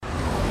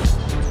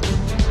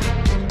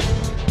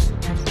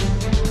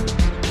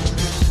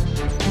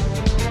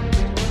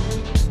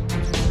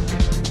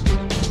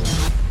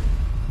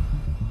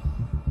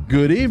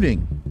Good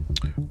evening.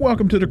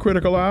 Welcome to the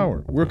Critical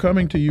Hour. We're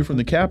coming to you from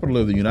the capital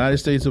of the United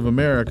States of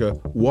America,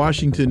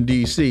 Washington,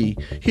 D.C.,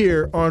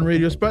 here on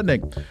Radio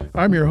Sputnik.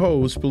 I'm your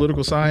host,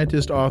 political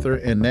scientist, author,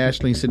 and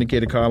nationally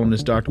syndicated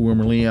columnist, Dr.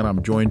 Wilmer Lee, and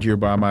I'm joined here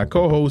by my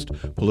co-host,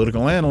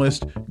 political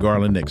analyst,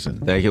 Garland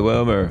Nixon. Thank you,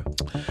 Wilmer.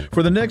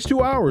 For the next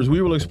 2 hours,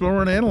 we will explore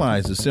and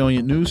analyze the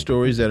salient news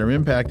stories that are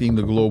impacting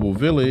the global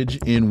village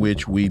in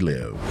which we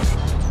live.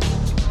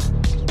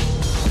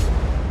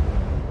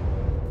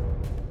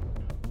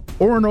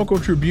 Orinoco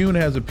Tribune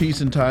has a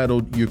piece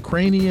entitled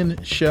Ukrainian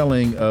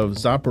Shelling of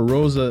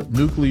Zaporozhye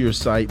Nuclear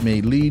Site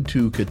May Lead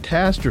to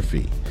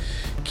Catastrophe.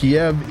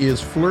 Kiev is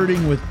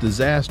flirting with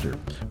disaster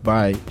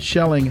by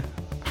shelling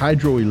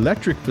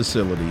hydroelectric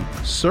facility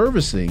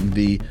servicing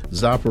the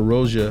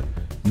Zaporozhye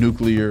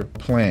nuclear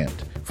plant.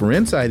 For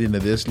insight into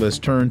this, let's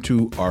turn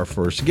to our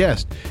first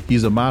guest.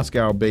 He's a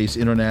Moscow-based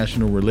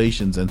international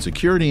relations and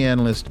security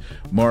analyst,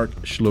 Mark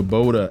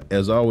Sleboda.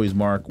 As always,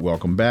 Mark,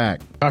 welcome back.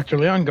 Dr.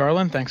 Leon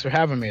Garland, thanks for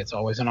having me. It's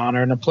always an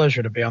honor and a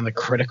pleasure to be on the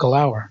Critical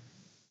Hour.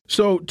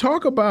 So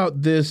talk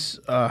about this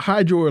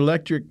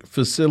hydroelectric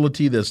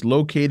facility that's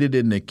located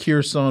in the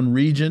Kherson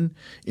region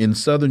in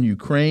southern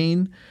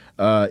Ukraine.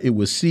 It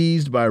was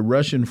seized by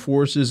Russian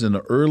forces in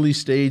the early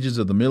stages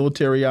of the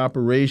military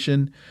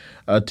operation.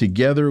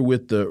 Together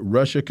with the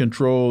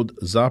Russia-controlled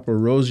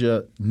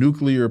Zaporozhye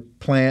nuclear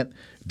plant,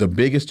 the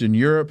biggest in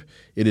Europe,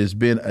 it has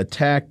been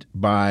attacked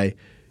by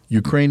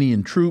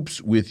Ukrainian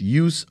troops with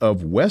use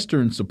of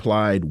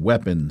Western-supplied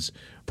weapons.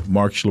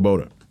 Mark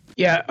Sleboda.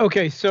 Yeah,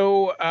 okay,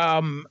 so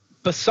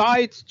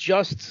besides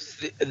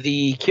just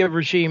the Kiev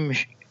regime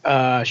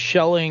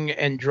shelling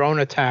and drone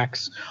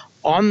attacks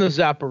on the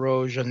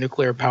Zaporozhye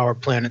nuclear power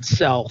plant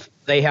itself,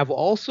 they have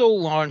also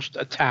launched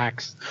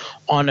attacks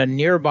on a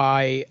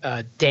nearby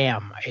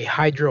dam, a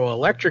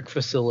hydroelectric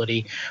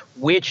facility,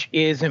 which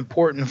is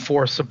important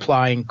for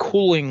supplying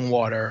cooling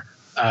water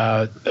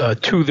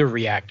to the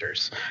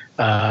reactors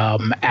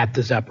at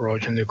the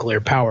Zaporozhye nuclear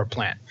power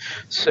plant.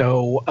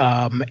 So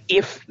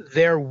if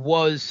there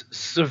was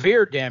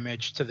severe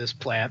damage to this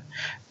plant,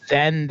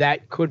 then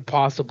that could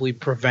possibly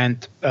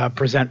present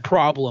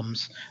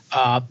problems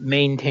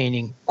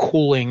maintaining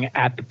cooling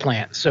at the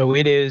plant. So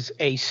it is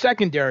a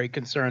secondary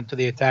concern to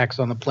the attacks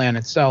on the plant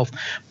itself,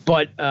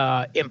 but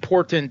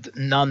important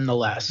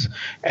nonetheless.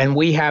 And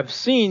we have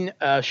seen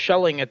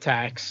shelling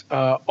attacks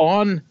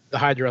on the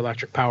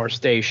hydroelectric power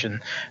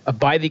station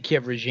by the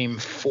Kiev regime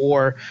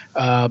for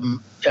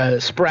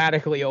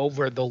sporadically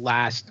over the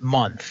last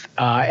month.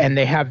 And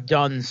they have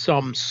done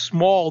some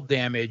small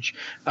damage,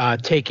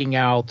 taking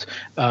out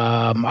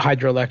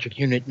hydroelectric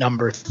unit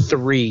number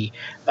 3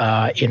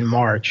 in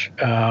March.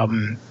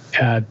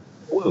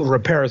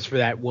 Repairs for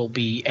that will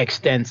be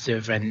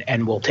extensive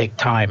and will take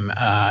time,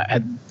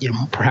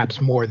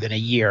 perhaps more than a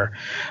year.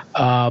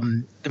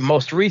 The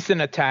most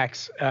recent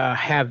attacks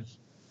have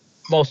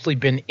mostly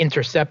been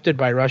intercepted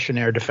by Russian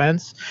air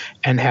defense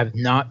and have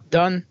not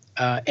done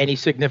any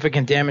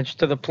significant damage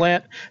to the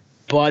plant.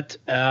 But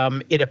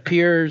it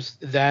appears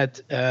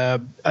that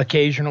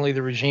occasionally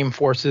the regime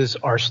forces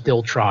are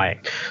still trying.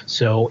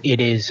 So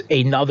it is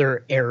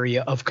another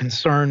area of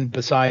concern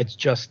besides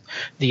just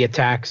the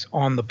attacks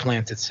on the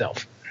plant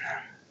itself.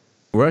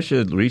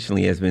 Russia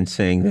recently has been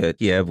saying that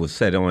Kiev was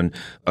set on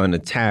an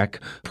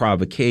attack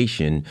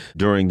provocation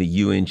during the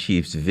UN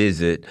chief's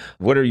visit.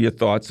 What are your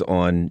thoughts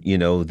on,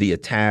 the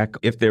attack,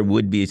 if there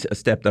would be a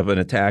stepped up an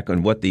attack,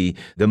 and what the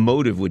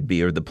motive would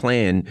be or the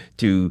plan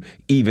to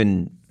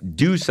even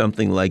do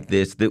something like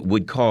this that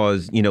would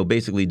cause,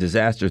 basically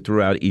disaster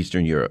throughout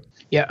Eastern Europe?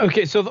 Yeah,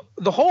 okay, so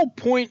the whole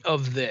point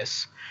of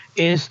this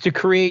is to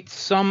create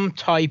some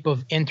type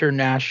of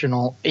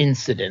international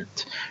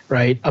incident,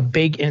 right? A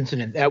big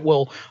incident that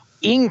will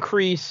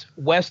increase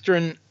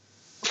Western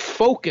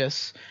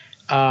focus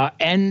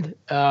and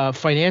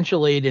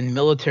financial aid and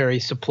military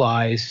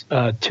supplies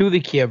to the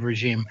Kiev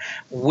regime,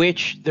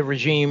 which the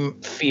regime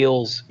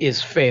feels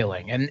is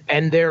failing.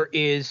 And there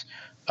is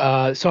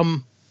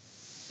some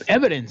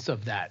evidence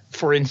of that.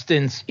 For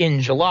instance,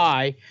 in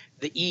July,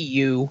 the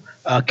EU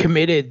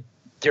committed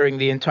during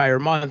the entire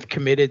month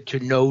to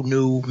no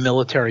new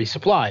military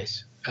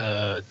supplies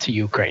to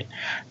Ukraine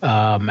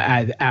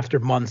after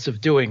months of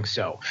doing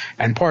so.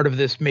 And part of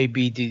this may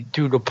be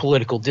due to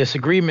political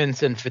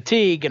disagreements and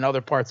fatigue, and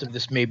other parts of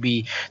this may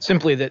be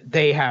simply that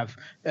they have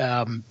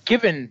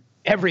given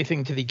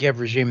everything to the Kiev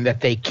regime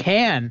that they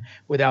can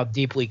without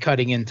deeply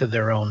cutting into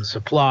their own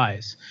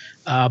supplies.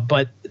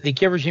 But the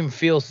Kiev regime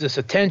feels this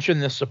attention,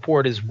 this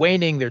support is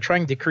waning. They're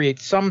trying to create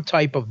some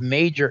type of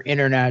major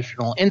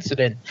international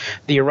incident.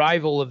 The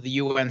arrival of the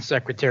UN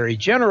Secretary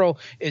General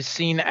is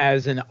seen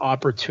as an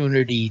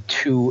opportunity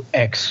to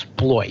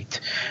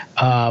exploit.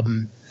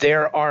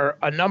 There are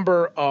a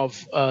number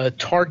of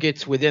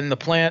targets within the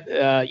plant,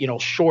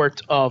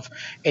 short of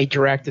a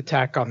direct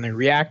attack on the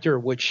reactor,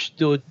 which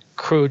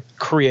could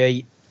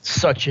create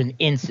such an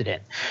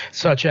incident,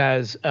 such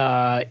as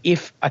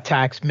if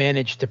attacks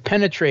manage to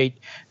penetrate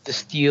the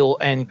steel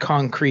and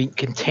concrete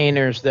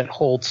containers that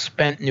hold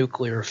spent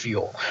nuclear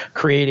fuel,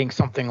 creating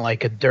something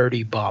like a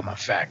dirty bomb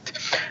effect.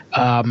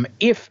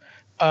 If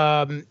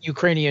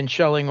Ukrainian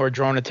shelling or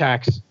drone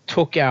attacks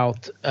took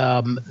out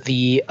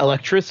the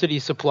electricity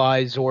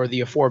supplies or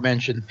the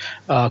aforementioned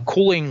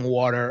cooling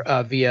water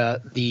via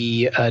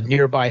the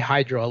nearby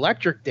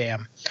hydroelectric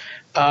dam,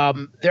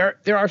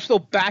 there are still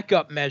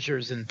backup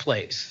measures in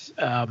place.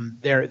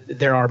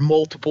 There are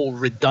multiple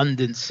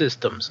redundant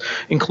systems,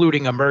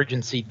 including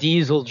emergency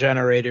diesel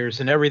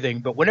generators and everything.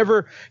 But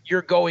whenever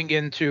you're going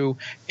into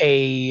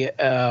a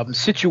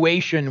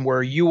situation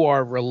where you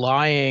are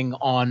relying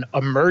on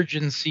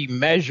emergency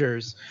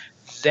measures,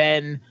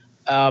 then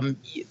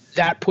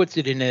that puts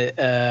it in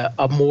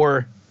a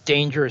more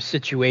dangerous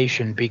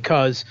situation,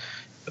 because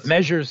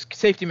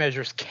safety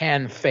measures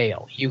can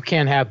fail. You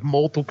can have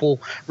multiple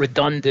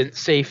redundant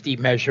safety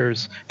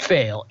measures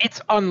fail.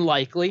 It's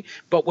unlikely,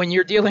 but when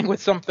you're dealing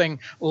with something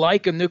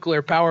like a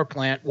nuclear power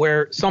plant,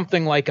 where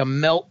something like a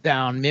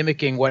meltdown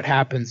mimicking what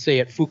happened,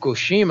 say, at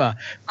Fukushima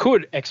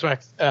could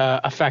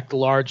affect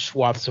large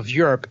swaths of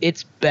Europe,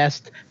 it's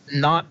best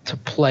not to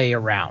play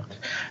around.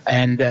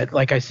 And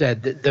like I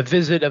said, the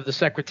visit of the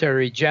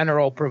Secretary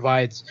General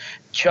provides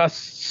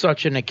just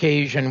such an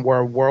occasion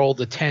where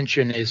world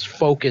attention is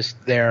focused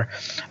there.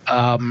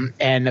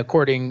 And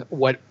according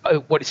what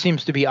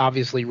seems to be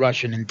obviously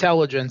Russian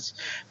intelligence,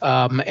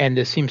 and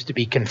this seems to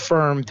be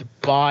confirmed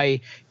by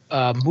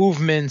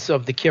movements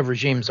of the Kiev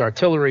regime's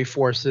artillery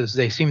forces,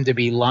 they seem to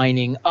be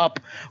lining up,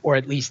 or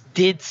at least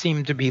did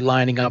seem to be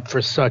lining up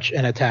for such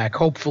an attack.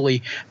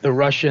 Hopefully, the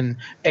Russian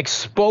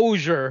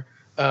exposure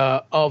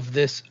of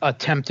this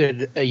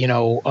attempted,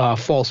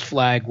 false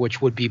flag,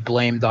 which would be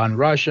blamed on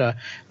Russia,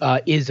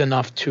 is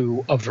enough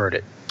to avert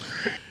it.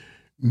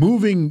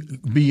 Moving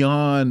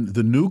beyond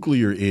the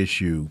nuclear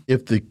issue,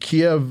 if the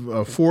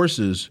Kiev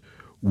forces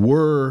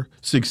were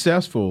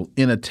successful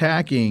in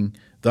attacking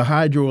the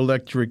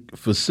hydroelectric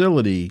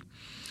facility,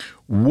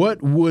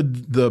 what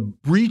would the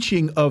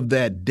breaching of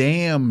that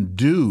dam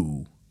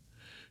do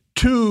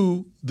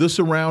to the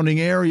surrounding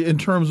area in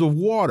terms of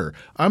water?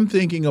 I'm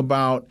thinking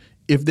about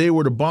if they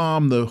were to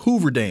bomb the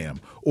Hoover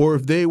Dam, or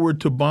if they were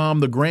to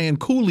bomb the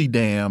Grand Coulee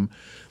Dam,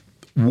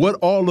 what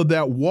all of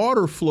that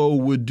water flow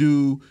would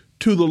do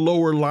to the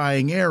lower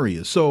lying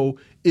areas. So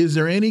is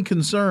there any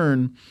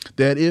concern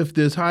that if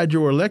this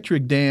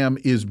hydroelectric dam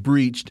is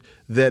breached,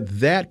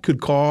 that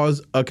could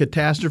cause a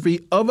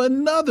catastrophe of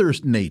another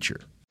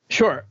nature?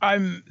 Sure.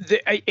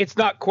 It's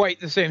not quite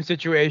the same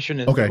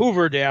situation as the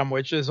Hoover Dam,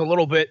 which is a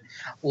little bit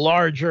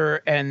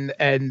larger, and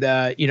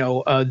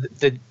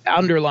the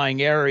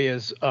underlying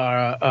areas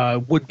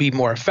would be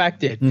more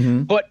affected.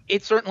 Mm-hmm. But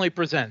it certainly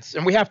presents,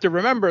 and we have to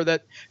remember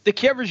that the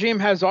Kiev regime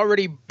has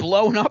already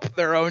blown up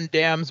their own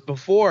dams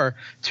before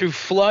to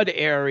flood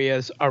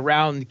areas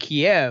around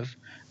Kiev.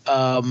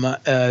 In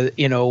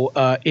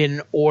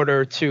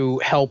order to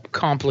help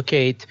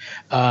complicate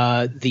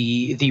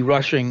the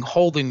Russian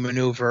holding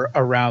maneuver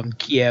around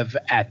Kiev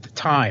at the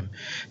time.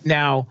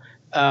 Now,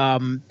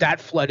 that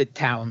flooded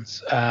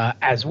towns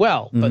as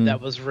well, but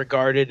that was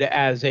regarded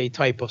as a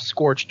type of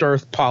scorched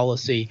earth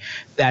policy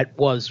that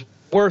was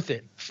worth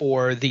it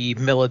for the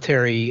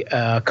military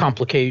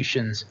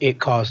complications it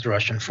caused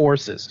Russian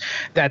forces.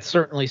 That's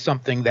certainly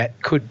something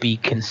that could be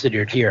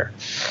considered here.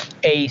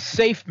 A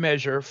safe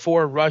measure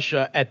for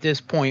Russia at this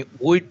point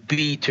would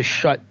be to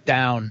shut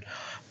down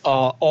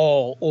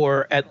all,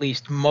 or at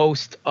least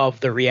most, of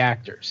the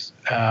reactors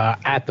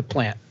at the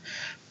plant.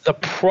 The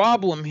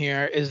problem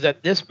here is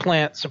that this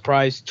plant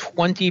supplies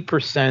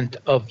 20%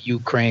 of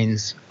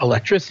Ukraine's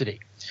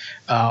electricity.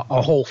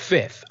 A whole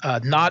fifth,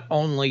 not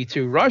only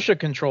to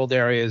Russia-controlled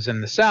areas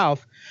in the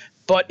south,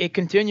 but it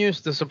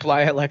continues to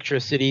supply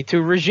electricity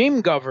to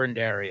regime-governed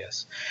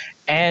areas.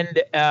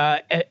 And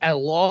a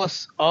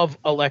loss of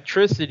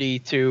electricity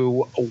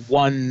to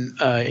one,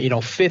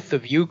 fifth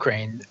of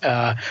Ukraine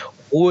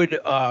would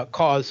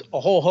cause a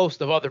whole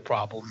host of other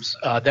problems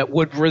that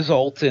would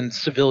result in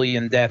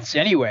civilian deaths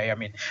anyway. I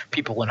mean,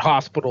 people in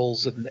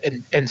hospitals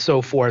and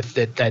so forth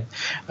that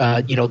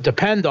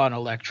depend on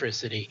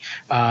electricity,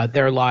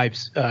 their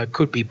lives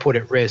could be put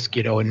at risk,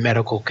 in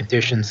medical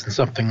conditions and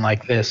something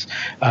like this.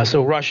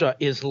 So Russia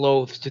is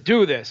loath to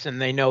do this, and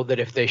they know that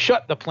if they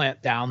shut the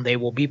plant down, they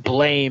will be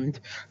blamed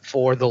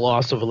for the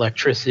loss of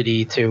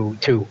electricity to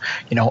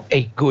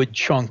a good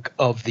chunk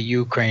of the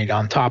Ukraine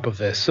on top of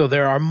this. So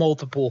there are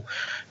multiple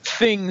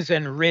things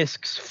and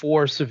risks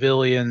for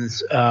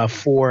civilians,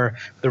 for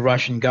the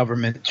Russian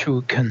government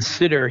to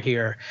consider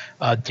here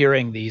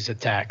during these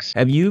attacks.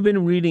 Have you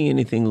been reading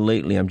anything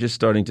lately? I'm just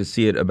starting to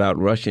see it about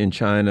Russia and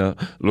China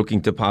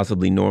looking to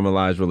possibly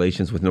normalize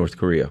relations with North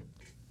Korea.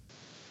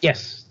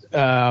 Yes.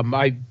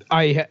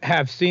 I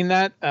have seen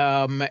that,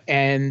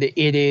 and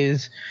it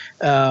is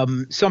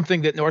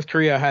something that North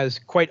Korea has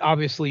quite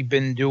obviously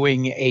been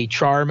doing a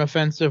charm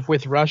offensive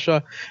with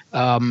Russia.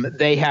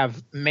 They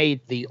have made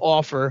the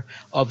offer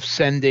of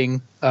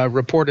sending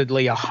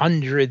reportedly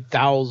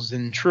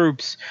 100,000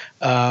 troops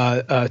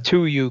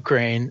to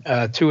Ukraine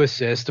to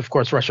assist. Of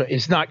course, Russia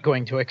is not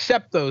going to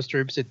accept those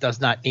troops. It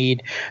does not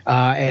need,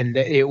 and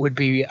it would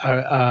be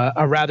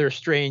a rather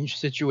strange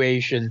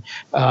situation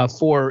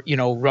for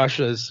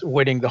Russia's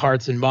winning the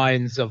hearts and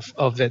minds of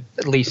at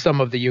least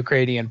some of the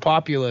Ukrainian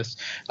populace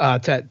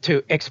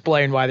to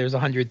explain why there's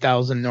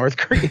 100,000 North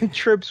Korean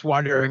troops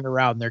wandering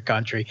around their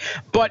country.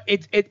 But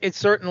it's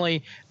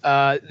certainly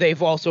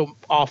they've also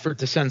offered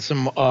to send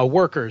some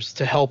workers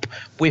to help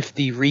with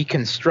the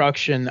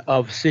reconstruction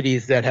of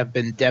cities that have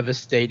been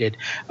devastated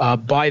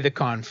by the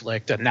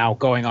conflict, and now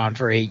going on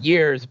for 8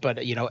 years, but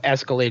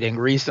escalating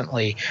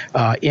recently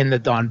in the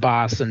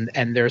Donbass,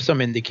 and there's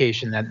some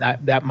indication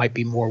that might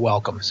be more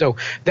welcome. So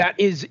that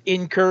is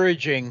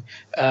encouraging.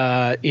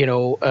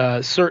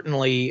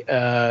 Certainly,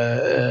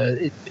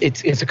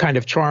 it's a kind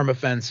of charm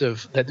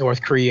offensive that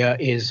North Korea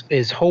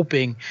is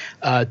hoping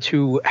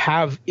to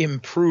have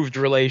improved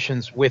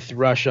relations with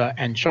Russia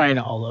and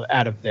China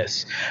out of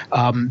this.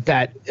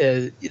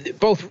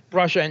 Both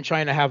Russia and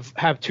China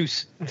have to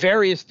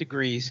various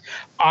degrees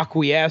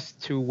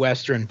acquiesced to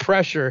Western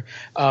pressure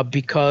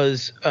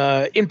because,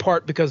 in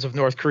part, because of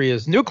North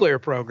Korea's nuclear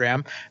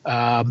program,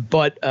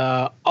 but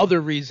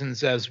other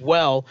reasons as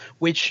well,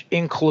 which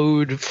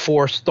include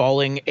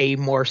forestalling a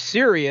more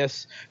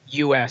serious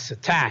U.S.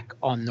 attack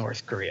on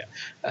North Korea.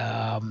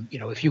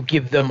 If you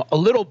give them a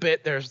little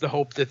bit, there's the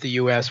hope that the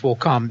U.S. will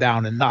calm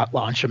down and not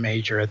launch a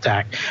major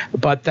attack.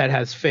 But that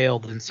has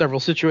failed in several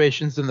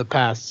situations in the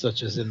past,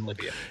 such as in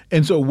Libya.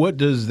 And so what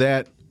does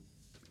that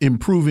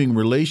improving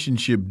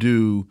relationship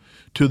do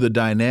to the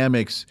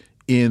dynamics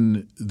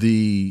in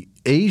the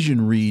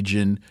Asian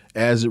region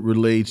as it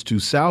relates to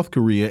South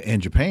Korea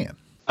and Japan?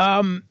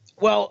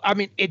 Well, I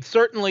mean, it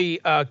certainly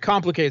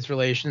complicates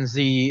relations.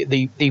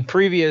 The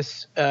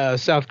previous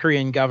South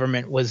Korean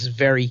government was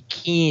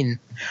keen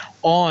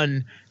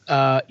on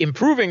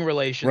improving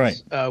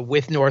relations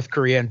with North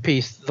Korea and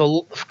peace.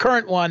 The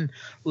current one,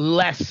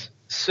 less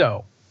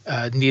so.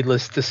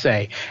 Needless to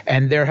say.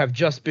 And there have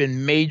just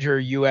been major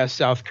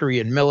U.S.-South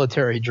Korean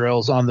military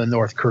drills on the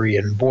North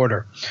Korean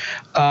border.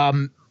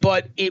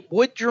 But it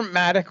would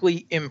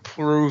dramatically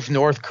improve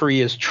North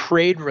Korea's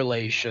trade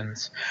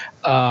relations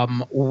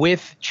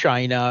with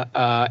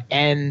China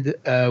and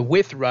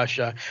with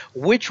Russia,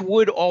 which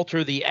would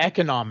alter the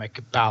economic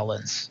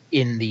balance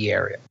in the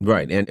area.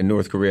 Right. And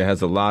North Korea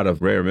has a lot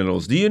of rare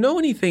minerals. Do you know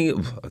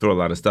anything? I throw a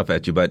lot of stuff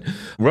at you, but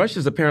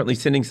Russia's apparently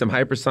sending some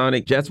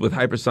hypersonic jets with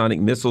hypersonic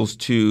missiles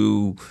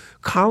to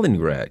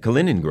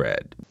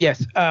Kaliningrad.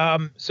 Yes.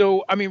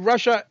 So, I mean,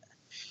 Russia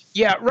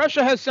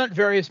has sent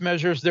various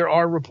measures. There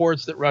are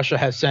reports that Russia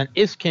has sent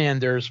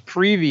Iskanders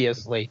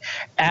previously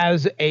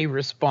as a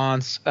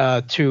response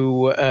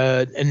to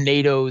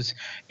NATO's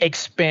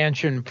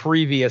expansion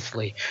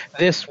previously.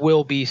 This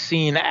will be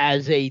seen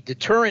as a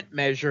deterrent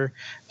measure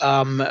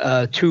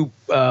to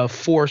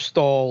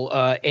forestall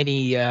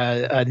any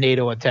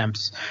NATO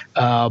attempts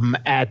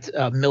at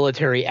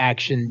military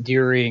action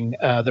during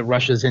the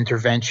Russia's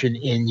intervention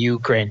in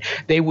Ukraine.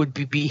 They would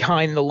be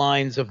behind the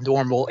lines of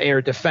normal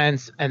air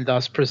defense and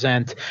thus present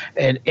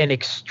an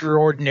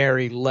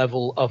extraordinary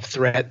level of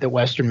threat that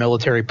Western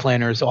military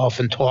planners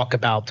often talk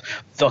about,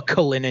 the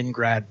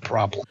Kaliningrad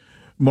problem.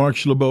 Mark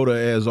Sleboda,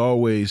 as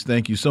always,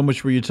 thank you so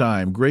much for your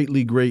time.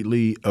 Greatly,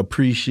 greatly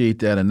appreciate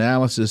that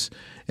analysis,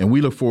 and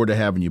we look forward to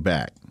having you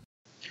back.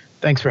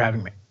 Thanks for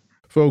having me.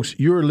 Folks,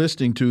 you're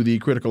listening to the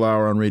Critical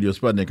Hour on Radio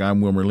Sputnik.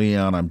 I'm Wilmer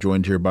Leon. I'm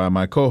joined here by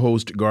my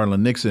co-host,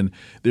 Garland Nixon.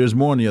 There's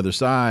more on the other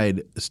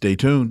side. Stay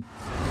tuned.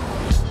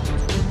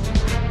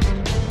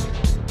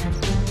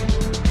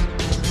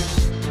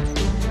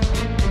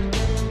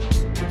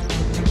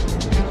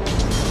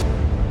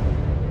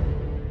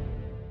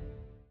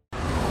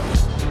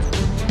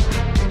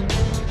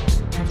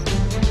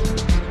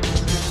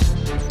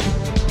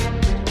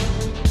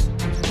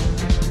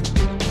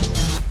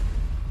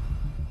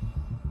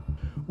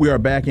 We are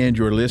back, and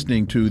you're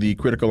listening to the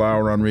Critical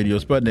Hour on Radio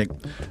Sputnik.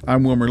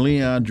 I'm Wilmer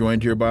Leon,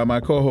 joined here by my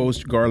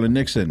co-host, Garland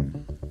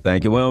Nixon.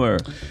 Thank you, Wilmer.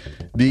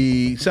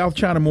 The South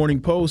China Morning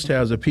Post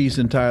has a piece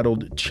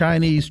entitled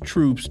 "Chinese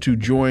Troops to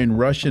Join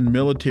Russian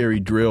Military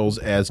Drills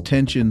as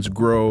Tensions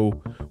Grow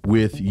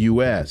with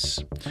U.S."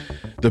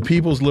 The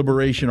People's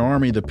Liberation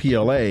Army, the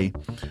PLA,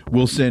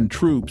 will send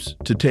troops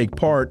to take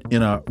part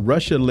in a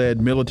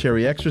Russia-led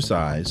military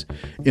exercise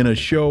in a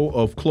show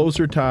of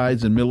closer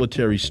ties and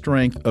military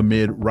strength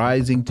amid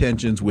rising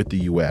tensions with the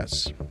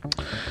U.S.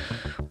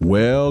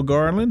 Well,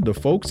 Garland, the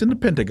folks in the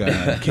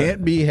Pentagon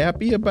can't be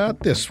happy about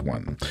this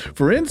one.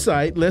 For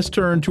insight, let's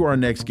turn to our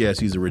next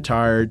guest. He's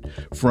retired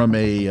from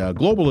a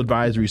global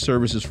advisory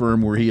services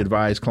firm where he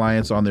advised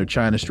clients on their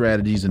China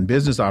strategies and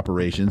business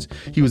operations.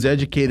 He was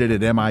educated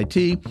at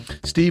MIT,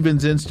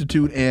 Stevens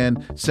Institute,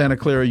 and Santa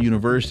Clara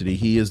University.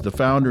 He is the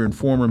founder and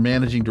former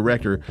managing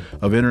director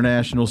of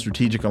International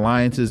Strategic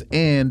Alliances,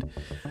 and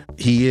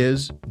he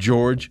is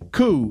George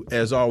Koo.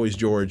 As always,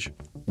 George,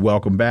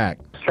 welcome back.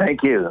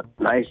 Thank you.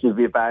 Nice to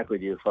be back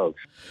with you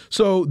folks.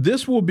 So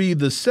this will be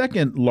the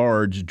second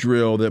large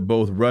drill that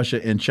both Russia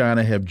and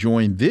China have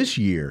joined this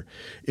year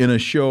in a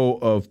show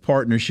of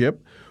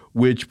partnership,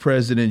 which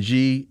President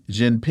Xi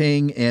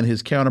Jinping and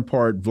his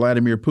counterpart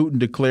Vladimir Putin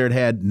declared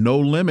had no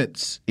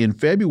limits in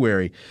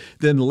February.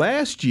 Then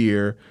last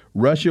year,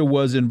 Russia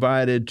was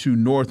invited to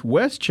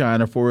northwest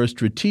China for a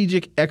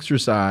strategic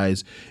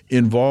exercise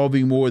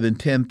involving more than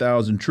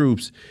 10,000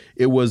 troops.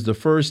 It was the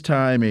first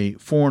time a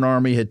foreign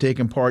army had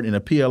taken part in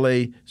a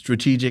PLA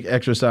strategic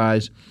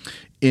exercise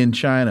in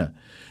China.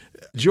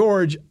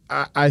 George,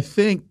 I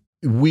think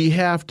we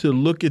have to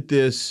look at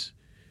this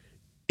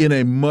in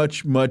a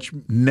much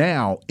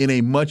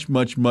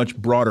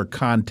broader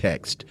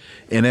context.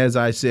 And as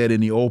I said in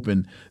the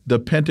open, the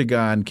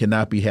Pentagon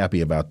cannot be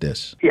happy about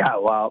this. Yeah,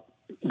 well,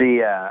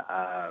 they've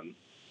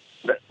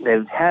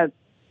had,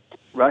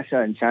 Russia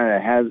and China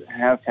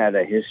have had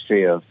a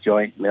history of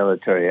joint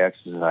military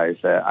exercise.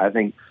 I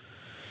think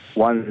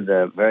one of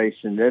the very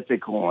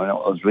significant one that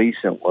was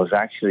recent was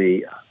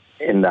actually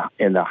in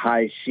the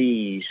high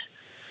seas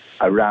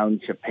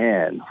around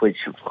Japan,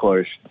 which of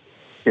course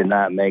did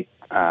not make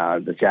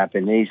the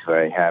Japanese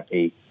very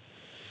happy.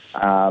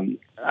 I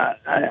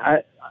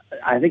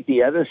think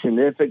the other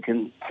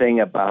significant thing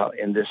about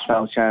in this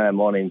South China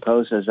Morning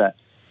Post is that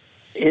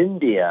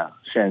India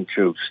sent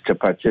troops to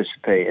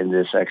participate in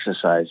this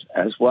exercise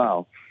as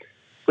well,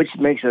 which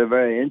makes it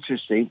very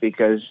interesting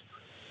because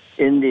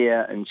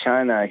India and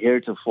China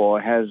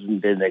heretofore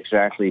hasn't been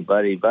exactly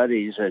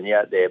buddies, and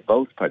yet they're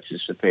both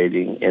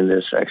participating in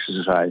this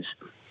exercise.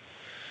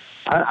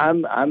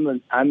 I'm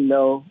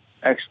no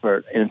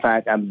expert. In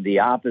fact, I'm the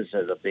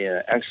opposite of being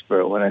an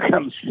expert when it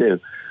comes to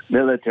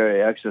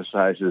military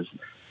exercises.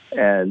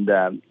 And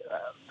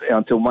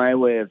to my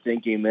way of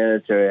thinking,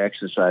 military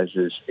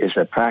exercises is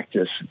a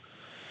practice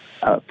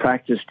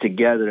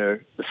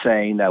together,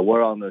 saying that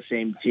we're on the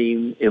same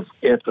team if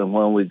and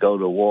when we go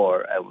to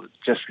war.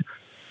 Just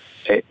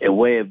a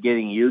way of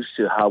getting used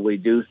to how we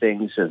do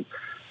things and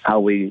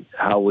how we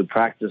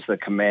practice the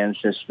command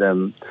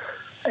system.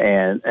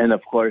 And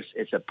of course,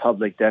 it's a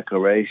public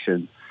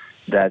declaration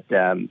that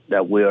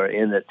we are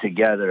in it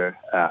together,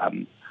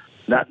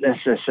 not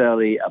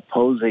necessarily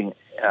opposing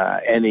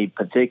any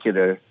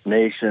particular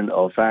nation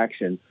or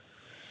faction,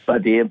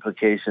 but the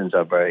implications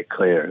are very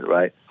clear,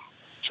 right?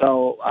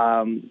 So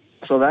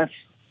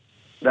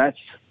that's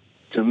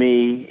to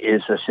me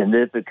is the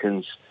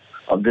significance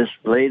of this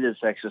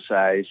latest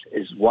exercise.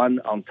 Is one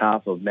on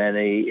top of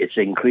many. It's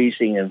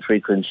increasing in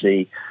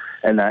frequency,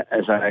 and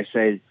as I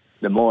say,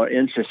 the more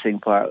interesting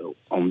part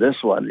on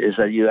this one is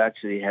that you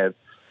actually have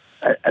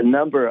a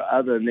number of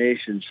other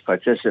nations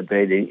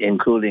participating,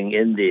 including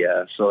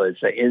India. So it's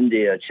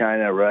India,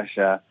 China,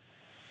 Russia,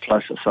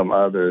 plus some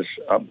others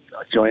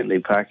jointly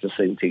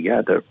practicing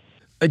together.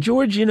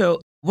 George,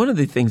 one of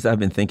the things I've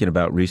been thinking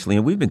about recently,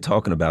 and we've been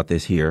talking about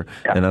this here,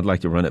 and I'd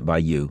like to run it by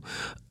you.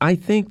 I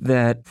think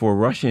that for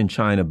Russia and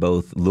China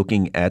both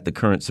looking at the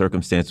current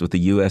circumstance with the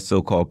U.S.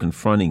 so-called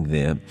confronting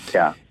them,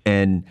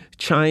 and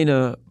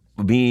China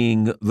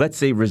being, let's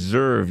say,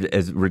 reserved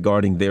as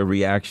regarding their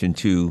reaction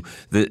to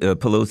the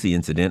Pelosi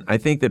incident, I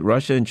think that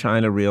Russia and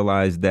China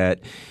realize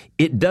that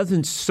it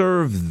doesn't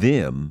serve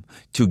them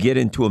to get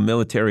into a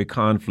military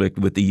conflict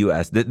with the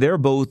U.S., that they're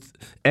both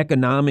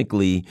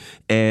economically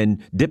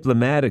and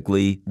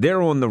diplomatically,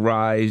 they're on the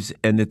rise,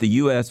 and that the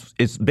U.S.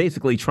 is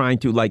basically trying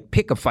to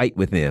pick a fight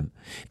with them.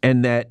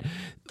 And that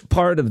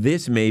part of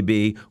this may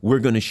be we're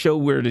going to show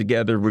we're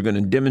together. We're going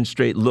to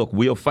demonstrate, look,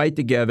 we'll fight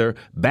together,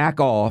 back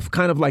off,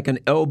 kind of like an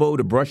elbow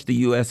to brush the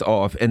U.S.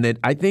 off. And that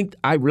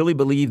I really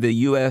believe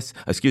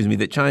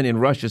that China and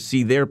Russia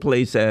see their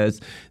place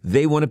as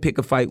they want to pick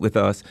a fight with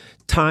us.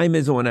 Time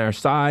is on our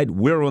side.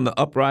 We're on the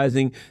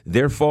uprising.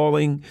 They're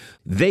falling.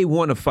 They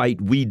want to fight.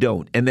 We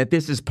don't. And that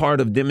this is part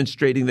of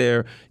demonstrating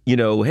their,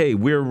 hey,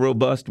 we're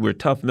robust. We're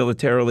tough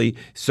militarily.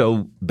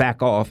 So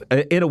back off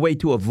in a way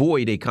to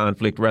avoid a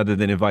conflict rather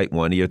than invite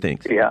one. Your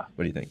things. Yeah.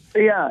 What do you think?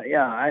 Yeah.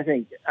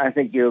 I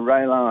think you're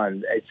right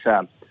on. It's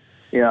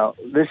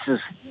this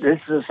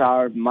is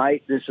our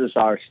might. This is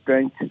our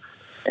strength. And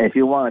if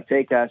you want to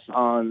take us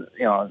on,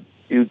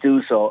 you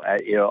do so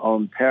at your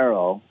own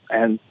peril.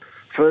 And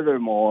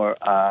furthermore,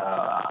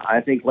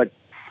 I think what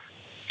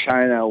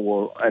China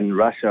and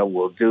Russia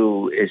will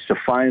do is to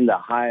find the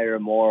higher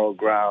moral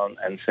ground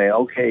and say,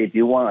 okay, if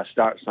you want to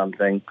start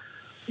something,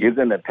 you're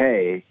going to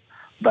pay,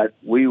 but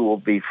we will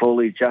be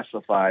fully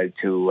justified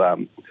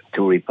to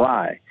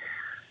reply.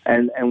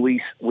 And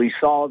we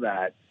saw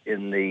that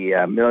in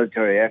the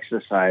military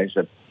exercise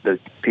that the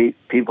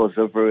People's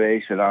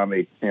Liberation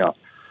Army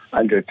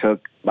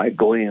undertook by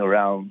going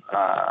around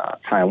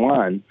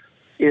Taiwan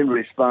in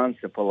response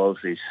to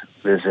Pelosi's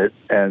visit,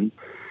 and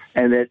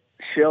it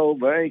showed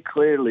very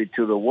clearly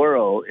to the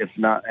world, if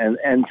not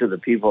and to the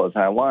people of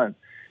Taiwan,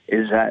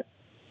 is that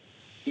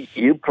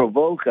you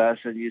provoke us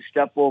and you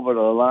step over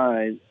the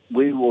line,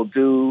 we will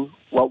do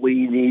what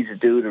we need to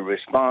do to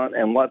respond.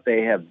 And what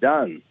they have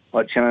done,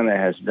 what China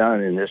has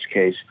done in this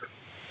case,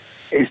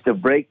 is to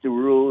break the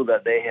rule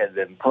that they had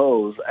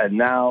imposed. And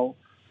now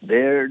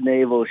their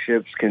naval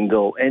ships can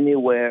go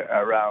anywhere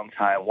around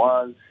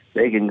Taiwan.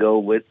 They can go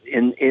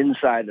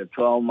inside the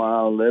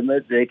 12-mile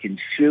limit. They can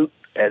shoot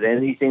at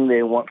anything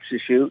they want to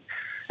shoot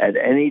at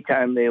any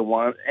time they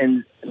want,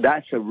 and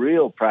that's a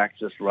real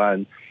practice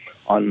run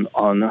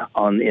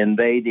on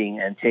invading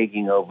and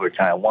taking over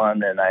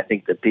Taiwan. And I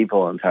think the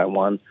people in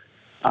Taiwan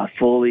are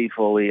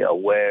fully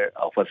aware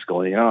of what's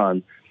going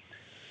on.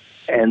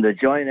 And the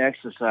joint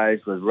exercise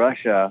with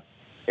Russia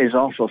is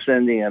also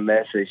sending a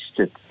message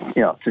to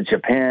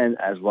Japan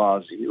as well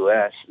as the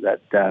U.S.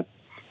 that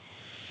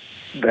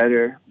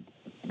better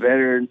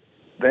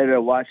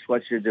watch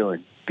what you're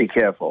doing. Be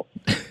careful.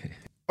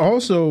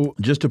 Also,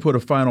 just to put a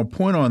final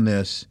point on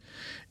this,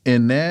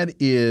 and that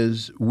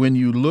is when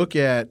you look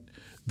at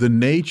the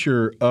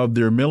nature of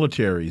their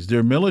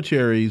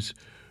militaries,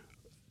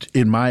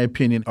 in my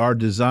opinion, are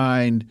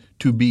designed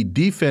to be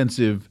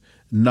defensive,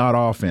 not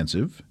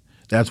offensive.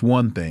 That's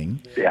one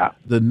thing. Yeah.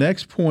 The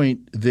next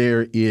point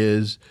there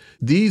is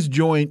these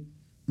joint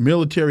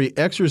military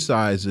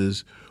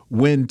exercises,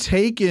 when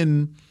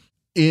taken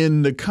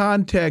in the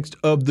context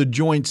of the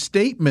joint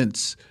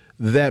statements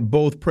that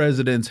both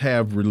presidents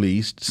have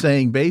released,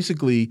 saying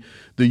basically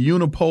the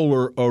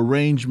unipolar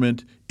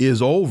arrangement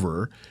is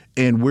over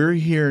and we're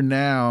here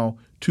now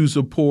to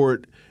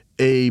support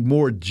a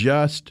more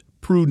just,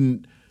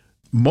 prudent,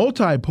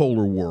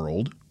 multipolar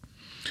world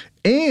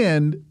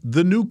and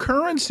the new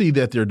currency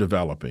that they're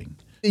developing.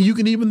 You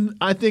can even,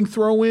 I think,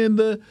 throw in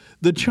the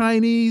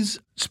Chinese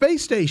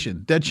space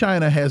station that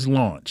China has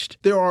launched.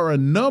 There are a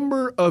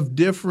number of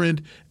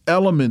different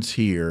elements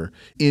here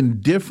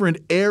in different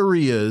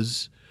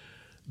areas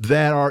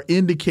that are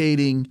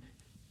indicating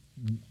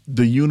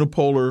the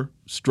unipolar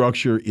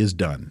structure is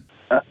done.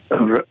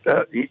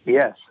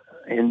 Yes,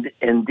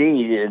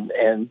 indeed,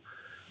 and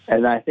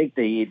I think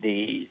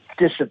the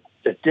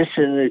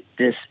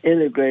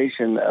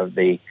disintegration of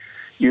the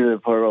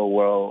unipolar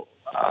world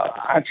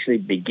actually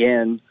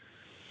began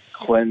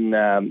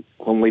when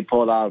we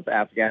pulled out of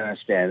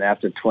Afghanistan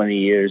after 20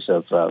 years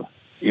of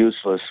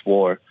useless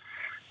war.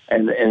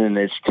 And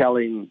it's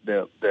telling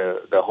the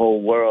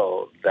whole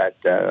world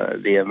that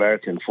the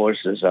American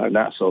forces are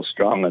not so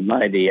strong and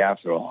mighty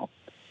after all.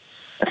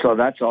 So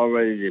that's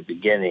already the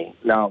beginning.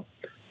 Now,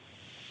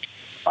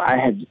 I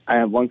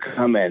have one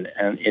comment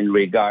in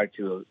regard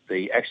to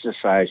the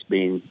exercise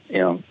being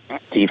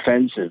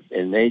defensive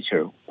in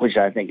nature, which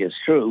I think is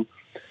true.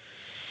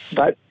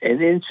 But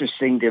an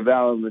interesting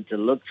development to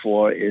look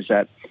for is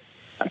that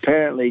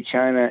apparently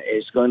China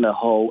is going to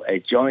hold a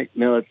joint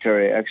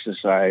military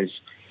exercise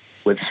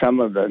with some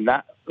of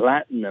the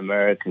Latin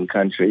American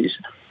countries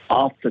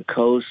off the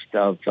coast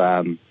of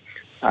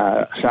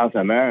South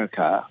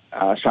America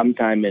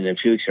sometime in the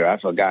future. I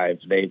forgot if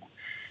they've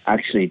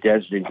actually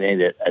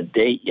designated a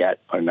date yet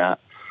or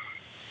not.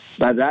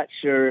 But that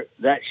sure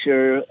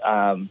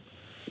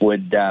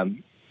would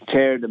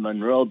tear the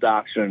Monroe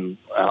Doctrine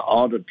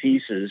all to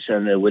pieces,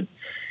 and it would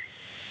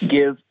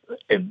give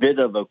a bit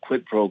of a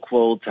quid pro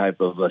quo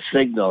type of a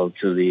signal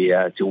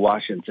to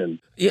Washington.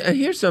 Yeah,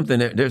 here's something.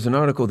 There's an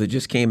article that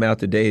just came out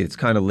today. It's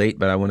kind of late,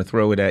 but I want to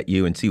throw it at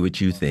you and see what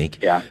you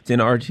think. Yeah. It's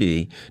in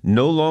RT.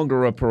 No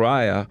longer a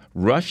pariah,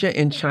 Russia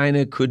and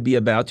China could be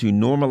about to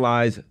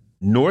normalize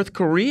North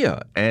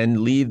Korea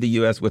and leave the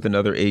U.S. with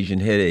another Asian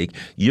headache.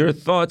 Your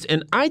thoughts?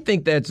 And I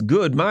think that's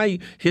good. My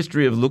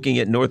history of looking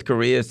at North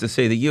Korea is to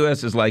say the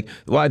U.S. is like,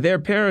 why, they're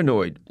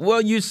paranoid. Well,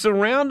 you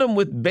surround them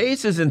with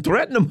bases and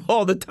threaten them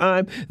all the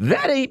time.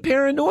 That ain't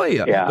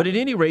paranoia. Yeah. But at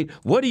any rate,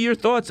 what are your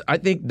thoughts? I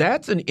think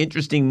that's an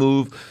interesting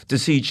move to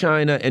see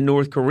China and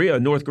North Korea.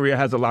 North Korea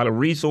has a lot of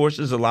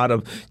resources, a lot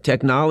of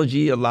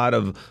technology, a lot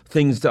of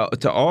things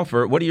to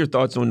offer. What are your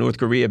thoughts on North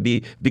Korea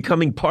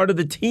becoming part of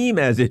the team,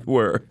 as it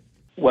were?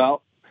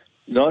 Well,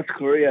 North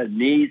Korea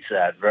needs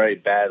that very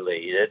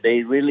badly.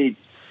 They really,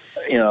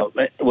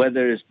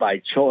 whether it's by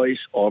choice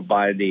or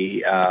by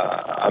the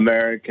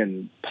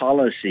American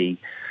policy,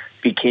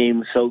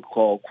 became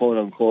so-called,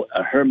 quote-unquote,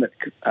 a hermit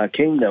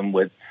kingdom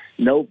with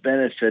no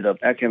benefit of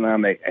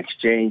economic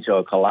exchange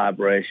or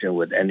collaboration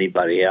with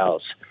anybody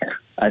else.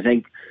 I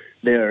think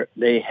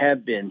they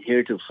have been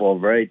heretofore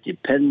very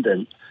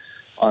dependent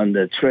on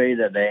the trade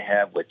that they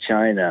have with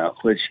China,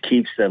 which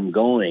keeps them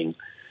going.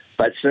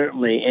 But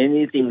certainly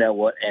anything that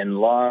will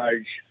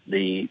enlarge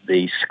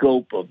the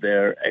scope of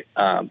their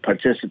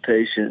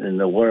participation in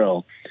the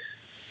world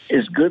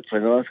is good for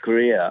North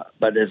Korea,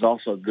 but is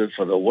also good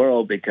for the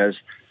world because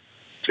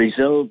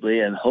presumably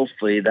and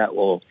hopefully that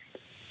will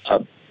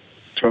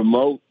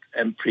promote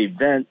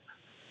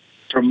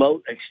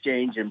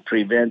exchange and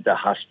prevent the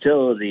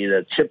hostility,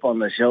 the chip on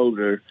the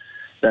shoulder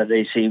that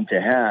they seem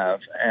to have.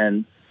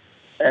 And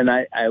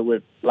I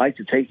would like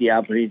to take the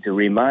opportunity to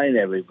remind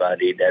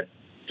everybody that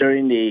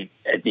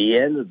at the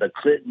end of the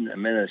Clinton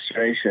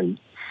administration,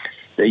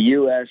 the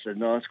U.S. and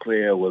North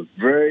Korea were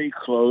very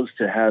close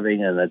to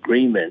having an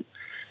agreement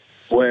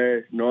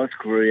where North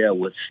Korea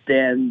would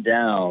stand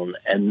down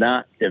and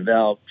not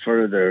develop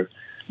further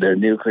their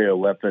nuclear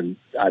weapon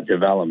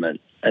development.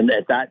 And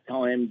at that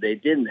time, they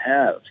didn't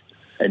have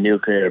a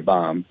nuclear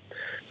bomb.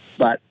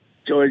 But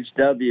George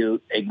W.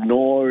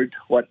 ignored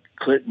what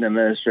Clinton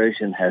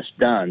administration has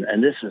done,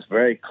 and this is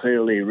very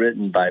clearly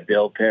written by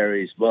Bill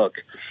Perry's book.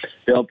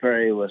 Bill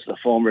Perry was the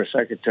former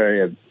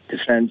Secretary of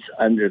Defense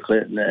under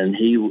Clinton, and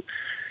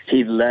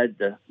he led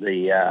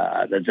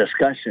the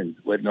discussion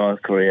with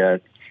North Korea,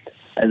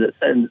 and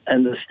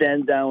the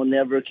stand down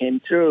never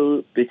came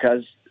through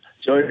because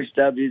George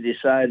W.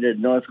 decided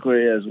North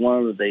Korea is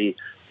one of the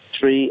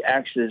three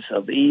axis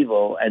of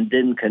evil and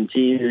didn't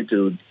continue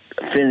to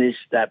finish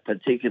that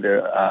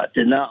particular,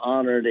 did not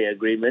honor the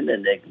agreement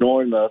and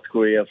ignored North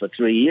Korea for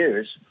 3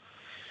 years.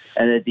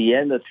 And at the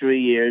end of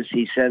 3 years,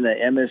 he sent an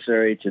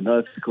emissary to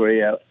North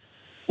Korea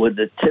with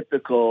the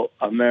typical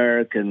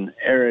American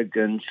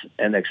arrogance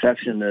and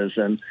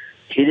exceptionism.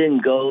 He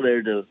didn't go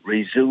there to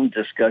resume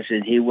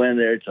discussion. He went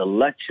there to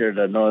lecture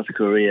the North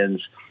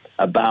Koreans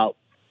about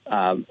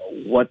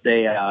what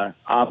they are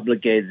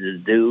obligated to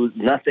do,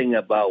 nothing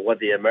about what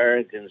the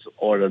Americans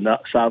or the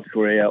South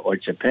Korea or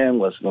Japan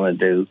was going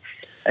to do.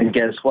 And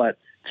guess what?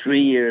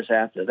 3 years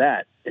after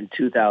that, in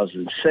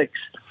 2006,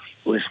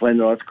 was when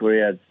North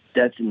Korea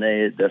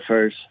detonated the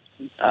first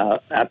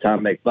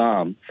atomic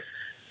bomb.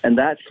 And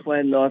that's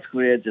when North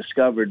Korea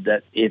discovered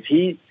that if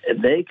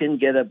they can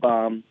get a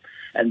bomb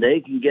and they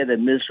can get a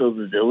missile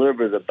to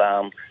deliver the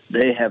bomb,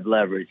 they have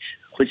leverage,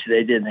 which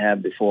they didn't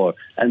have before.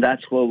 And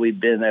that's where we've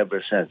been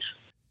ever since.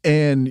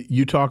 And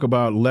you talk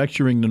about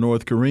lecturing the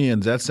North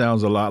Koreans. That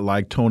sounds a lot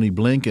like Tony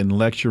Blinken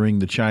lecturing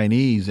the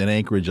Chinese in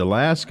Anchorage,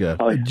 Alaska.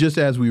 Oh, yeah. Just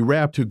as we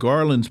wrap, to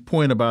Garland's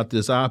point about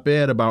this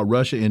op-ed about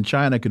Russia and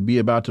China could be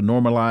about to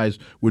normalize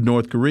with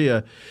North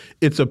Korea,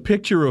 it's a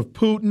picture of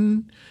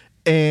Putin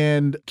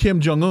and Kim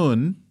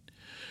Jong-un.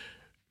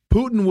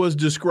 Putin was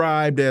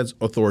described as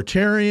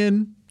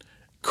authoritarian,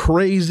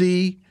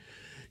 crazy.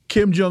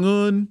 Kim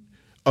Jong-un,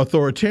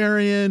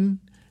 authoritarian,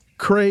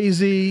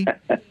 crazy.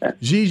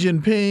 Xi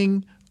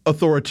Jinping,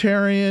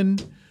 authoritarian.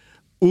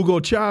 Hugo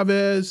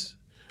Chavez,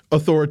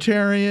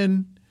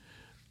 authoritarian.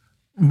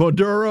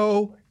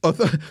 Maduro.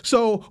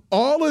 So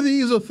all of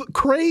these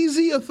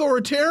crazy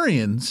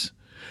authoritarians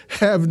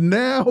have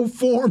now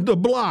formed a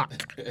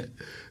bloc.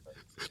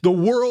 The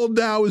world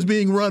now is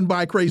being run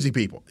by crazy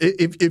people,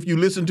 if you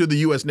listen to the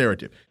U.S.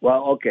 narrative.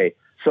 Well, okay.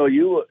 So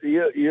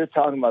you're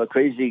talking about the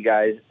crazy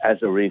guys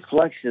as a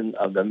reflection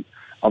of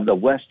the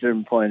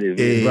Western point of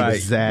view.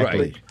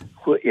 Exactly.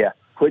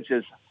 Which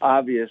is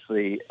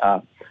obviously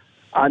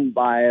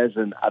unbiased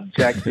and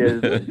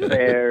objective and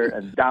fair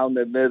and down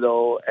the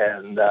middle,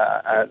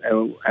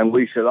 and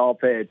we should all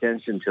pay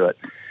attention to it.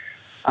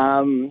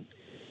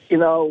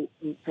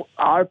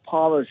 Our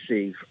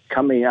policy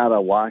coming out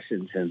of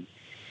Washington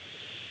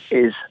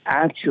is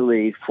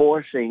actually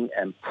forcing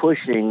and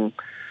pushing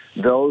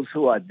those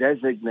who are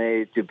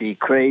designated to be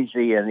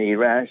crazy and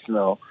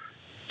irrational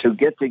to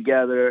get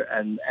together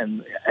and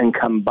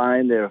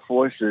combine their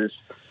forces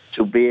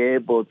to be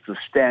able to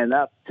stand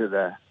up to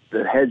the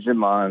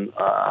hegemon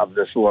of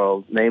this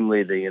world,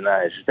 namely the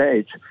United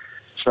States.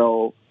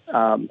 So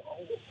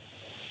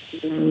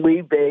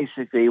we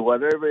basically,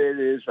 whatever it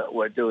is that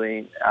we're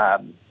doing,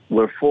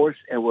 we're forced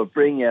and we're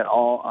bringing it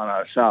all on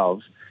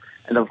ourselves.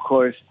 And of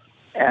course,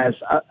 as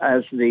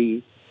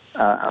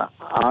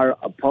our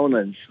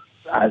opponents,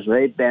 as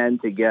they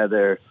band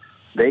together,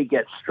 they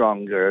get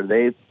stronger.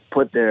 They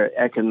put their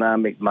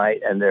economic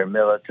might and their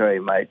military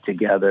might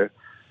together.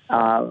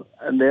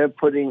 And they're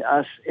putting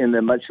us in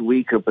a much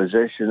weaker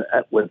position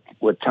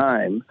with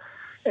time.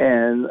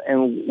 And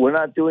we're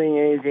not doing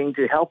anything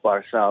to help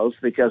ourselves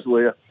because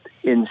we're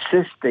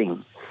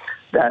insisting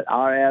that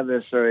our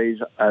adversaries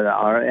are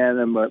our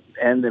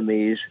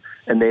enemies,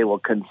 and they will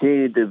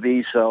continue to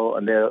be so,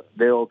 and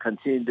they will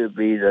continue to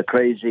be the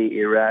crazy,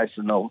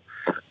 irrational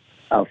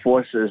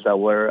forces that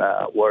we're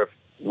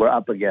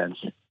up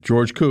against.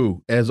 George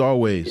Koo, as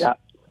always,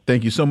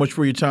 Thank you so much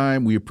for your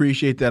time. We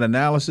appreciate that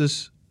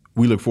analysis.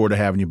 We look forward to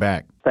having you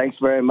back. Thanks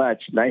very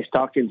much. Nice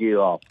talking to you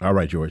all. All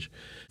right, George.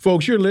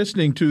 Folks, you're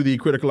listening to the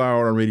Critical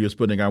Hour on Radio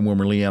Sputnik. I'm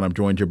Wilmer Leon. I'm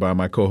joined here by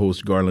my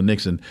co-host, Garland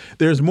Nixon.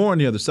 There's more on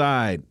the other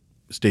side.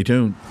 Stay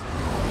tuned.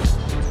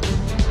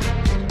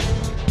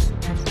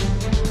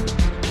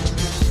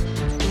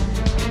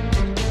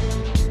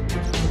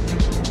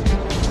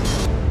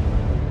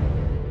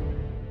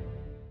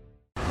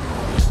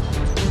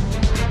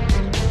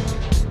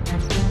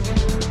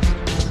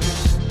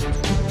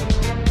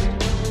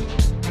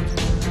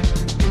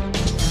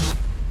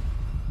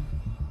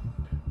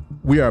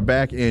 We are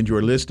back, and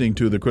you're listening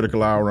to the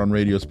Critical Hour on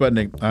Radio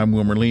Sputnik. I'm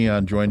Wilmer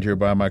Leon, joined here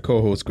by my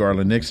co-host,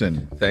 Garland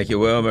Nixon. Thank you,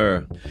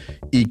 Wilmer.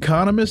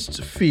 Economists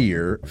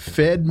fear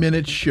Fed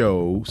minutes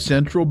show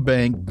central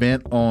bank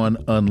bent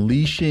on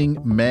unleashing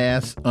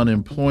mass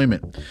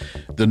unemployment.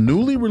 The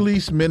newly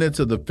released minutes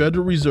of the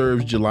Federal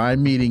Reserve's July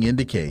meeting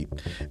indicate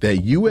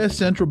that U.S.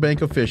 central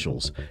bank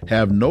officials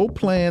have no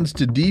plans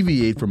to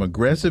deviate from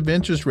aggressive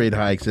interest rate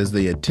hikes as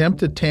they attempt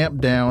to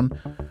tamp down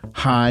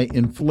high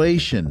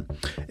inflation,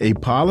 a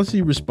policy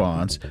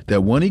response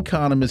that one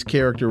economist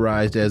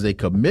characterized as a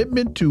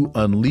commitment to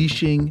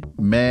unleashing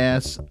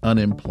mass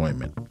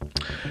unemployment.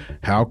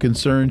 How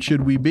concerned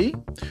should we be?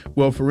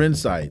 Well, for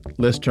insight,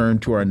 let's turn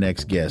to our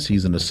next guest.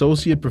 He's an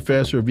associate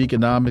professor of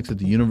economics at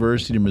the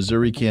University of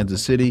Missouri,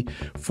 Kansas City,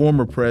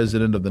 former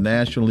president of the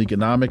National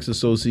Economics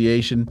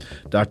Association,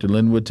 Dr.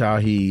 Linwood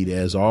Tauheed.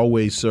 As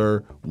always,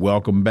 sir,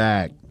 welcome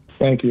back.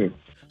 Thank you.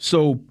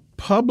 So,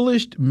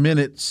 published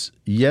minutes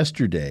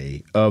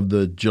yesterday of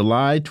the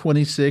July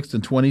 26th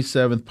and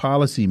 27th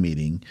policy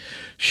meeting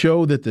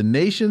show that the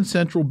nation's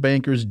central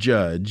bankers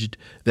judged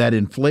that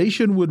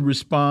inflation would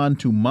respond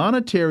to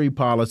monetary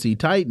policy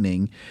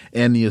tightening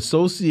and the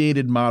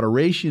associated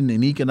moderation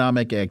in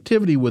economic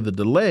activity with a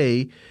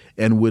delay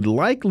and would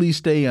likely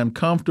stay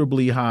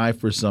uncomfortably high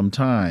for some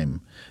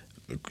time.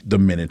 The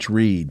minutes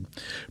read.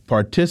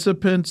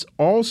 Participants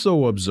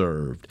also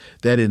observed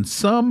that in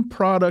some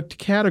product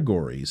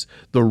categories,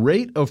 the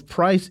rate of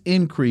price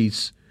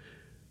increase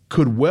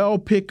could well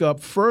pick up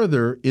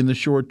further in the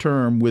short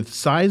term, with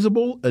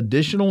sizable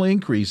additional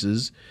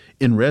increases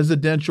in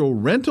residential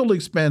rental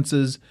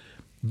expenses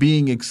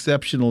being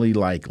exceptionally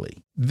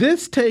likely.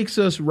 This takes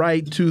us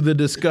right to the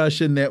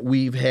discussion that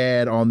we've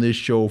had on this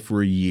show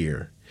for a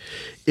year.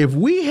 If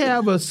we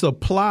have a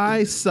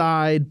supply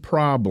side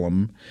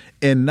problem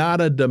and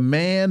not a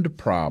demand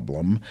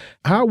problem,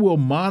 how will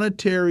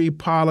monetary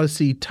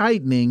policy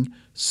tightening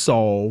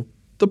solve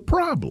the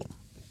problem?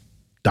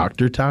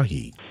 Dr.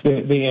 Tauheed.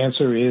 The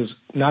answer is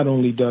not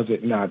only does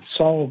it not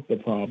solve the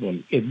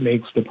problem, it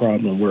makes the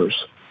problem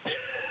worse.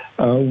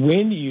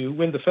 When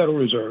the Federal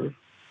Reserve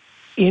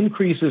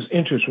increases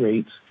interest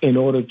rates in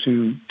order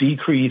to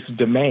decrease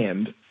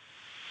demand,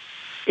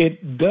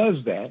 it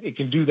does that. It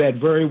can do that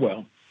very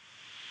well.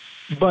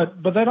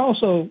 But that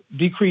also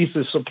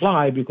decreases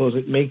supply because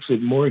it makes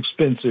it more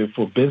expensive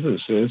for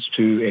businesses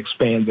to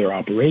expand their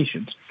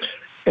operations.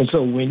 And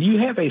so when you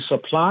have a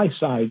supply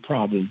side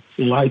problem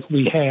like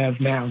we have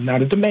now,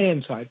 not a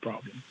demand side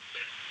problem,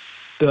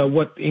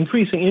 what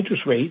increasing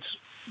interest rates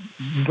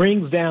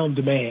brings down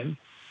demand,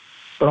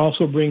 but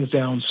also brings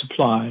down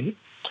supply,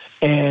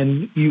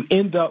 and you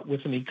end up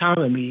with an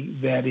economy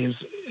that is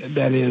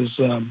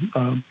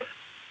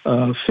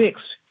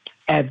fixed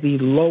at the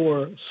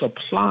lower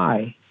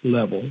supply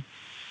level.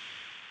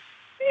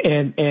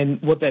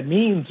 And what that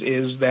means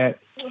is that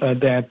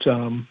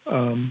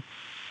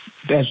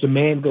as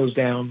demand goes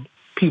down,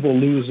 people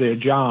lose their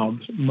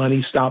jobs,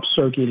 money stops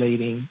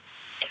circulating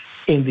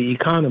in the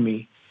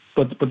economy,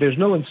 but there's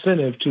no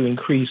incentive to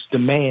increase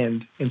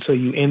demand, and so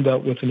you end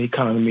up with an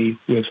economy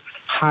with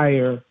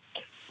higher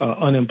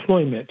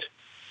unemployment.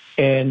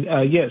 And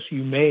yes,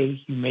 you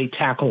may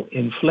tackle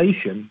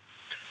inflation,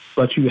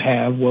 but you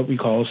have what we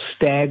call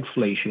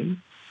stagflation.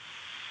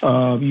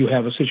 You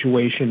have a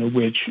situation in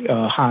which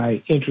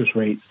high interest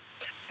rates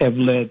have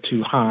led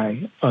to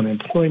high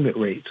unemployment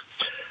rates.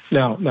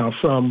 Now,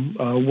 from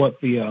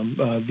what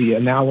the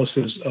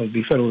analysis of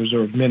the Federal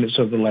Reserve minutes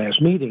of the last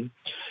meeting,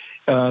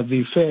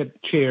 the Fed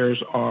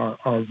chairs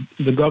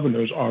the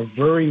governors are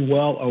very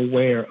well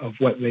aware of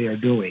what they are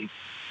doing.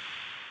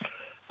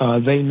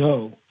 They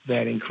know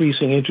that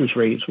increasing interest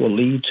rates will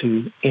lead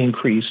to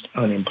increased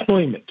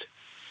unemployment.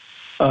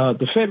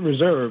 The Fed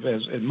Reserve,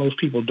 as most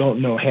people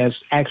don't know, has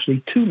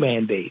actually two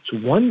mandates.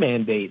 One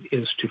mandate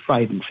is to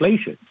fight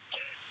inflation.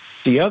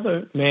 The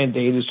other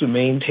mandate is to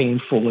maintain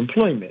full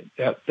employment.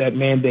 That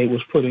mandate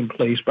was put in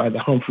place by the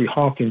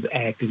Humphrey-Hawkins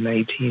Act in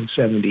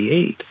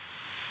 1978.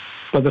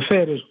 But the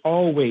Fed is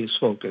always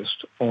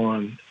focused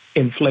on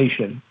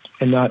inflation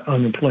and not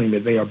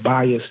unemployment. They are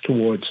biased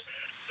towards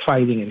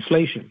fighting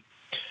inflation.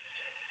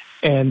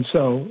 And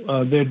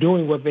so they're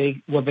doing what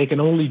they can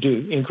only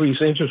do,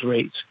 increase interest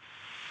rates,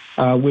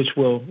 which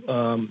will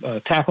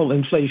tackle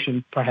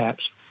inflation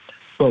perhaps,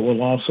 but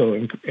will also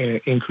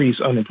increase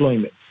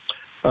unemployment.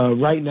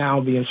 Right now,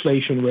 the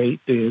inflation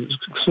rate, the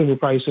consumer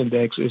price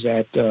index, is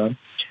at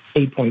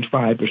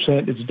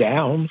 8.5%. It's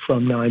down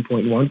from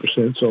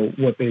 9.1%, so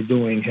what they're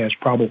doing has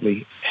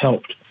probably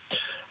helped.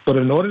 But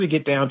in order to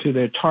get down to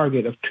their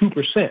target of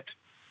 2%,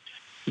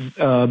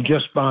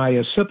 just by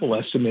a simple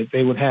estimate,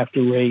 they would have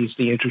to raise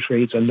the interest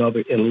rates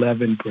another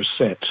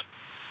 11%,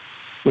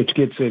 which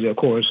gets it, of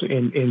course,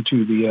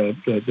 into the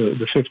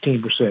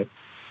 15%,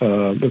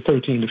 the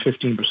 13 to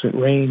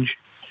 15% range,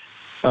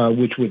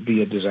 which would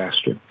be a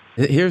disaster.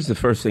 Here's the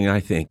first thing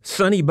I think.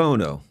 Sonny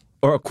Bono,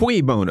 or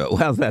Cui Bono,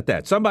 how's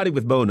that? Somebody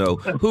with Bono,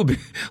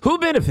 who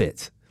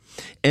benefits?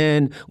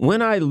 And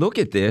when I look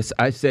at this,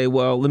 I say,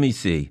 well, let me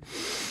see.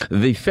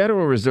 The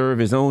Federal Reserve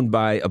is owned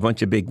by a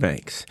bunch of big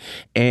banks.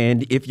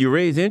 And if you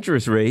raise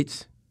interest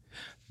rates,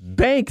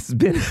 banks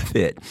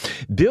benefit.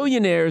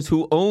 Billionaires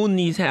who own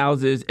these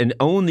houses and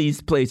own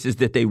these places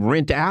that they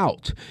rent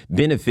out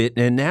benefit.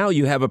 And now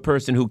you have a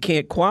person who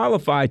can't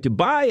qualify to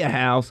buy a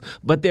house,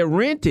 but they're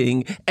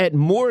renting at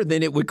more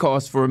than it would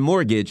cost for a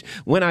mortgage.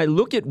 When I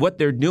look at what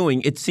they're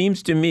doing, it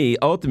seems to me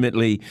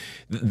ultimately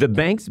the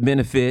banks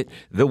benefit,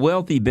 the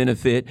wealthy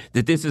benefit,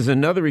 that this is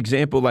another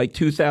example like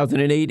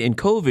 2008 and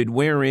COVID,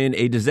 wherein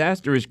a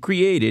disaster is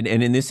created.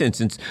 And in this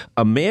instance,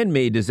 a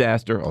man-made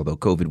disaster, although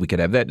COVID, we could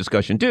have that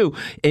discussion too.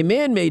 a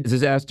man-made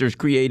disaster is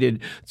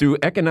created through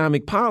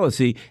economic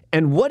policy.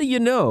 And what do you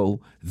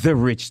know? The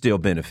rich still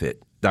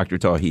benefit. Dr.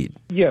 Tauheed.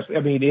 Yes, I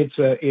mean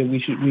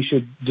we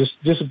should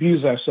just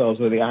disabuse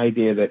ourselves of the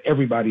idea that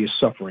everybody is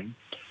suffering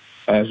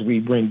as we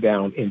bring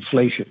down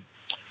inflation.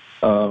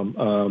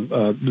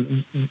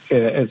 Inflation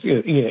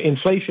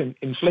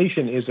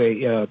is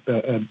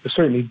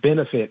certainly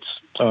benefits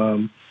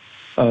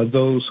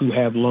those who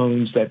have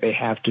loans that they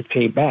have to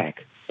pay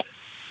back.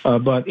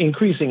 But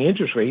increasing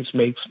interest rates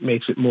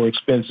makes it more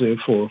expensive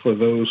for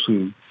those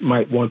who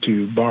might want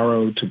to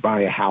borrow to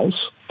buy a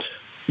house.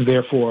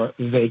 Therefore,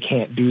 they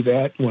can't do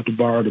that. Want to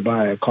borrow to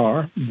buy a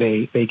car,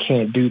 they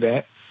can't do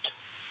that.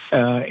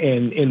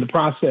 And in the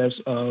process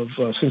of,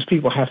 since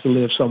people have to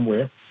live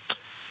somewhere,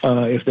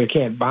 if they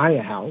can't buy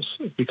a house,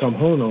 become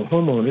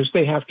homeowners,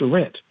 they have to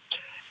rent.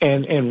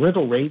 And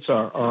rental rates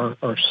are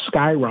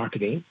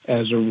skyrocketing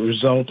as a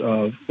result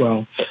of,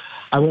 well,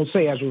 I won't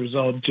say as a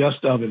result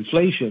just of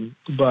inflation,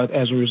 but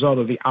as a result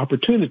of the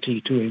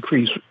opportunity to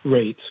increase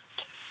rates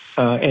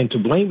and to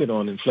blame it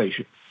on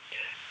inflation.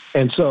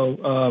 And so,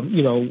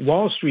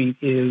 Wall Street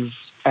is,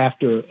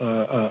 after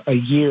a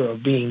year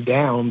of being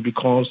down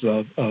because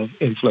of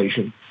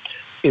inflation,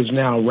 is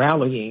now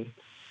rallying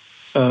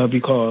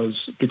because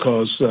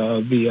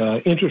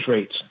the interest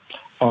rates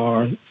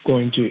are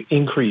going to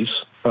increase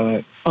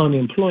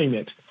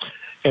unemployment.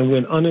 And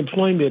when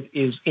unemployment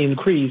is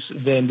increased,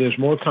 then there's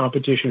more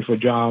competition for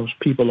jobs.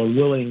 People are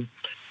willing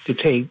to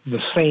take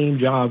the same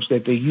jobs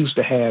that they used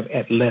to have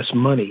at less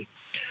money.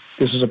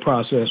 This is a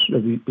process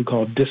that we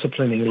call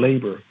disciplining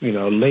labor.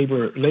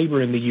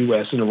 Labor in the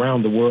U.S. and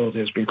around the world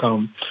has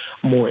become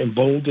more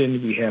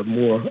emboldened. We have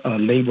more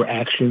labor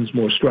actions,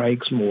 more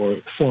strikes, more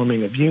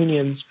forming of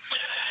unions.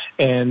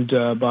 And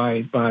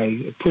by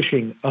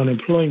pushing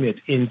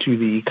unemployment into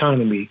the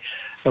economy,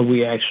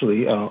 we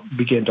actually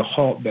begin to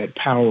halt that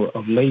power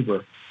of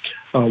labor.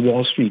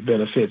 Wall Street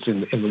benefits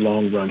in the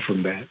long run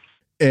from that.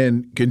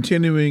 And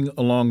continuing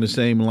along the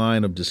same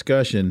line of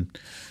discussion,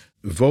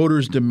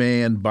 voters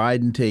demand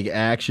Biden take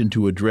action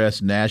to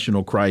address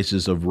national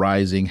crisis of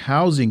rising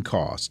housing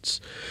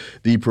costs.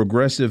 The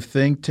progressive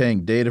think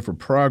tank Data for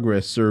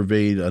Progress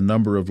surveyed a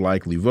number of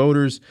likely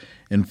voters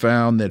and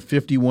found that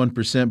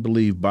 51%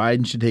 believe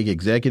Biden should take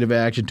executive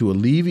action to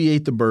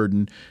alleviate the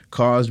burden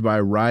caused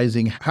by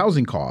rising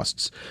housing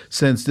costs,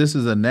 since this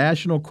is a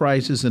national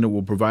crisis and it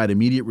will provide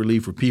immediate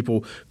relief for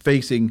people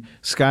facing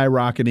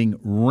skyrocketing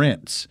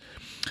rents.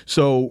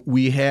 So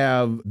we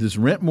have this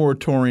rent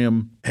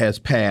moratorium has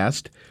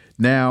passed.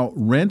 Now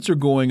rents are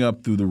going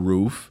up through the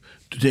roof.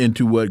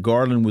 Into what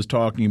Garland was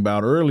talking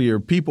about earlier,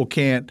 people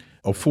can't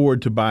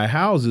afford to buy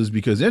houses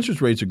because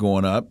interest rates are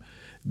going up.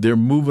 They're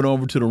moving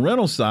over to the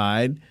rental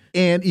side,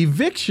 and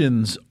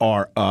evictions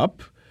are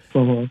up.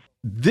 Mm-hmm.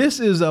 This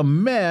is a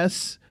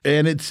mess,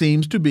 and it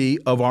seems to be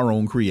of our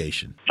own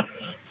creation.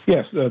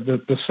 Yes,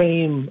 the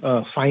same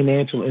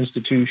financial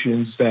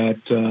institutions that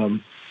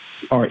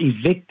are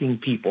evicting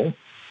people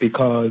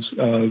because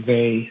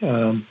they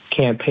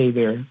can't pay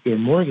their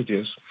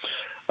mortgages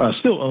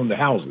still own the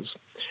houses.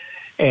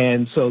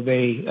 And so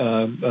they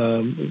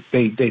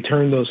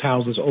turn those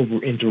houses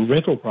over into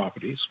rental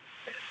properties.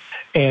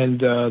 And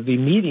the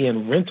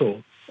median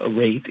rental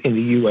rate in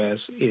the U.S.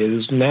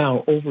 is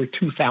now over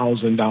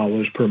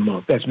 $2,000 per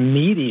month. That's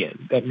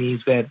median. That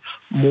means that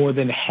more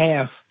than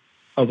half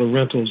of the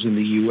rentals in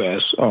the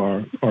U.S.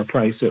 are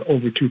priced at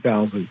over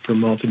 $2,000 per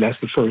month, and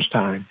that's the first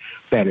time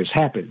that has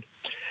happened.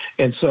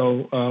 And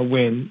so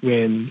when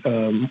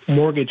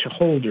mortgage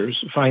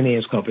holders,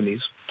 finance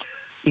companies,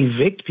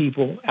 evict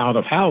people out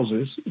of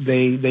houses,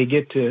 they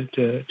get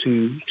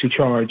to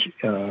charge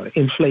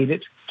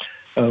inflated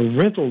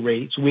rental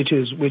rates, which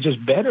is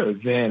better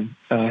than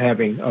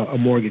having a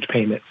mortgage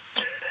payment.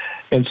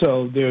 And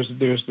so there's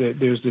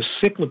this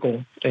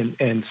cyclical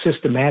and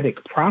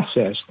systematic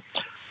process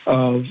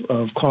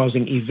of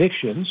causing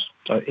evictions,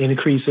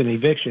 increase in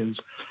evictions,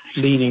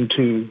 leading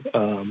to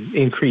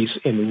increase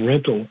in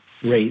rental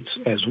rates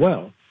as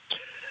well.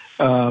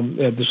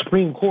 The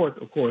Supreme Court,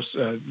 of course,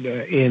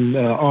 in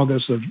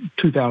August of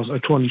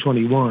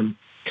 2021,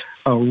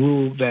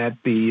 ruled that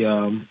the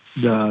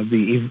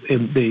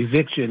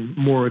eviction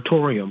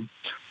moratorium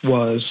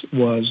was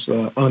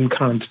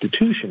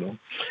unconstitutional.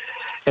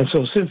 And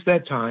so since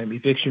that time,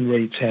 eviction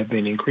rates have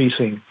been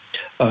increasing,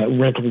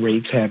 rental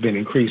rates have been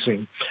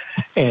increasing.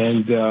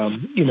 And,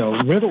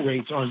 rental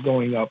rates aren't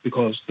going up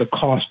because the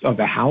cost of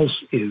the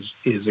house is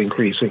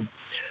increasing.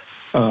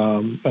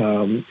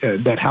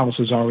 That house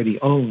is already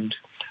owned.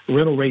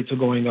 Rental rates are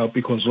going up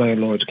because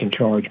landlords can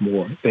charge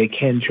more. They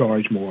can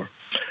charge more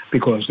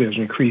because there's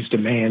increased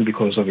demand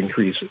because of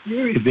increased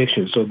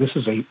evictions. So this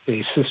is a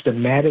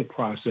systematic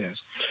process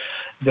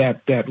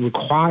that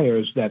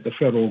requires that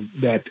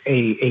that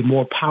a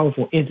more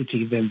powerful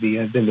entity than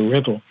the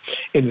rental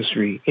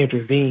industry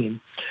intervene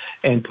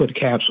and put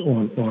caps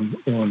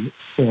on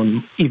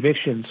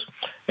evictions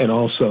and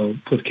also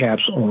put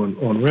caps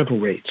on rental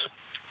rates.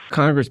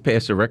 Congress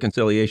passed a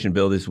reconciliation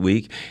bill this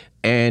week,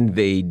 and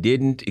they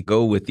didn't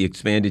go with the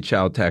expanded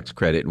child tax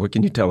credit. What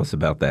can you tell us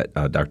about that,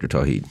 Dr.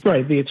 Tauheed?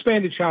 Right. The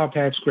expanded child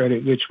tax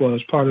credit, which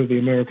was part of the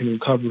American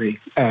Recovery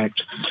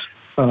Act,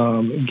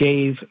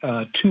 gave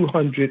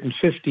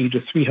 $250 to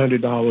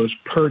 $300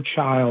 per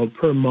child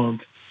per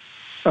month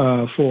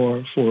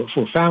for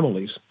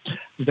families.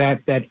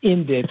 That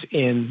ended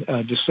in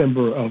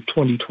December of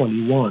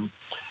 2021.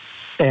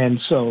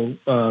 And so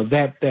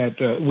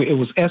it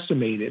was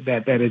estimated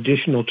that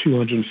additional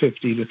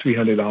 $250 to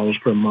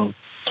 $300 per month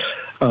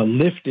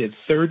lifted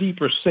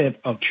 30%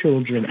 of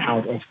children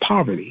out of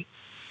poverty.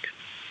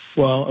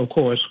 Well, of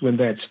course, when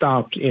that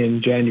stopped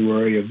in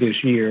January of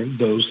this year,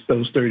 those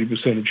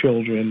 30% of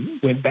children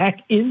went back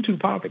into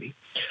poverty.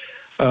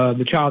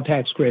 The child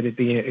tax credit,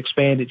 the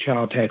expanded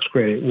child tax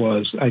credit,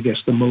 was, I guess,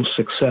 the most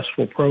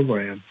successful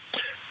program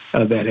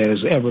that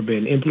has ever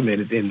been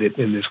implemented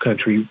in this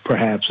country,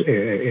 perhaps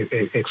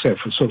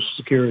except for Social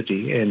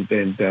Security and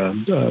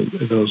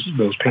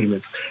those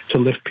payments to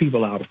lift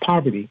people out of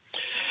poverty.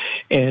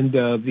 And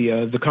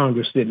the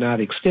Congress did not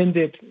extend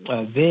it.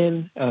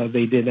 Then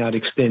they did not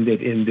extend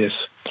it in this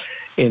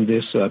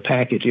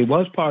package. It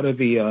was part of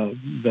the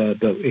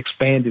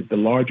expanded, the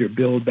larger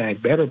Build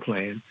Back Better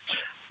plan.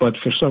 But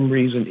for some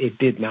reason, it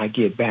did not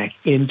get back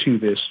into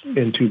this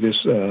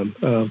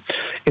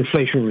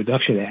Inflation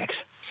Reduction Act.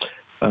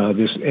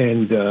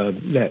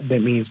 That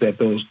means that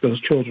those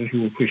children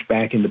who were pushed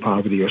back into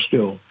poverty are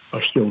still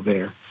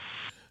there.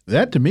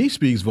 That to me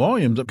speaks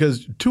volumes,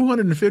 because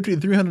 $250 to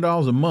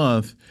 $300 a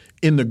month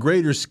in the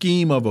greater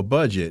scheme of a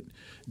budget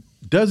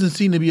doesn't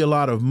seem to be a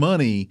lot of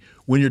money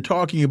when you're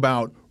talking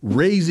about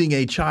raising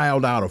a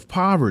child out of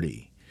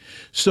poverty.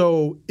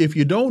 So if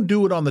you don't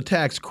do it on the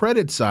tax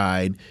credit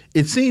side,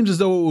 it seems as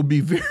though it would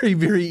be very,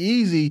 very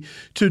easy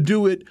to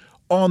do it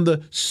on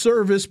the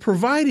service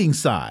providing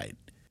side,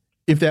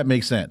 if that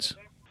makes sense.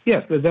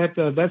 Yes, that's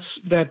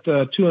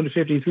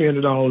 $250,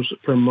 $300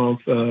 per month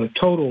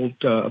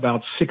totaled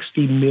about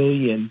 $60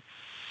 million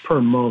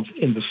per month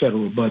in the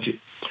federal budget.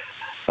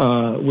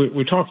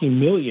 We're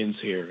talking millions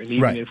here, and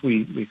even if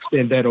we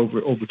extend that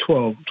over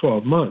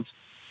 12 months,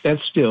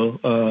 that's still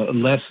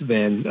less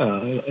than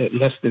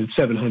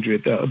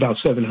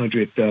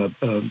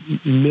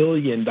 $700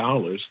 million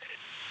dollars.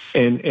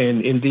 And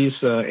in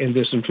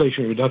this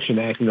Inflation Reduction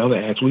Act and other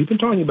acts, we've been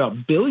talking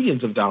about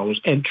billions of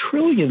dollars and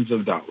trillions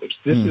of dollars.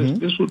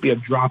 This would be a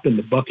drop in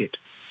the bucket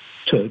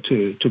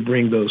to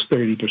bring those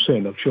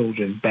 30% of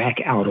children back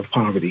out of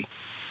poverty.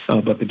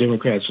 But the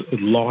Democrats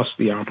lost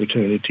the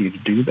opportunity to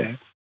do that.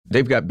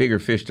 They've got bigger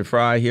fish to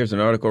fry. Here's an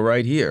article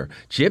right here.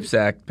 CHIPS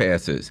Act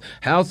passes.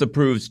 House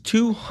approves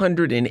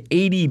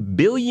 $280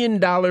 billion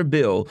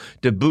bill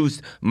to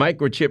boost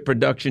microchip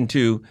production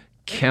to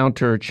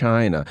counter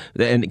China.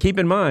 And keep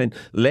in mind,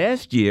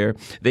 last year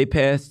they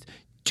passed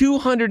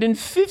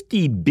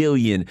 $250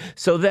 billion.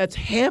 So that's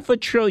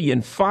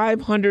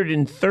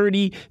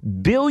 $530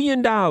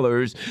 billion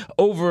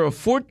over a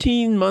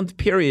 14-month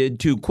period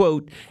to,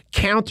 quote,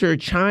 counter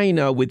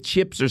China with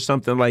chips or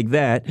something like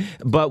that.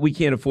 But we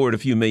can't afford a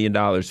few $1 million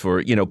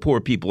for, poor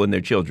people and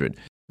their children.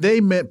 They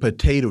meant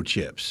potato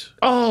chips.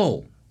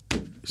 Oh.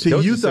 See,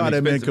 you thought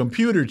it meant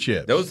computer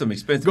chips. Those are some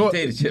expensive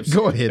potato chips.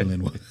 Go ahead,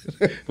 Linwood.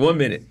 1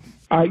 minute.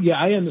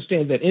 I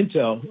understand that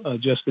Intel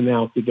just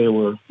announced that they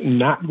were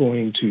not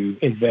going to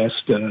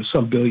invest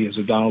some billions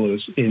of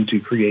dollars into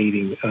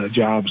creating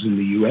jobs in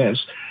the U.S.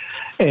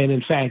 And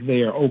in fact,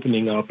 they are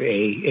opening up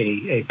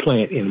a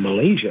plant in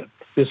Malaysia.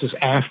 This is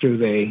after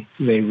they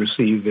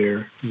receive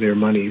their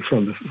money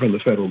from the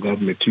federal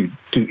government to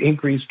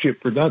increase chip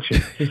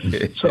production.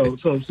 So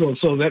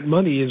that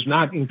money is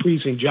not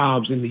increasing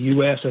jobs in the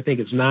U.S. I think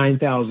it's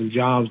 9,000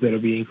 jobs that are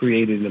being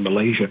created in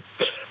Malaysia.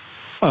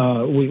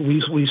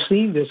 We've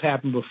seen this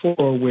happen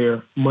before,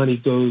 where money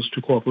goes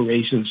to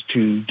corporations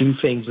to do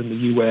things in the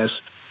U.S.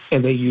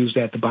 and they use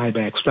that to buy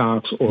back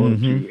stocks or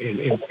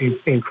to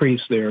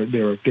increase their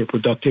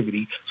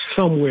productivity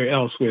somewhere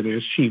else where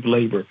there's cheap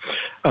labor.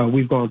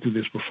 We've gone through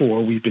this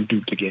before. We've been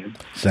duped again.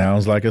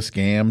 Sounds like a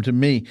scam to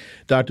me.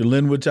 Dr.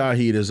 Linwood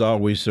Tauheed, as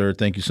always, sir,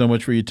 thank you so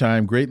much for your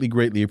time. Greatly,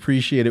 greatly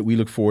appreciate it. We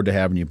look forward to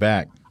having you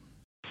back.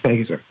 Thank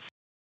you, sir.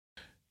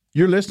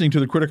 You're listening to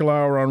the Critical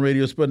Hour on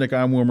Radio Sputnik.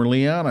 I'm Wilmer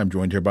Leon. I'm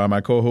joined here by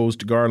my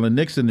co-host, Garland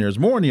Nixon. There's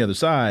more on the other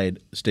side.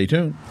 Stay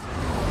tuned.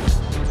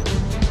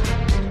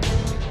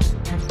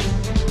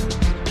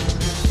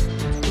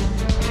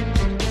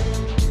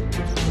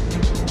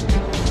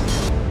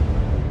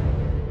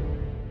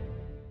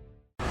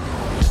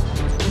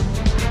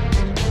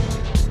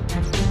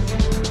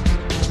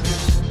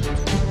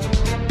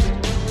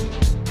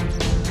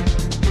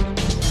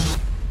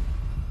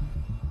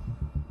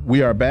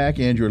 We are back,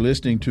 and you're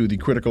listening to the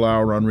Critical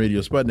Hour on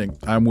Radio Sputnik.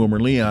 I'm Wilmer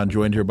Leon,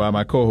 joined here by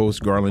my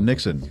co-host, Garland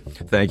Nixon.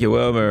 Thank you,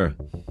 Wilmer.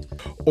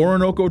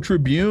 Orinoco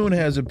Tribune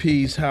has a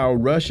piece, How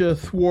Russia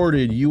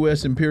Thwarted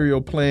U.S.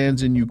 Imperial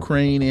Plans in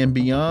Ukraine and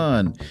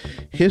Beyond.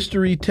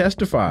 History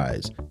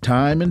testifies,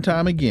 time and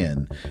time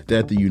again,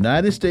 that the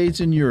United States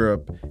and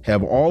Europe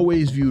have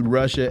always viewed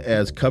Russia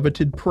as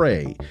coveted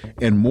prey,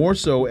 and more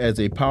so as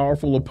a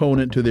powerful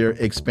opponent to their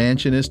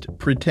expansionist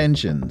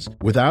pretensions.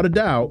 Without a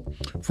doubt,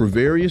 for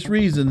various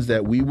reasons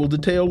that we will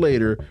detail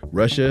later,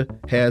 Russia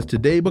has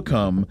today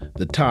become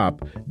the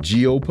top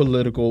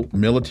geopolitical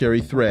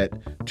military threat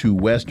to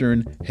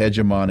Western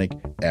hegemonic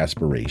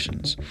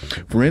aspirations.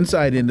 For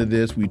insight into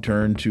this, we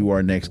turn to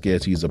our next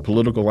guest. He's a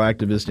political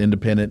activist,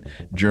 independent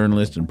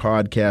journalist, and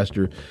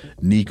podcaster,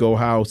 Niko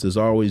House. As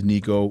always,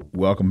 Niko,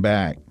 welcome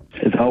back.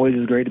 As always,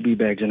 it's great to be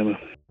back, gentlemen.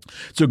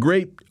 It's a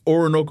great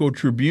Orinoco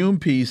Tribune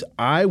piece.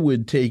 I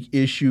would take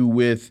issue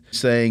with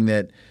saying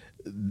that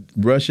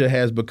Russia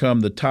has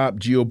become the top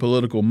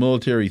geopolitical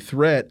military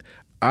threat.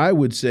 I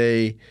would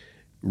say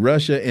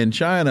Russia and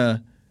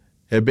China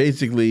have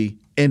basically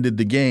ended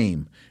the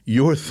game.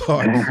 Your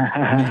thoughts,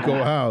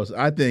 Niko House?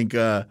 I think,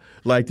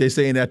 like they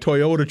say in that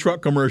Toyota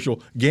truck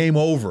commercial, game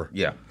over.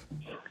 Yeah.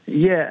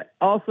 Yeah.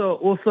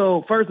 Also,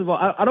 so first of all,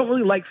 I don't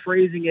really like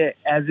phrasing it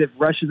as if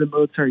Russia's a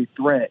military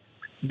threat,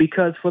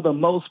 because for the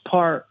most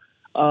part,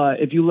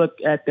 if you look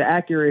at the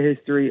accurate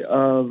history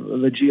of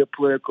the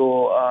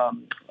geopolitical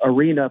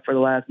arena for the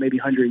last maybe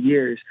 100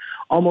 years,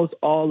 almost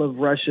all of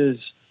Russia's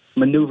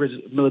maneuvers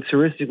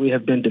militaristically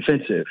have been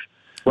defensive.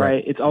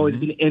 Right. It's always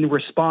been in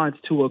response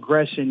to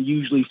aggression,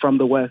 usually from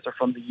the West or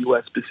from the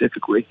U.S.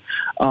 specifically,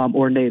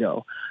 or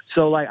NATO.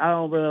 So, like, I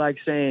don't really like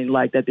saying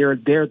like that they're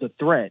the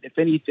threat. If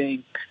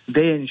anything,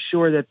 they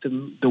ensure that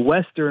the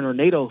Western or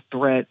NATO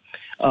threat,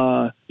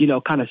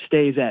 kind of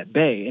stays at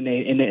bay,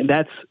 and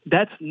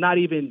that's not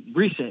even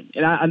recent.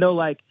 And I know,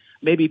 like,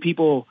 maybe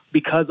people,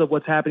 because of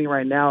what's happening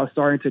right now, are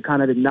starting to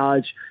kind of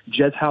acknowledge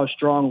just how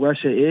strong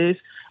Russia is,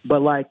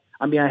 but like.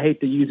 I mean, I hate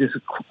to use this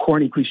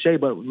corny cliche,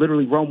 but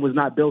literally Rome was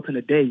not built in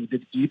a day. Do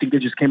you think they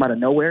just came out of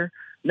nowhere?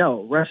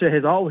 No, Russia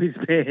has always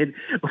been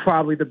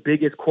probably the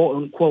biggest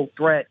quote-unquote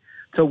threat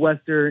to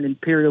Western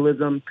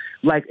imperialism.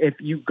 Like, if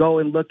you go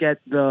and look at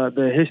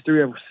the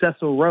history of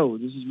Cecil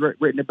Rhodes, this is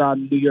written about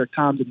in the New York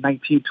Times in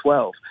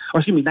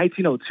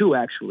 1902,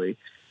 actually.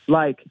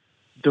 Like,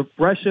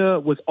 Russia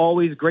was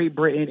always Great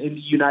Britain and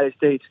the United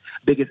States'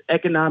 biggest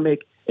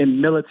economic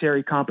and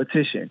military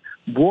competition.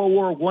 World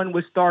War I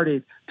was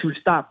started to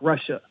stop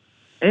Russia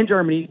and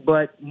Germany,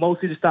 but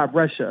mostly to stop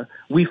Russia.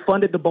 We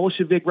funded the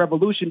Bolshevik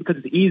Revolution because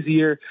it's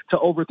easier to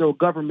overthrow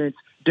governments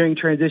during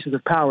transitions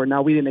of power.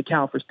 Now, we didn't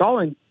account for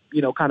Stalin,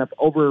 kind of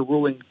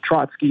overruling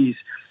Trotsky's,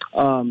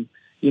 his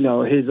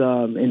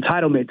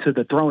entitlement to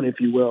the throne, if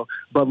you will.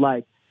 But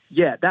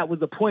yeah, that was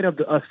the point of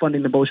us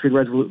funding the Bolshevik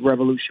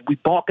Revolution. We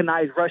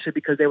balkanized Russia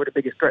because they were the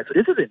biggest threat. So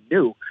this isn't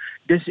new.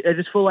 I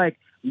just feel like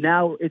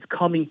now it's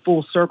coming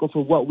full circle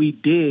for what we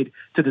did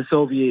to the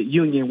Soviet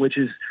Union, which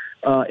is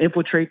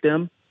infiltrate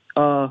them,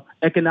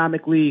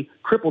 economically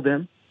cripple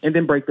them, and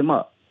then break them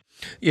up.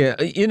 Yeah,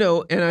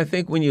 and I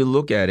think when you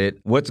look at it,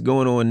 what's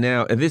going on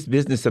now, this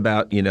business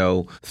about,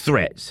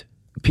 threats,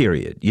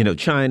 period.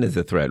 China's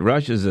a threat,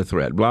 Russia's a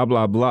threat, blah,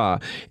 blah, blah.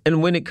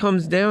 And when it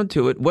comes down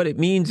to it, what it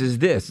means is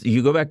this.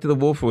 You go back to the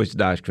Wolfowitz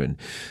Doctrine.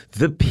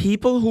 The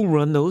people who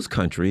run those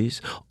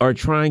countries are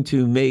trying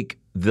to make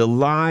the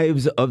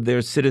lives of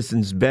their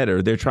citizens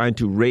better. They're trying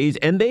to raise,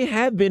 and they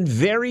have been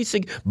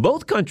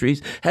both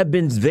countries have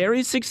been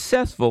very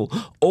successful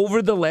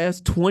over the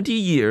last 20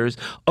 years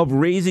of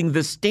raising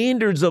the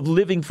standards of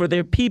living for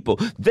their people.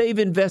 They've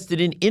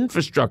invested in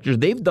infrastructure.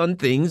 They've done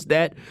things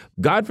that,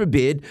 God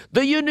forbid,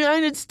 the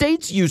United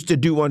States used to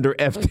do under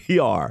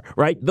FDR,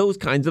 right? Those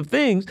kinds of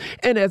things.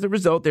 And as a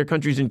result, their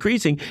country's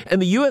increasing.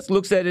 And the U.S.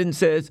 looks at it and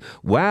says,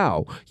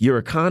 wow, your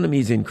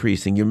economy's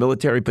increasing, your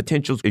military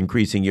potential's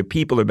increasing, your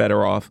people are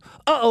better off.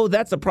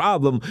 That's a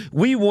problem.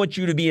 We want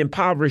you to be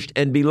impoverished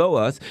and below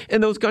us.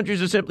 And those countries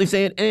are simply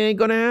saying, it ain't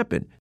going to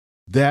happen.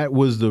 That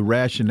was the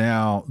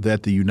rationale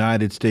that the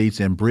United States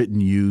and Britain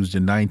used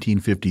in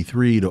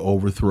 1953 to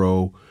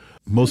overthrow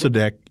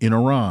Mossadegh in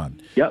Iran.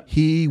 Yep.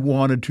 He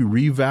wanted to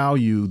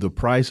revalue the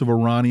price of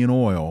Iranian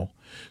oil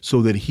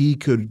so that he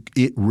could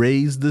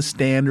raise the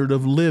standard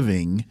of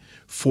living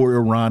for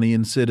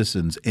Iranian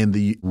citizens. And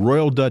the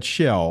Royal Dutch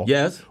Shell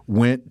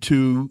went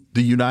to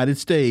the United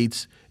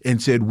States and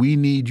said, we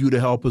need you to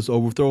help us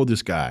overthrow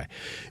this guy.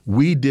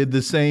 We did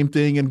the same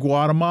thing in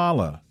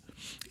Guatemala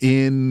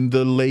in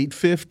the late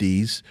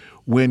 50s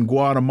when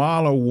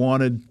Guatemala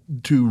wanted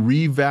to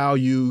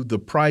revalue the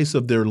price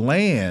of their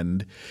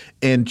land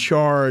and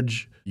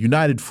charge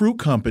United Fruit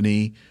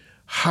Company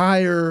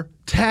higher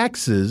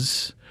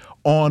taxes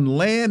on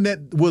land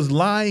that was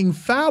lying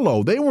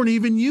fallow. They weren't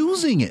even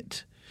using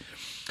it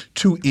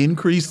to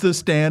increase the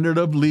standard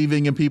of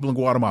living in people in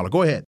Guatemala.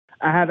 Go ahead.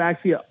 I have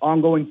actually an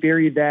ongoing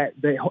theory that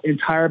the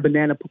entire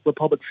Banana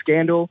Republic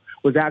scandal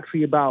was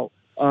actually about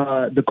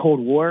the Cold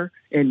War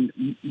and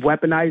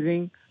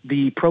weaponizing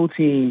the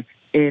protein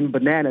in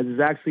bananas. Is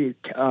actually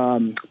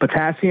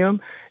potassium,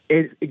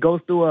 it goes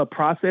through a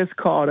process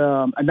called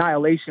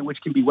annihilation,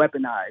 which can be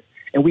weaponized.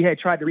 And we had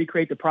tried to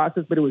recreate the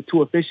process, but it was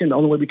too efficient. The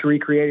only way we could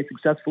recreate it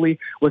successfully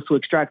was to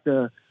extract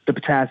the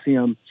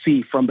potassium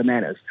C from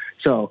bananas.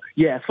 So,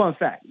 yeah, fun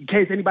fact. In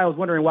case anybody was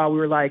wondering why we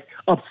were, like,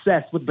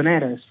 obsessed with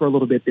bananas for a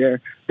little bit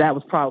there, that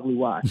was probably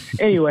why.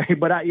 Anyway,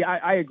 but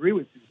I agree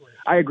with you.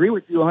 I agree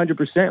with you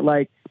 100%.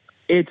 Like,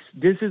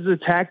 this is a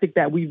tactic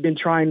that we've been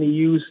trying to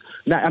use.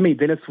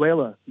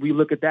 Venezuela, we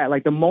look at that.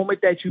 Like, the moment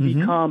that you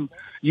become,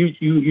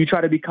 you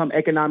try to become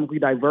economically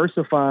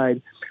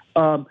diversified.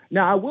 Now,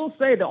 I will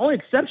say the only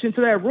exception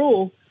to that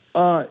rule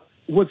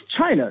was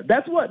China.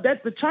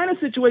 The China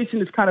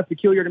situation is kind of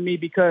peculiar to me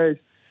because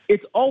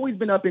it's always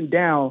been up and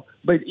down.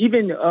 But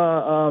even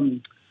not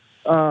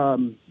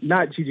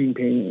Xi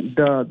Jinping,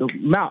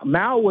 the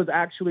Mao was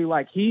actually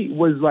he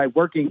was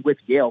working with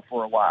Yale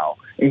for a while,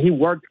 and he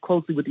worked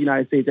closely with the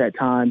United States at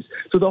times.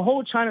 So the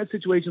whole China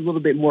situation is a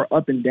little bit more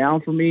up and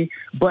down for me.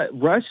 But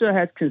Russia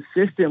has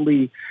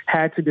consistently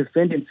had to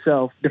defend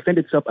itself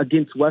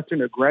against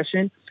Western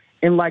aggression.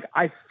 And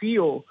I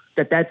feel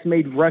that that's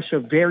made Russia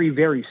very,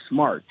 very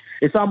smart.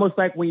 It's almost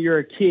like when you're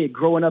a kid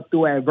growing up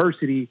through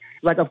adversity,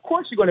 of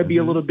course you're going to be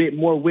a little bit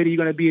more witty, you're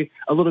going to be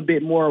a little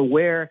bit more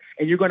aware,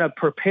 and you're going to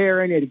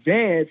prepare in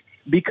advance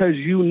because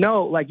you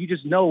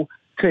just know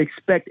to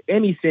expect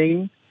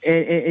anything.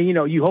 And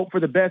you hope for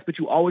the best, but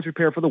you always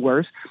prepare for the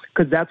worst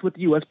because that's what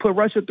the U.S. put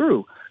Russia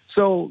through.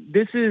 So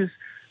this is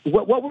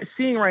what we're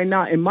seeing right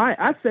now.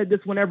 I said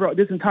this whenever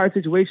this entire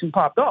situation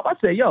popped up. I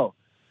said,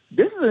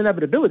 this is an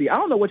inevitability. I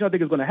don't know what y'all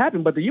think is going to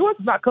happen, but the U.S.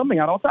 is not coming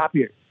out on top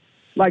here.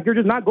 They're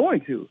just not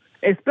going to.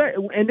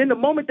 And then the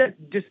moment it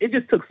just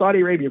took Saudi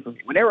Arabia from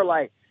me. When they were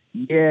like,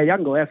 yeah, y'all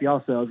can go F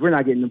yourselves. We're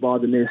not getting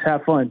involved in this.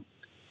 Have fun.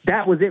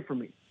 That was it for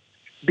me.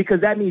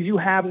 Because that means you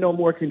have no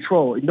more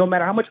control. No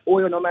matter how much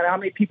oil, no matter how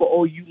many people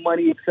owe you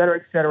money, et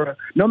cetera,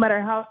 no matter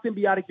how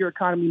symbiotic your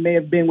economy may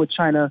have been with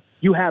China,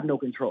 you have no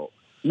control.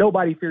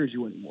 Nobody fears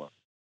you anymore.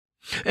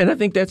 And I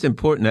think that's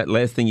important, that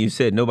last thing you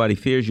said, nobody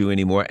fears you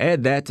anymore.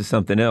 Add that to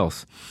something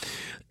else.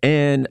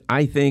 And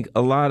I think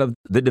a lot of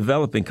the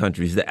developing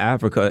countries, the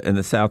Africa and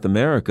the South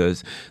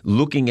Americas,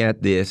 looking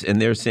at this and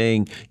they're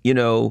saying,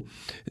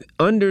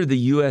 under the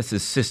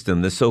U.S.'s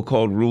system, the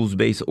so-called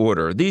rules-based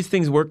order, these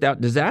things worked out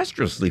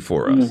disastrously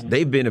for us.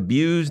 They've been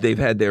abused. They've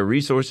had their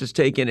resources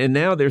taken. And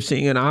now they're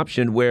seeing an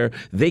option where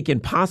they can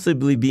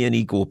possibly be an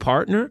equal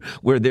partner,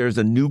 where there's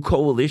a new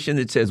coalition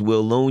that says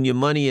we'll loan you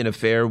money in a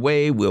fair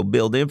way, we'll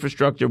build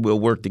infrastructure, we'll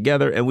work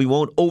together, and we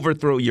won't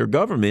overthrow your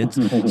governments.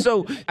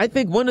 So I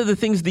think one of the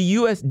things the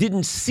U.S.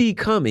 didn't see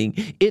coming,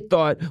 it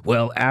thought,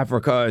 well,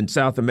 Africa and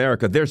South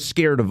America, they're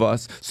scared of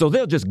us, so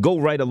they'll just go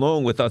right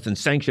along with us and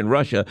sanction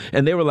Russia.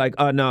 And they were like,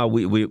 no,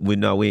 we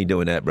ain't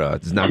doing that, bro.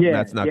 That's not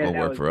going to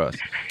work for us.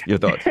 Your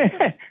thoughts?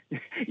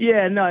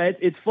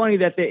 It's funny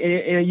that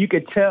and you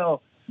could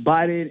tell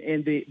Biden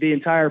and the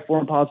entire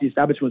foreign policy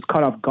establishment was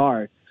caught off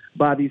guard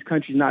by these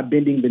countries not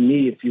bending the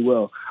knee, if you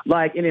will.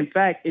 And in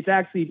fact, it's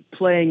actually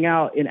playing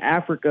out in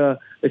Africa,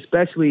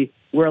 especially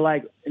where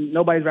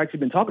nobody's actually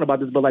been talking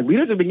about this, but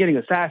leaders have been getting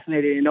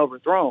assassinated and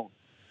overthrown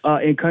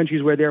in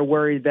countries where they're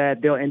worried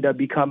that they'll end up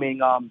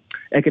becoming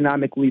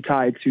economically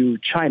tied to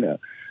China.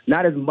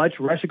 Not as much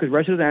Russia, because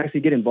Russia doesn't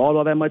actually get involved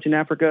all that much in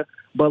Africa.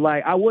 But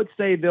I would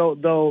say though,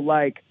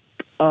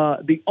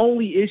 the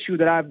only issue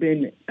that I've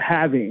been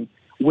having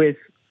with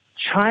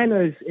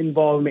China's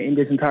involvement in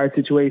this entire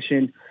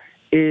situation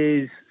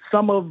is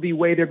some of the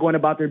way they're going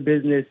about their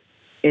business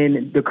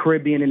in the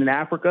Caribbean and in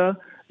Africa,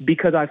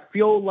 because I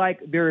feel like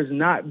there is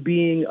not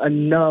being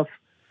enough,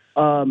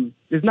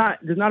 there's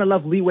not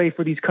enough leeway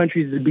for these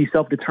countries to be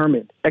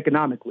self-determined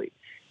economically.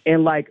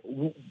 And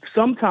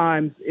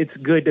sometimes it's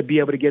good to be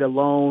able to get a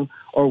loan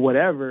or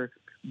whatever.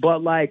 But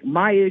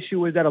my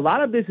issue is that a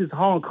lot of this is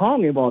Hong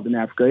Kong involved in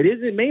Africa. It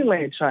isn't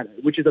mainland China,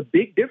 which is a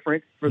big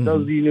difference for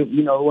those of you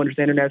who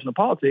understand international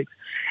politics.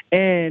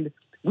 And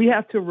we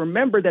have to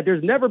remember that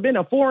there's never been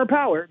a foreign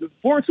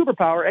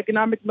superpower,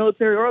 economic,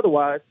 military, or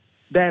otherwise,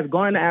 that has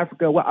gone into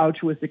Africa with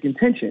altruistic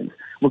intentions,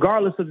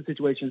 regardless of the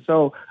situation.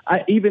 So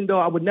even though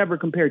I would never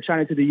compare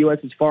China to the U.S.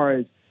 as far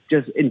as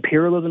just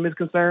imperialism is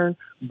concerned,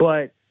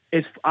 but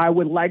I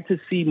would like to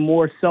see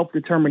more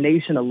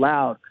self-determination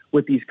allowed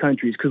with these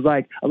countries,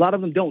 because a lot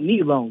of them don't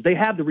need loans. They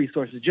have the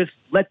resources. Just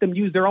let them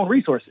use their own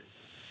resources.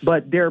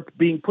 But they're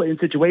being put in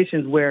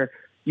situations where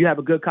you have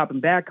a good cop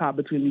and bad cop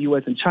between the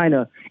U.S. and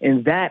China,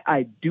 and that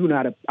I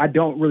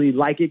don't really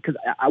like it, because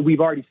we've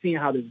already seen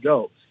how this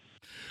goes.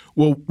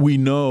 Well, we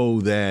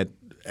know that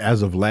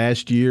as of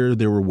last year,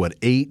 there were,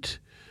 8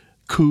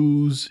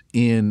 coups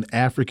in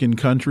African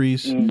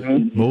countries,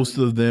 most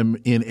of them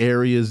in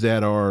areas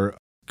that are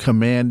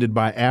commanded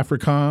by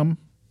AFRICOM.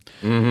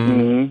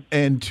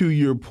 And to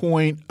your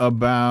point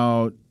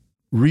about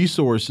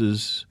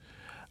resources,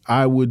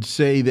 I would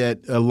say that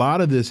a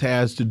lot of this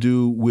has to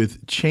do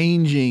with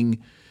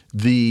changing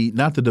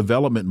not the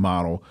development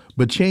model,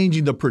 but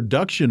changing the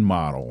production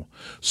model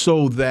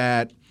so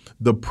that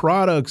the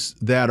products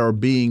that are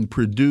being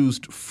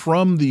produced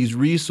from these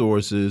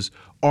resources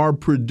are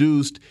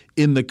produced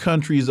in the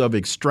countries of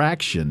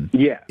extraction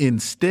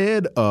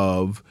instead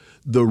of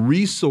the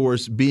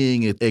resource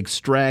being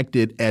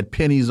extracted at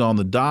pennies on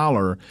the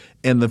dollar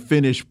and the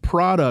finished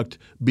product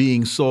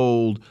being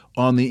sold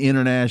on the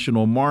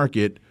international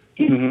market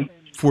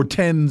for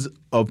tens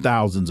of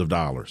thousands of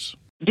dollars.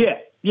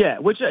 Yeah,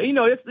 which,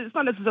 it's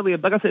not necessarily,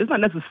 like I said, it's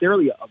not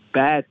necessarily a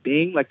bad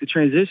thing. Like the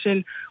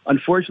transition,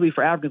 unfortunately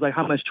for Africans, like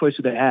how much choice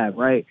do they have,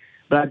 right?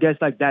 But I guess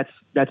like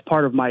that's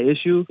part of my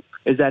issue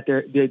is that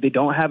they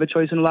don't have a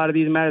choice in a lot of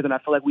these matters. And I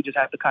feel like we just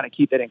have to kind of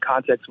keep that in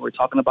context when we're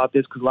talking about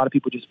this, because a lot of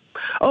people just,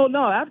 oh,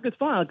 no, Africa's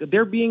fine. Like,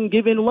 they're being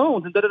given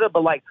loans and da-da-da.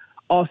 But like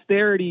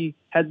austerity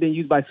has been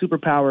used by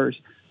superpowers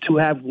to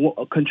have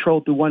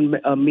control through one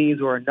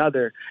means or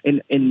another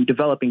in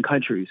developing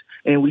countries.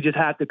 And we just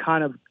have to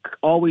kind of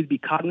always be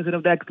cognizant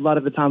of that, because a lot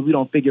of the times we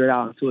don't figure it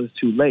out until it's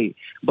too late.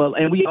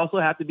 And we also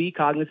have to be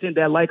cognizant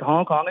that like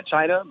Hong Kong and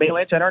China,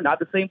 mainland China, are not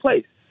the same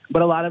place.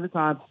 But a lot of the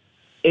times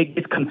it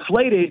gets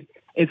conflated.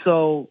 And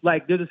so,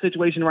 like, there's a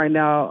situation right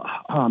now.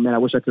 Oh, man, I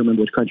wish I could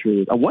remember which country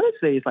it is. I want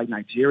to say it's like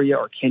Nigeria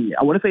or Kenya.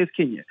 I want to say it's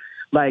Kenya.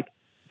 Like,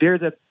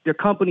 there's a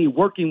company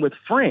working with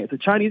France, a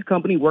Chinese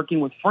company working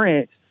with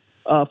France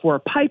for a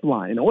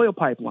pipeline, an oil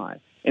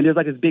pipeline. And there's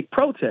like this big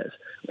protest.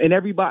 And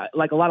everybody,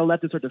 like a lot of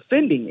leftists are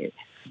defending it.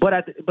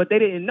 But they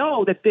didn't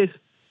know that this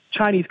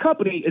Chinese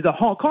company is a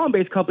Hong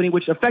Kong-based company,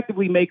 which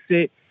effectively makes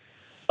it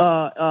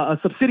a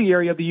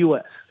subsidiary of the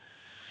U.S.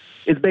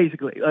 It's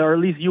basically, or at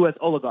least U.S.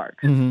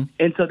 oligarchs.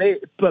 And so this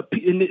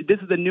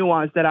is the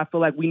nuance that I feel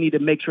like we need to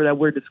make sure that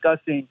we're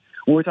discussing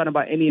when we're talking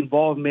about any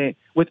involvement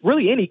with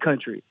really any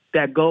country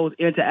that goes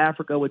into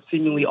Africa with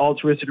seemingly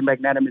altruistic or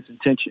magnanimous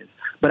intentions.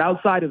 But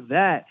outside of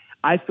that,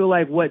 I feel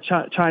like what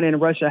China and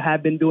Russia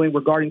have been doing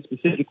regarding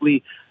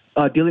specifically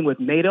dealing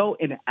with NATO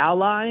and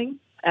allying,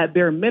 at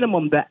bare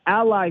minimum, the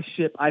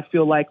allyship, I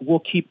feel like, will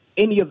keep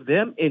any of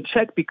them in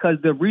check, because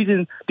the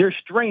reason their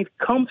strength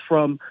comes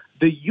from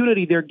the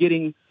unity they're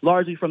getting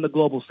largely from the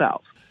global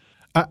South.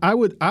 I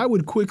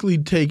would quickly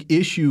take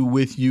issue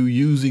with you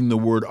using the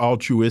word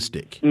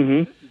altruistic,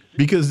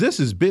 because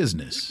this is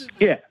business.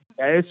 Yeah,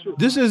 it's true.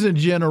 This isn't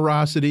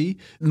generosity.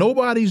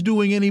 Nobody's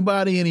doing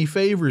anybody any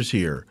favors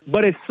here.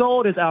 But it's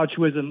sold as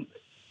altruism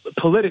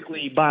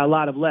politically by a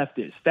lot of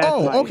leftists. That's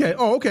okay.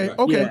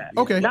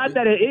 Not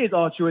that it is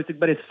altruistic,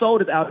 but it's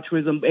sold as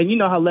altruism. And you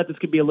know how leftists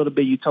can be a little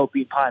bit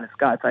utopian, pie in the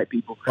sky type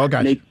people.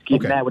 Okay. They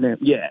keep mad with them.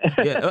 Yeah.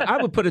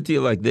 I would put it to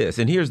you like this,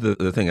 and here's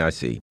the thing I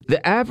see.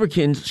 The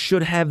Africans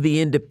should have the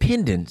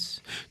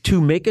independence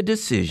to make a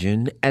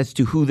decision as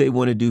to who they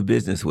want to do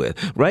business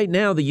with. Right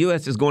now, the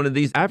U.S. is going to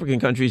these African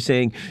countries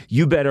saying,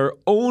 you better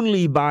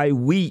only buy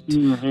wheat,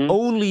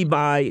 only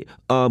buy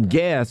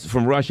gas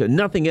from Russia,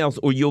 nothing else,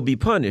 or you'll be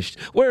punished.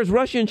 Whereas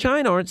Russia and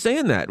China aren't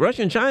saying that.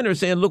 Russia and China are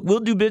saying, look, we'll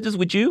do business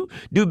with you,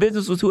 do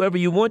business with whoever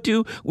you want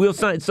to, we'll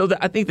sign. So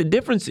I think the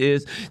difference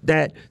is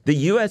that the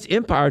U.S.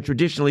 empire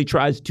traditionally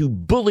tries to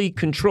bully,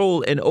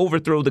 control, and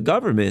overthrow the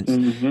governments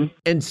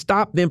and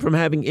stop them from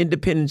having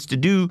independence to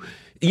do,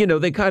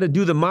 they kind of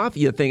do the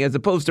mafia thing, as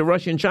opposed to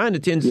Russia and China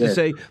tends to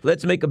say,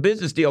 let's make a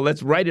business deal,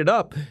 let's write it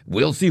up.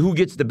 We'll see who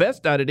gets the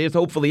best out of this,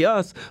 hopefully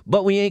us,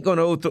 but we ain't going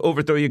to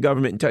overthrow your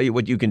government and tell you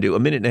what you can do. A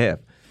minute and a half.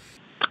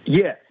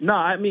 Yeah, no,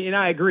 I mean, and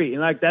I agree.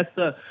 And like, that's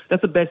the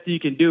best thing you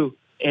can do.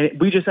 And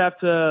we just have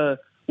to,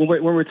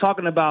 when we're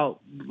talking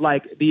about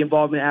like the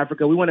involvement in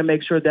Africa, we want to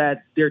make sure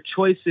that their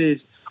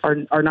choices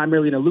are not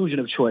merely an illusion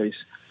of choice,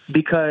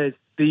 because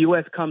the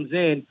U.S. comes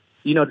in,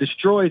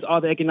 destroys all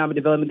the economic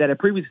development that had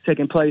previously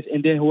taken place.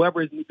 And then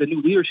whoever is the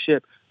new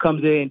leadership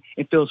comes in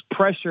and feels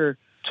pressure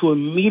to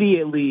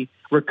immediately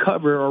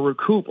recover or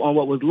recoup on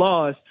what was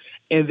lost.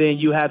 And then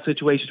you have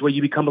situations where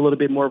you become a little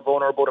bit more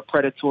vulnerable to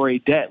predatory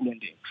debt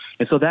lending.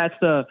 And so that's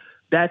the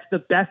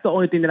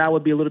only thing that I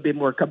would be a little bit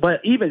more.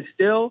 But even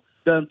still,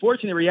 the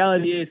unfortunate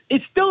reality is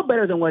it's still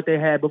better than what they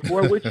had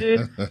before, which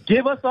is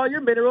give us all your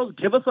minerals,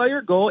 give us all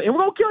your gold, and we're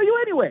going to kill you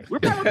anyway. We're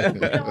probably going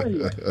to kill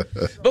you anyway.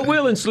 But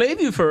we'll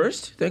enslave you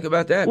first. Think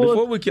about that.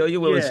 Before we kill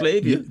you, we'll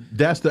enslave you.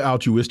 That's the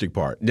altruistic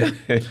part.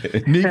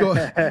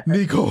 Niko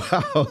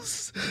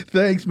House,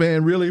 thanks,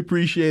 man. Really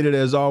appreciate it,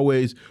 as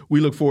always. We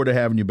look forward to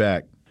having you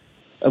back.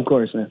 Of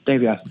course, man.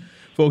 Thanks, guys.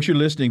 Folks, you're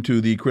listening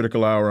to the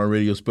Critical Hour on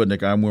Radio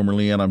Sputnik. I'm Wilmer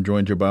Leon. I'm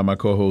joined here by my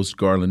co-host,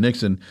 Garland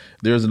Nixon.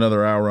 There's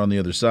another hour on the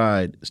other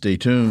side. Stay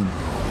tuned.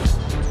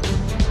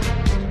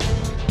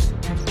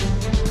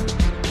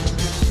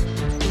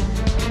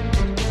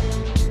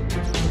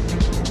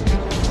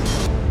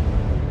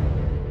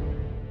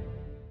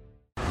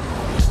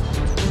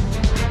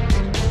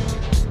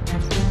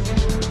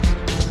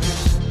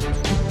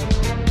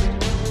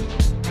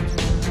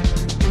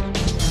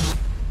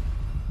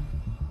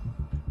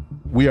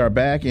 We are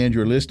back, and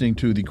you're listening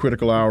to the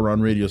Critical Hour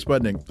on Radio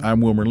Sputnik. I'm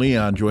Wilmer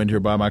Leon, joined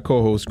here by my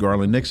co-host,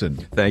 Garland Nixon.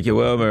 Thank you,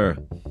 Wilmer.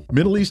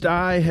 Middle East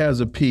Eye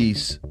has a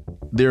piece,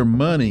 Their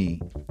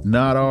Money,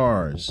 Not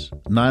Ours.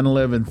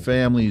 9/11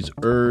 families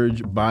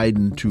urge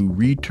Biden to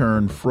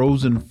return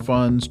frozen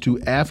funds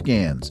to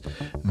Afghans.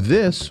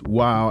 This,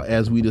 while,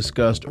 as we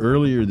discussed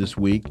earlier this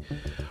week,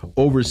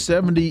 Over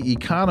 70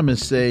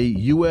 economists say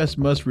U.S.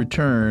 must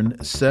return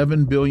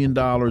 $7 billion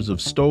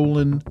of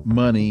stolen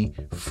money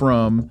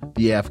from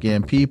the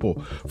Afghan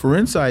people. For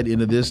insight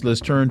into this, let's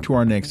turn to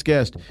our next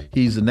guest.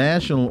 He's the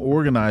national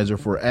organizer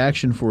for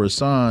Action for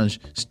Assange,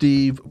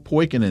 Steve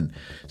Poikonen.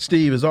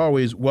 Steve, as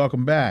always,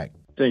 welcome back.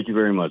 Thank you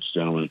very much,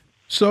 gentlemen.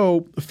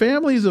 So,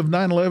 families of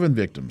 9/11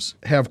 victims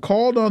have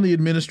called on the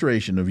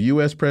administration of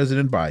U.S.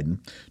 President Biden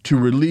to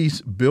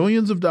release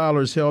billions of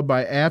dollars held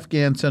by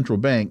Afghan Central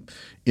Bank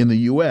in the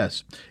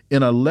U.S.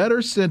 In a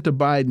letter sent to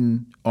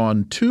Biden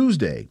on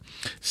Tuesday,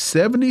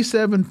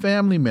 77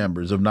 family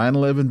members of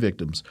 9/11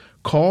 victims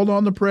called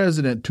on the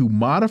president to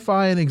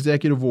modify an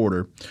executive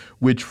order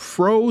which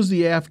froze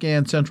the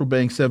Afghan Central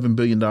Bank's $7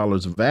 billion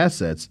of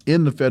assets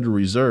in the Federal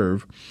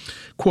Reserve.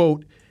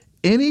 Quote,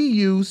 any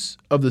use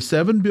of the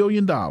 $7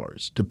 billion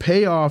to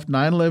pay off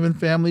 9/11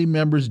 family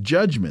members'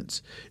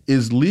 judgments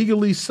is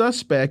legally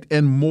suspect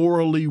and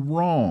morally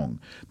wrong.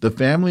 The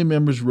family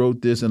members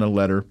wrote this in a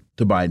letter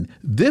to Biden.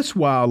 This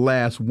while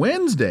last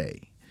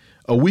Wednesday,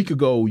 a week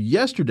ago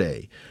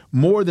yesterday,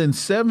 more than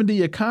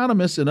 70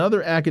 economists and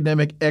other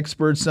academic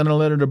experts sent a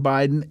letter to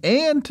Biden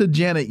and to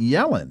Janet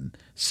Yellen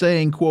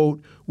saying,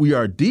 quote, we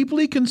are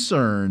deeply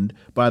concerned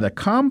by the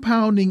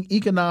compounding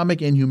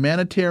economic and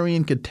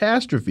humanitarian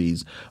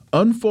catastrophes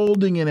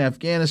unfolding in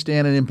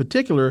Afghanistan, and in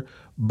particular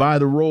by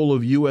the role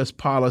of U.S.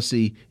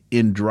 policy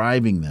in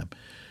driving them.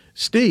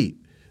 Steve,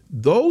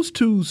 those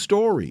two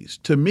stories,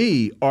 to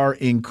me, are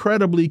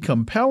incredibly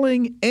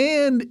compelling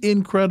and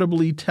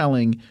incredibly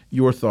telling.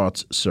 Your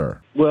thoughts,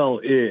 sir? Well,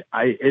 it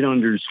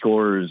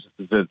underscores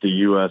that the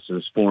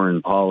U.S.'s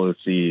foreign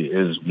policy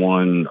is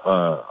one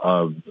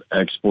of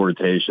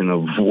exportation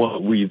of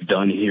what we've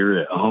done here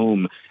at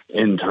home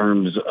in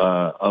terms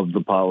of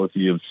the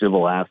policy of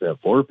civil asset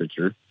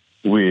forfeiture.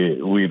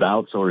 We've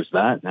outsourced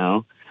that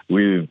now.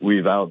 We've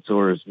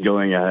outsourced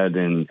going ahead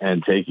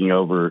and taking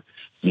over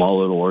small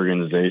little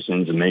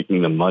organizations and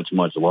making them much,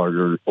 much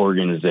larger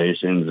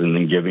organizations, and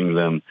then giving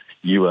them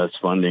U.S.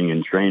 funding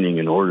and training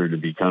in order to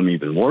become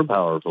even more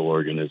powerful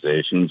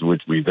organizations,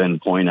 which we then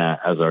point at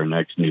as our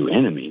next new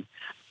enemy.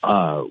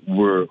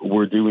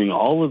 We're doing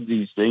all of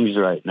these things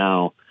right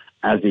now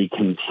as a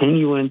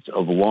continuance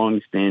of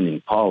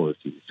longstanding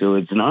policy. So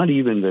it's not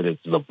even that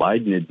it's the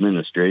Biden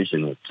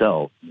administration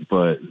itself,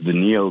 but the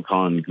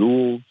neocon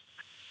ghouls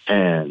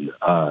and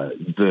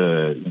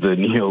the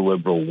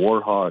neoliberal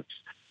war hawks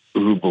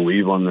who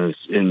believe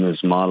in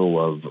this model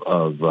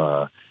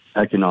of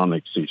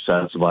economic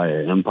success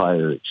via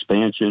empire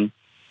expansion,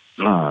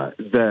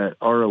 that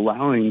are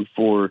allowing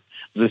for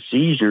the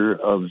seizure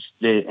of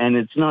state. And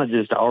it's not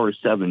just our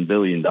 $7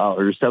 billion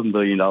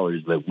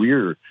that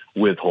we're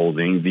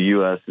withholding. The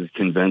U.S. has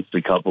convinced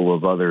a couple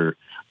of other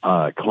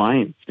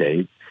client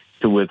states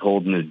to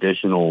withhold an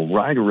additional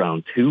right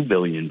around $2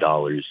 billion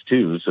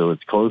too. So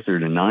it's closer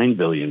to $9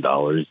 billion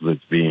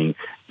that's being,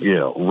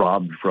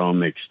 robbed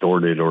from,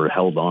 extorted, or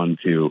held on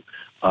to,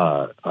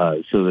 so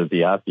that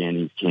the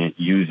Afghans can't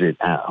use it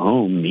at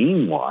home.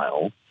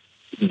 Meanwhile,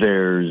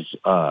 there's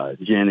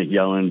Janet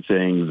Yellen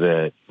saying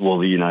that, well,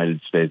 the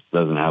United States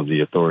doesn't have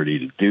the authority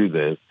to do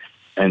this.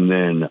 And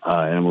then,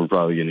 and we're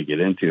probably going to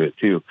get into it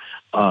too,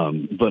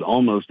 but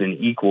almost an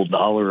equal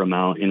dollar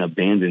amount in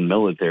abandoned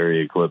military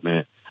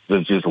equipment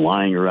that's just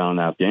lying around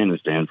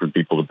Afghanistan for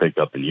people to pick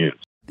up and use.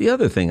 The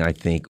other thing I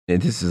think,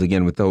 and this is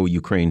again with the whole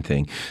Ukraine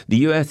thing, the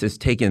U.S. has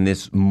taken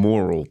this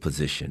moral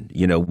position.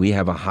 We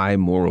have a high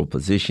moral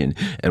position,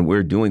 and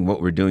we're doing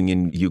what we're doing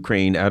in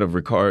Ukraine out of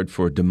regard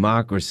for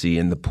democracy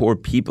and the poor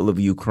people of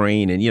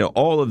Ukraine, and,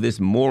 all of this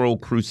moral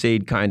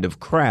crusade kind of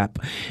crap.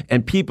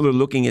 And people are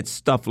looking at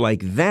stuff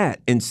like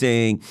that and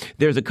saying,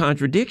 there's a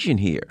contradiction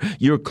here.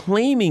 You're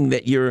claiming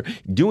that you're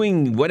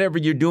doing whatever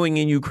you're doing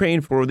in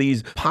Ukraine for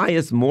these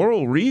pious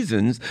moral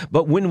reasons,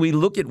 but when we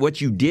look at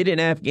what you did in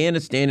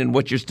Afghanistan and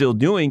what you're still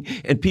doing,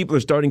 and people are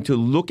starting to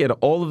look at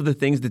all of the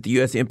things that the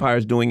U.S. empire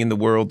is doing in the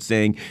world,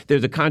 saying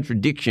there's a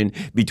contradiction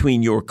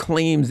between your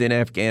claims in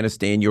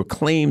Afghanistan, your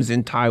claims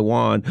in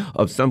Taiwan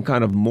of some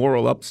kind of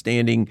moral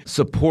upstanding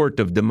support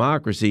of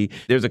democracy.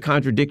 There's a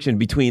contradiction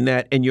between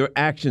that and your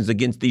actions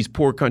against these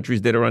poor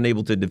countries that are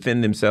unable to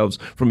defend themselves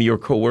from your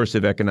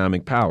coercive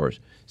economic powers.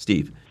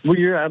 Steve. Well,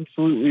 you're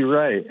absolutely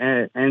right.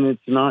 And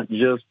it's not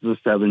just the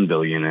 $7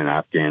 billion in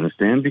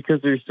Afghanistan,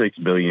 because there's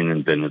 $6 billion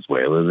in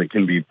Venezuela that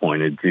can be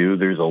pointed to.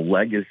 There's a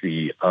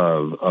legacy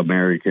of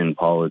American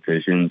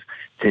politicians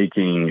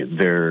taking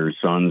their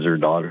sons or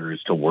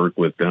daughters to work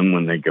with them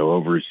when they go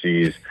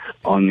overseas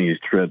on these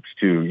trips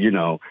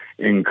to,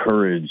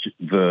 encourage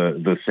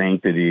the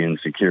sanctity and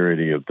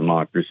security of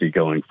democracy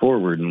going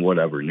forward in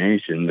whatever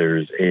nation.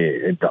 There's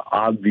the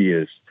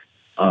obvious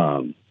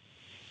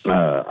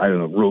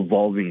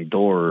revolving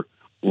door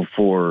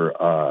for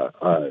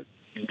a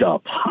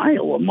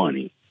pile of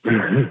money.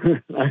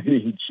 I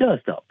mean,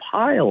 just a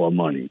pile of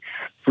money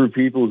for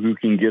people who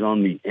can get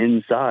on the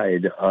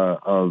inside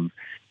of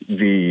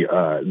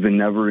the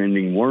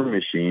never-ending war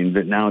machine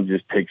that now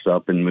just picks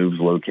up and moves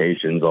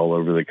locations all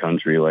over the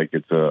country like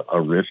it's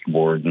a risk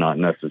board, not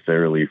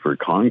necessarily for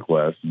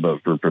conquest,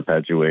 but for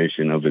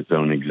perpetuation of its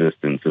own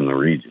existence in the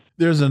region.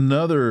 There's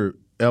another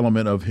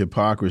element of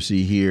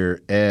hypocrisy here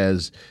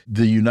as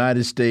the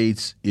United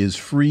States is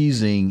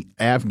freezing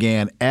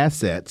Afghan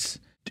assets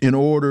in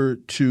order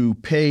to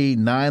pay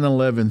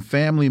 9/11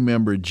 family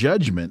member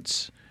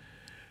judgments,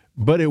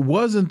 but it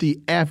wasn't the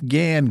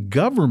Afghan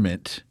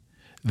government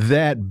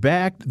that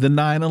backed the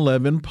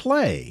 9/11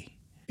 play.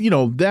 You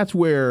know, that's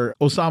where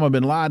Osama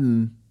bin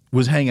Laden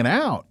was hanging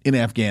out in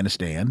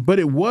Afghanistan, but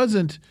it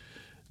wasn't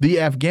the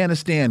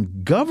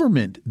Afghanistan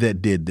government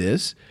that did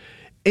this.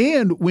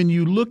 And when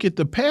you look at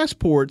the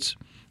passports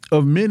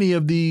of many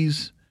of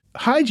these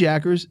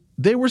hijackers,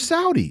 they were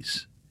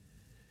Saudis.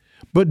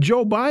 But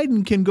Joe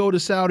Biden can go to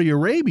Saudi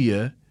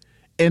Arabia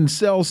and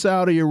sell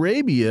Saudi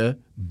Arabia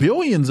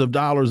billions of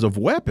dollars of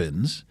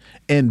weapons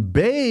and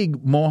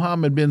beg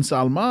Mohammed bin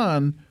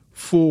Salman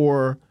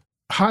for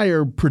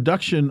higher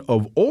production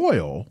of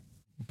oil.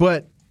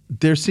 But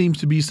there seems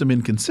to be some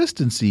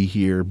inconsistency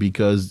here,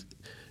 because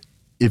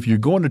if you're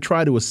going to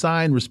try to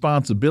assign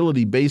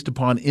responsibility based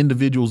upon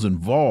individuals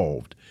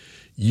involved,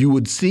 you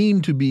would seem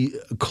to be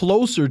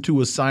closer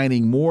to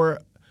assigning more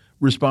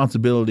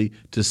responsibility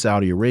to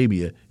Saudi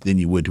Arabia than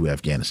you would to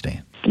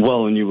Afghanistan.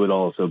 Well, and you would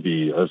also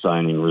be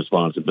assigning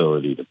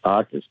responsibility to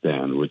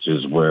Pakistan, which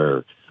is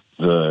where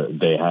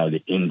they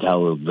had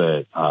intel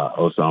that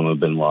Osama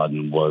bin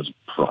Laden was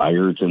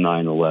prior to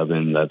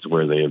 9/11. That's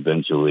where they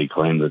eventually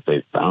claimed that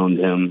they found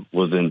him,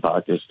 was in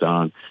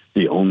Pakistan.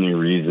 The only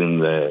reason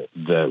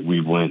that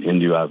we went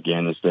into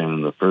Afghanistan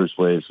in the first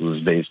place was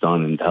based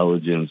on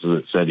intelligence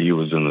that said he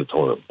was in the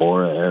Tora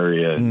Bora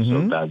area. And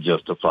so that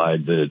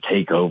justified the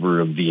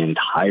takeover of the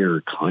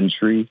entire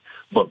country.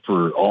 But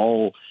for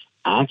all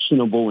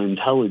actionable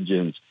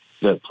intelligence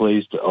that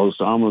placed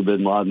Osama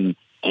bin Laden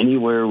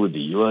anywhere with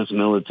the U.S.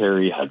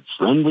 military, had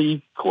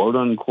friendly,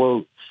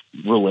 quote-unquote,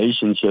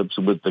 relationships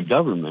with the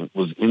government,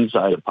 was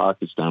inside of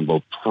Pakistan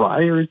both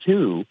prior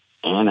to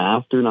and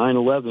after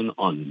 9/11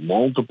 on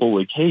multiple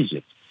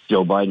occasions.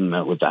 Joe Biden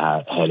met with the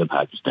head of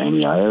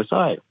Pakistani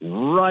ISI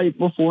right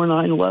before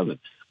 9/11.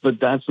 But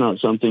that's not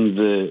something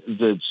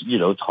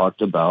that's,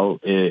 talked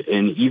about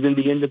in even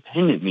the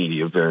independent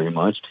media very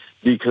much,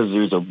 because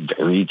there's a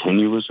very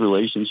tenuous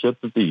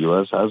relationship that the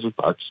U.S. has with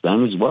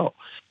Pakistan as well.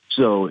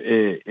 So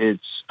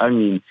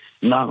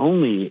not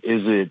only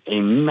is it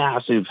a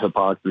massive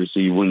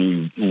hypocrisy when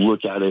you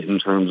look at it in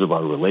terms of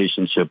our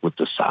relationship with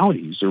the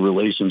Saudis, or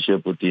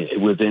relationship with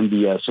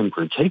MBS in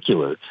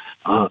particular,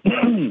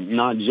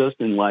 not just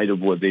in light of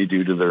what they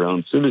do to their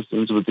own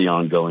citizens with the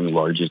ongoing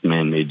largest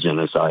man-made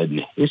genocide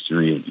in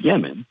history in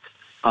Yemen,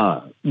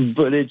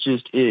 but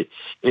it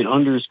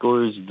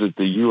underscores that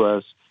the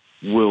U.S.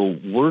 will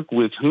work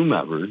with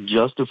whomever,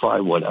 justify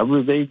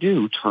whatever they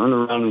do, turn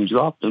around and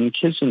drop them.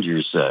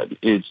 Kissinger said,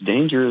 it's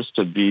dangerous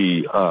to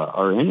be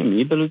our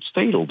enemy, but it's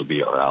fatal to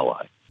be our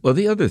ally. Well,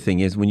 the other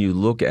thing is, when you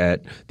look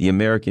at the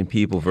American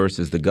people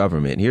versus the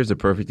government, here's a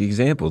perfect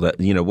example that,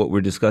 what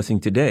we're discussing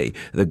today.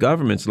 The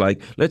government's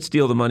like, let's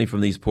steal the money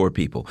from these poor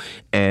people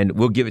and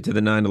we'll give it to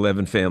the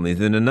 9/11 families.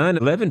 And the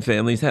 9/11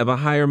 families have a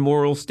higher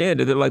moral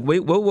standard. They're like,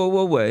 wait,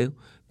 whoa.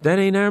 That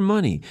ain't our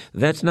money.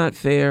 That's not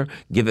fair.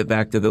 Give it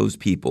back to those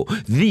people.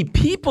 The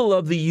people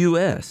of the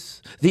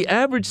U.S., the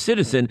average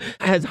citizen,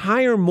 has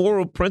higher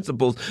moral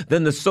principles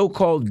than the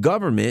so-called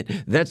government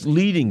that's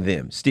leading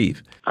them.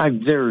 Steve?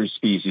 There are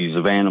species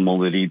of animal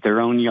that eat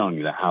their own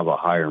young that have a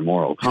higher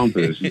moral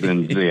compass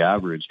than the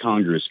average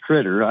Congress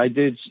critter.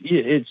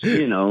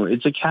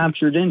 It's a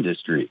captured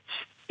industry.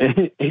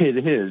 It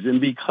is. And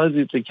because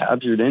it's a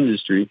captured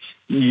industry,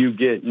 you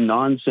get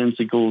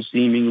nonsensical,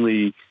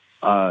 seemingly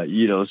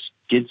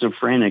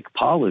schizophrenic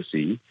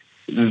policy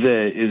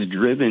that is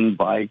driven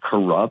by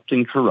corrupt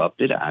and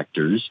corrupted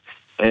actors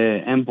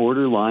and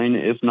borderline,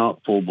 if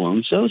not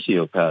full-blown,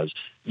 sociopaths.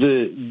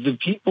 The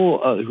people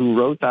who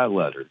wrote that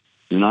letter,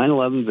 the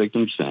 9/11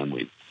 victims'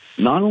 families,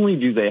 not only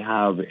do they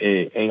have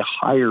a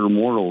higher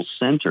moral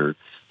center,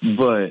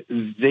 but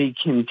they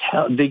can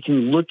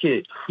look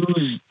at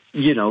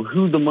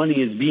who the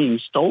money is being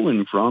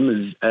stolen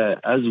from,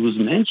 as was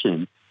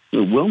mentioned,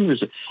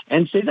 Wilmer's,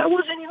 and say that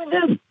wasn't even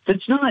them.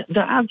 That's not,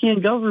 the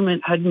Afghan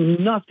government had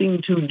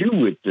nothing to do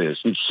with this,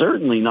 and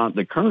certainly not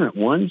the current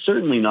one,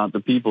 certainly not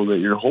the people that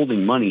you're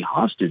holding money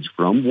hostage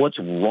from. What's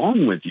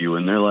wrong with you?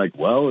 And they're like,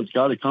 well, it's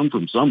got to come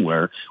from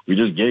somewhere. We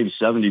just gave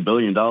 $70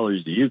 billion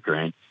to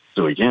Ukraine,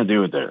 so we can't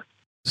do it there.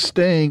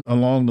 Staying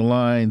along the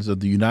lines of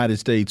the United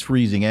States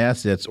freezing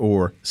assets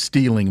or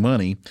stealing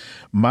money,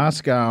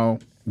 Moscow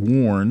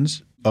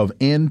warns of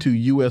end to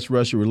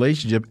U.S.-Russia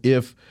relationship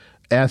if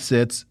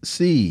assets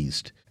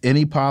seized.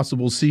 Any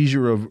possible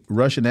seizure of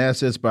Russian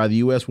assets by the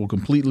U.S. will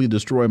completely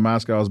destroy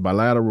Moscow's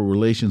bilateral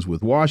relations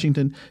with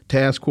Washington.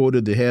 TASS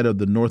quoted the head of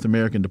the North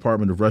American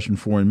Department of Russian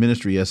Foreign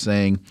Ministry as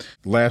saying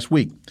last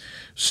week.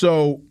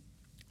 So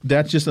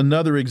that's just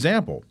another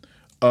example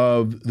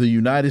of the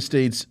United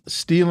States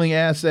stealing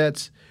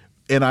assets.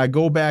 And I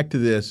go back to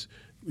this.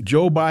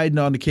 Joe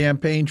Biden on the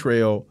campaign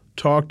trail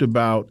talked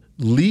about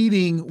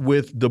leading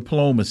with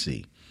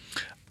diplomacy.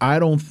 I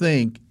don't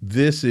think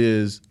this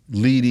is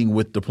leading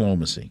with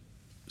diplomacy.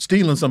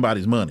 Stealing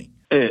somebody's money.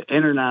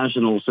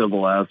 International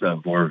civil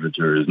asset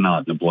forfeiture is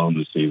not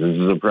diplomacy. This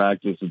is a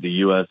practice that the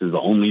U.S. has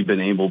only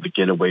been able to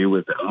get away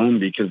with at home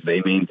because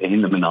they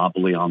maintain the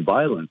monopoly on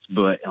violence.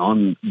 But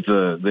on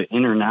the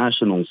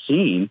international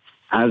scene,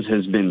 as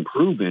has been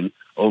proven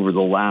over the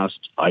last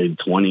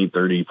 20,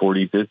 30,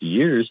 40, 50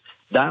 years,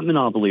 that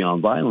monopoly on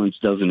violence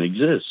doesn't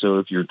exist. So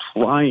if you're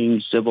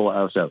trying civil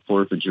asset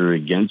forfeiture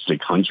against a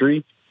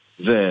country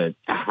that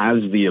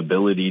has the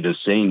ability to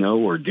say no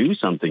or do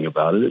something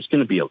about it, it's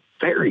going to be a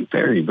very,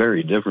 very,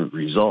 very different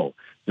result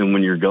than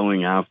when you're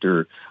going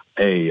after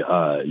a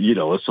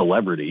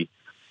celebrity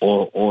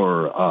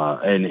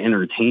or an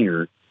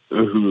entertainer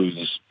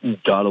who's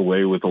got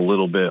away with a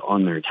little bit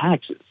on their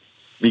taxes,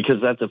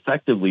 because that's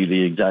effectively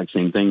the exact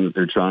same thing that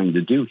they're trying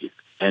to do here,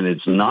 and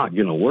it's not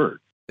going to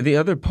work. The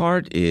other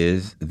part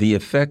is the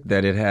effect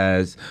that it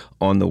has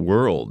on the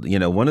world. You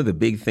know, one of the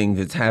big things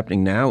that's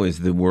happening now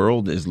is the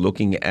world is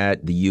looking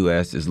at the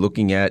U.S., is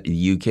looking at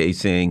the UK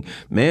saying,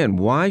 man,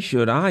 why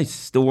should I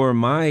store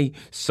my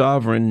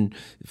sovereign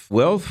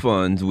wealth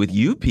funds with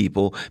you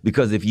people?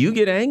 Because if you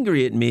get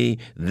angry at me,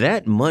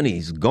 that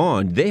money's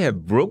gone. They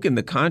have broken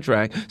the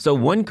contract. So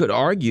one could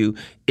argue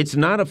it's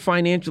not a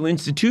financial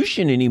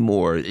institution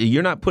anymore.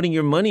 You're not putting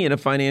your money in a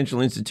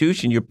financial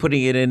institution. You're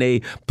putting it in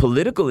a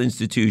political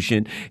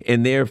institution.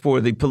 And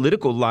therefore, the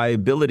political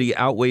liability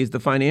outweighs the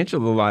financial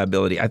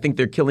liability. I think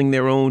they're killing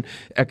their own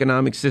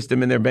economic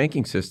system and their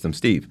banking system.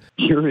 Steve,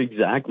 you're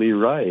exactly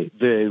right.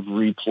 They've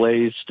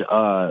replaced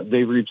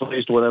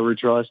whatever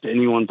trust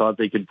anyone thought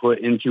they could put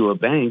into a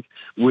bank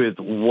with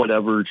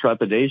whatever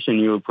trepidation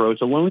you approach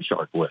a loan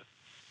shark with.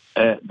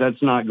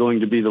 That's not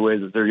going to be the way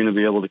that they're going to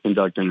be able to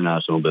conduct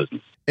international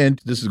business.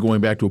 And this is going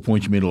back to a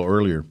point you made a little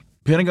earlier.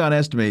 Pentagon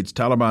estimates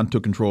Taliban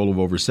took control of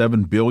over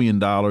 $7 billion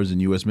in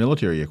U.S.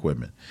 military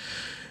equipment.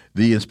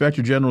 The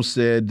Inspector General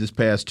said this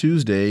past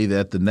Tuesday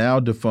that the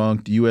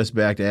now-defunct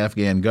U.S.-backed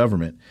Afghan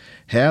government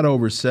had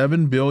over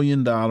 $7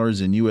 billion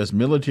in U.S.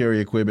 military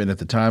equipment at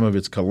the time of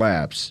its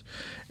collapse,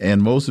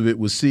 and most of it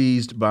was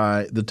seized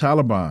by the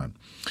Taliban.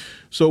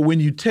 So when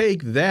you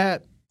take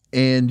that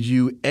and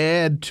you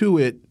add to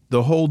it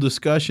the whole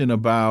discussion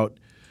about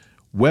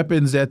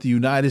weapons that the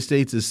United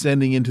States is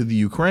sending into the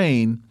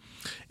Ukraine,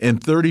 and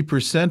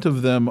 30%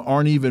 of them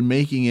aren't even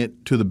making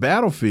it to the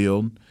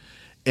battlefield.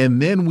 And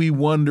then we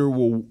wonder,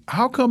 well,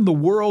 how come the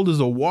world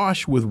is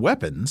awash with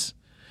weapons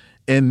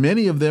and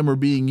many of them are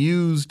being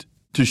used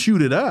to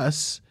shoot at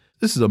us?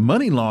 This is a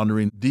money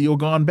laundering deal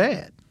gone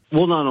bad.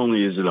 Well, not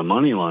only is it a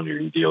money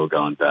laundering deal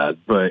gone bad,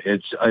 but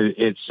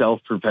it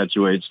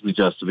self-perpetuates the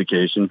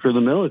justification for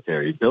the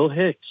military. Bill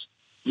Hicks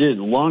did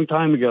a long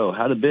time ago,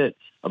 had a bit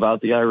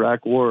about the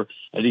Iraq war,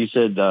 and he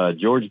said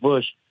George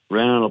Bush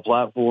ran on a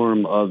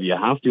platform of you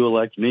have to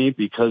elect me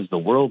because the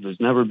world has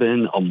never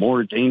been a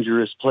more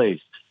dangerous place.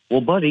 Well,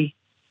 buddy,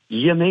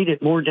 you made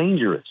it more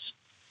dangerous.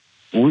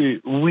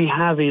 We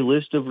have a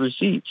list of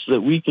receipts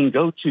that we can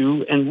go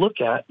to and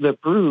look at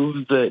that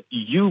prove that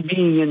you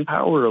being in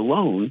power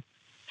alone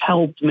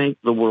helped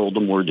make the world a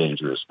more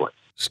dangerous place.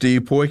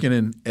 Steve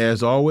Poikonen,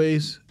 as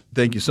always,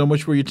 thank you so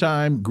much for your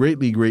time.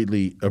 Greatly,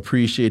 greatly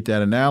appreciate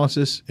that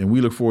analysis, and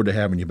we look forward to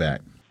having you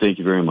back. Thank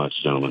you very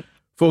much, gentlemen.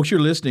 Folks,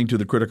 you're listening to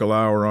the Critical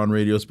Hour on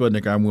Radio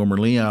Sputnik. I'm Wilmer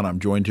Leon. I'm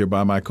joined here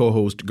by my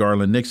co-host,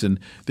 Garland Nixon.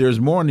 There's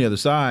more on the other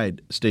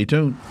side. Stay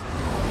tuned.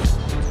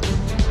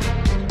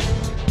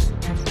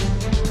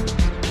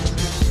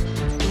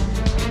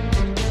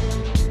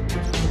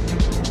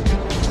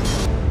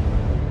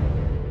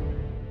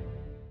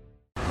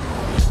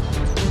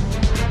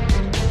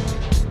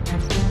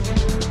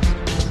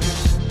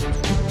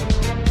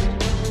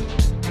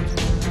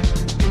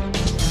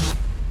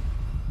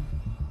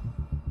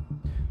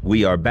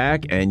 We are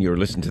back, and you're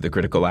listening to the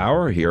Critical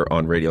Hour here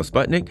on Radio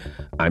Sputnik.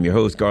 I'm your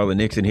host, Garland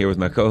Nixon, here with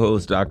my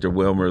co-host, Dr.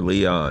 Wilmer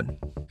Leon.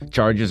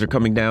 Charges are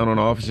coming down on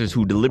officers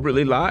who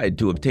deliberately lied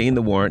to obtain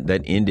the warrant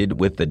that ended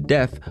with the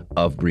death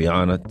of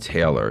Breona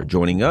Taylor.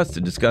 Joining us to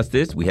discuss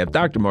this, we have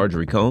Dr.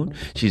 Marjorie Cohn.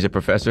 She's a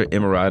professor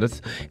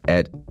emeritus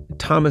at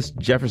Thomas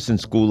Jefferson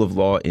School of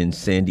Law in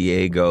San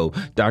Diego.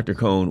 Dr.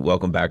 Cohn,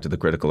 welcome back to the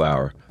Critical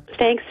Hour.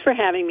 Thanks for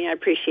having me. I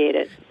appreciate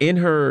it. In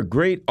her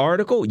great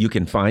article, you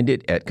can find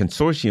it at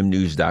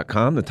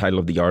consortiumnews.com. The title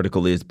of the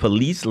article is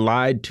Police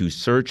Lied to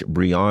Search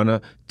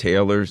Breona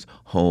Taylor's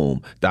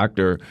Home.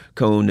 Dr.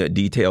 Cohn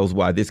details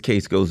why this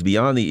case goes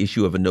beyond the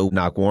issue of a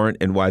no-knock warrant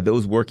and why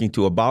those working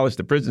to abolish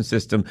the prison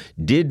system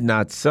did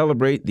not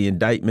celebrate the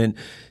indictment.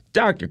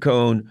 Dr.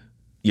 Cohn,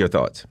 your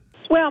thoughts?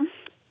 Well,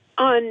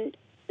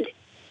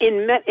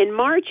 in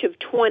March of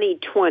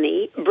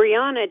 2020,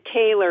 Breona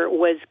Taylor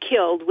was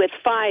killed with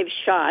 5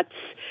 shots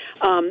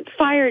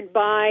fired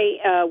by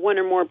one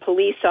or more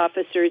police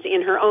officers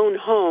in her own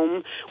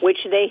home, which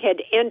they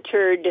had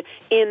entered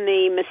in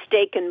the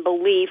mistaken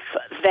belief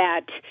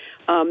that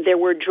there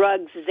were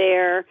drugs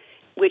there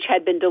which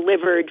had been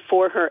delivered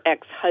for her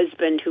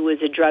ex-husband, who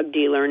was a drug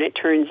dealer. And it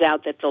turns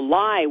out that the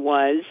lie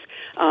was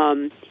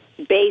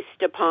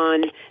based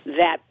upon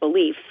that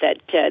belief, that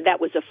that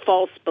was a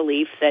false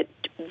belief, that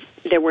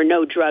there were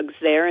no drugs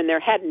there and there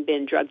hadn't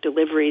been drug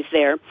deliveries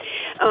there.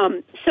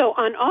 So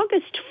on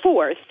August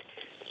 4th,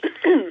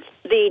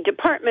 the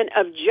Department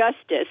of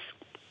Justice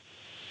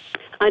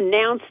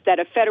announced that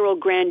a federal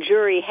grand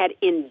jury had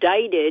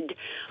indicted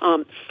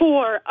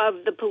 4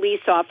 of the police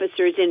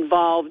officers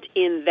involved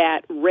in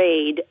that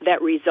raid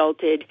that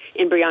resulted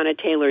in Breona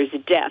Taylor's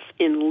death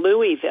in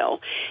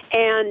Louisville.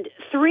 And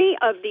 3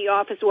 of the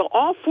officers, well,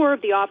 all 4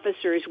 of the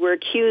officers were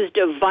accused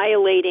of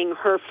violating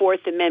her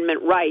Fourth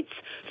Amendment rights.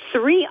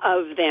 3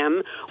 of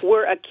them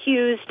were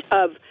accused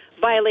of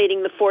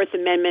violating the Fourth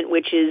Amendment,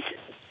 which is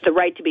the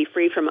right to be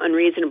free from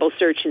unreasonable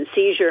search and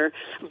seizure,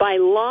 by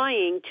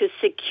lying to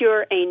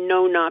secure a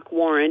no-knock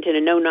warrant. And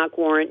a no-knock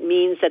warrant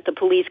means that the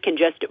police can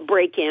just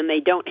break in. They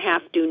don't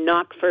have to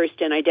knock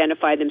first and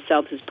identify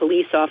themselves as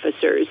police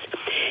officers.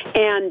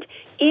 And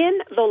in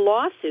the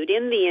lawsuit,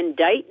 in the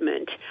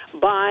indictment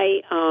by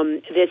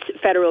this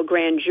federal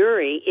grand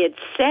jury, it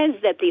says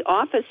that the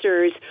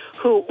officers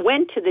who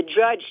went to the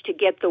judge to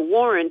get the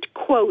warrant,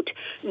 quote,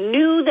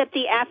 knew that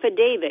the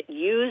affidavit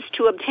used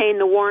to obtain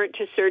the warrant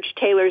to search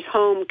Taylor's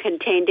home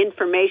contained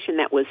information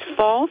that was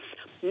false,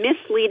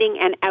 misleading,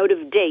 and out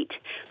of date,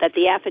 that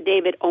the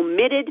affidavit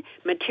omitted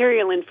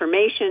material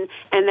information,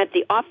 and that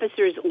the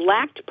officers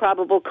lacked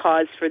probable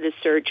cause for the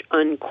search,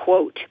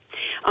 unquote.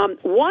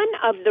 One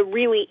of the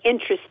really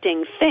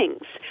interesting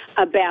things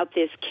about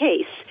this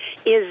case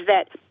is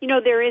that, you know,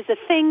 there is a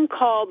thing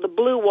called the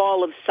blue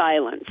wall of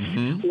silence,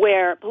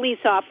 where police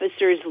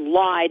officers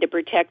lie to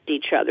protect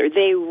each other.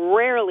 They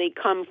rarely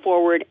come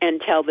forward and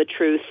tell the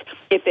truth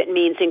if it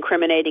means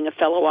incriminating a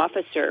fellow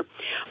officer.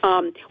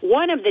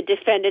 One of the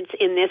defendants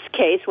in this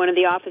case, one of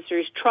the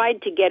officers,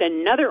 tried to get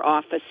another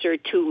officer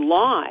to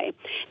lie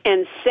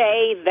and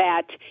say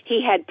that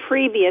he had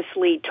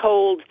previously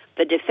told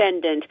the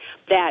defendant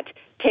that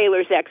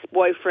Taylor's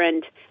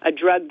ex-boyfriend, a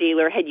drug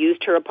dealer, had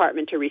used her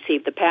apartment to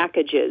receive the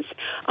packages.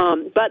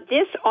 But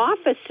this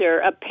officer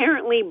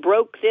apparently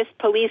broke this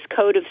police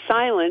code of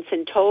silence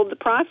and told the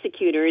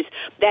prosecutors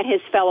that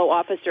his fellow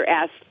officer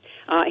asked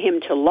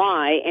him to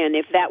lie, and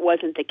if that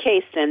wasn't the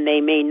case, then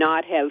they may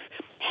not have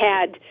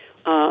had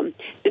the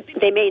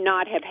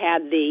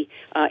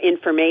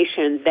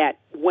information that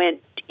went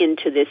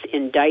into this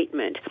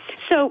indictment.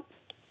 So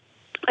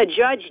a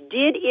judge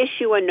did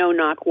issue a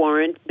no-knock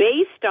warrant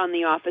based on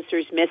the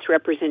officer's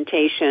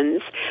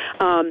misrepresentations.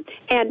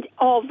 And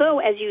although,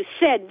 as you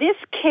said, this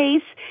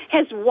case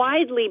has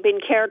widely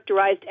been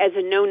characterized as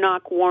a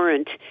no-knock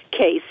warrant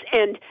case,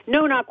 and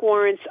no-knock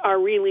warrants are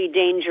really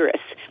dangerous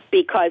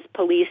because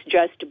police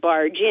just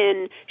barge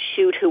in,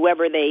 shoot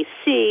whoever they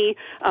see,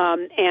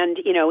 and,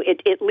 you know,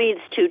 it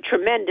leads to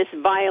tremendous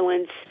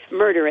violence,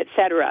 murder,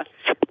 etc.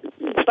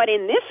 But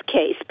in this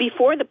case,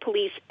 before the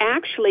police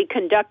actually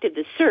conducted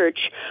the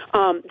search,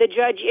 the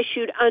judge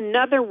issued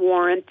another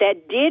warrant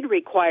that did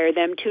require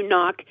them to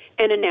knock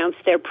and announce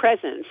their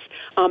presence.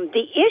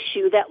 The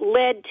issue that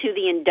led to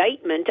the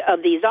indictment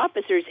of these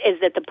officers is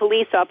that the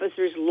police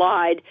officers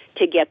lied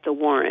to get the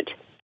warrant.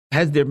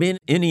 Has there been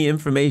any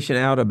information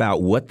out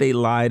about what they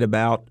lied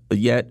about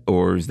yet,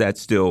 or is that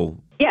still...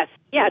 Yes.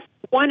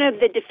 One of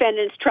the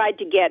defendants tried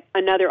to get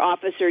another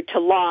officer to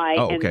lie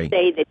and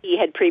say that he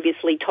had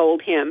previously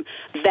told him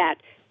that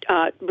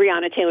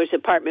Breona Taylor's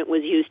apartment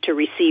was used to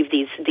receive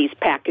these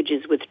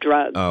packages with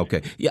drugs.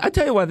 Okay. Yeah, I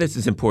tell you why this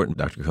is important,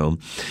 Dr. Cohn.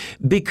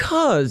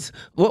 Because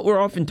what we're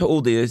often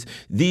told is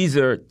these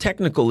are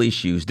technical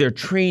issues, they're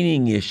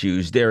training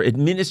issues, they're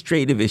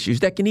administrative issues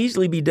that can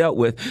easily be dealt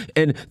with.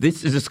 And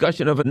this is a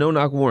discussion of a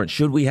no-knock warrant.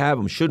 Should we have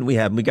them? Shouldn't we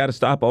have them? We got to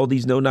stop all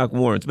these no-knock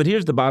warrants. But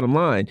here's the bottom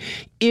line.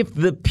 If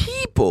the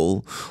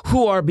people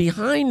who are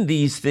behind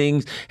these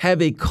things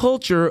have a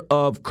culture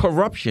of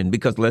corruption,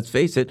 because let's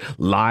face it,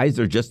 lies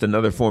are just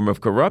another form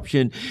of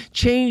corruption,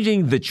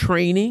 changing the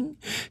training,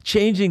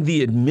 changing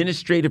the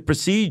administrative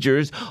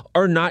procedures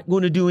are not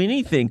going to do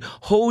anything.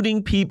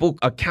 Holding people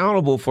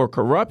accountable for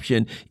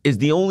corruption is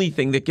the only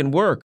thing that can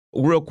work.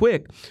 Real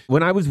quick,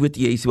 when I was with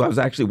the ACLU, I was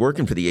actually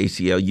working for the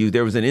ACLU,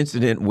 there was an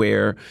incident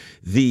where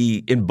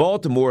in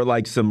Baltimore,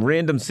 like some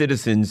random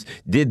citizens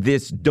did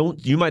this,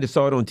 you might have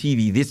saw it on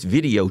TV, this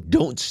video,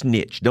 don't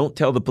snitch, don't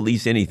tell the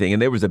police anything.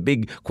 And there was a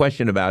big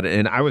question about it.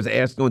 And I was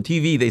asked on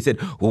TV, they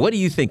said, well, what do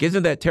you think?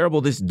 Isn't that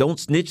terrible, this don't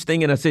snitch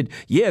thing? And I said,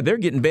 yeah, they're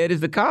getting bad as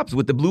the cops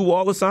with the blue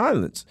wall of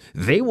silence.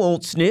 They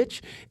won't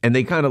snitch. And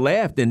they kind of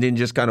laughed and then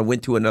just kind of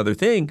went to another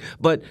thing.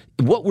 But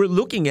what we're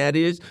looking at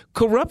is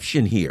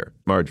corruption here,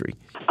 Marjorie.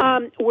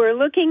 We're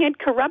looking at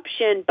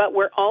corruption, but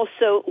we're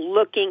also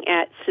looking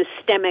at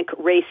systemic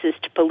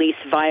racist police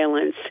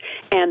violence.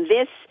 And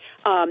this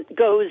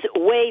goes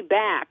way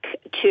back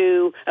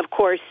to, of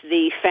course,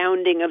 the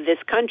founding of this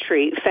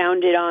country,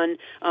 founded on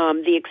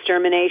the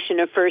extermination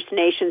of First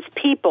Nations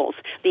peoples,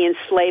 the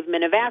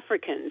enslavement of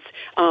Africans,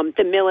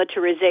 the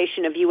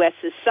militarization of U.S.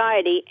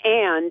 society,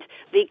 and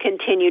the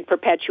continued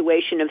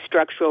perpetuation of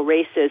structural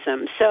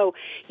racism. So,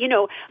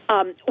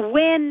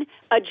 when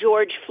a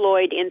George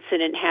Floyd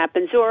incident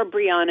happens or a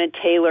Breonna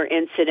Taylor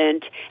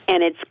incident,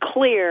 and it's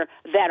clear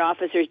that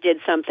officers did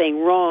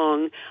something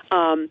wrong,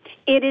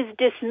 it is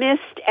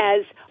dismissed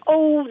as,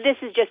 oh, this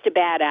is just a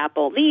bad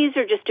apple. These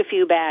are just a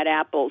few bad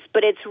apples.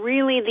 But it's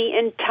really the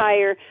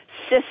entire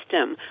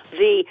system,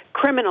 the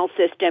criminal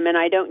system, and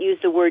I don't use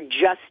the word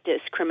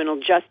justice, criminal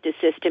justice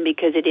system,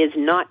 because it is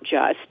not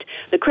just.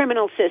 The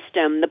criminal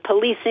system, the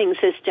policing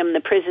system,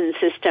 the prison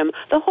system,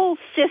 the whole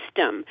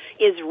system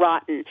is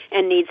rotten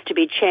and needs to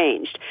be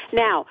changed.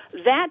 Now,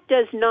 that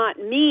does not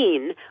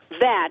mean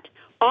that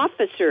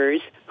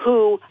officers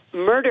who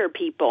murder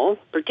people,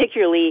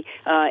 particularly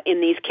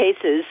in these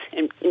cases,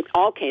 in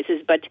all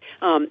cases, but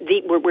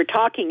we're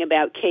talking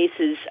about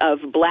cases of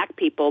black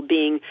people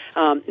being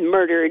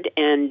murdered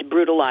and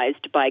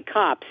brutalized by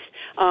cops.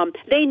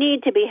 They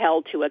need to be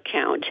held to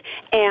account.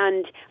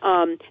 And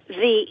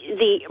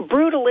the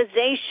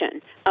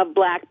brutalization of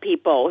black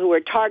people who are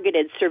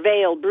targeted,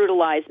 surveilled,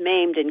 brutalized,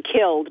 maimed, and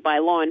killed by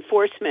law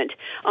enforcement,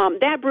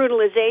 that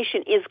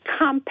brutalization is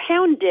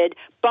compounded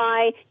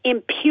by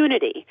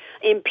impunity.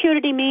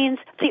 Impunity means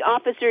the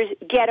officers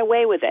get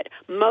away with it.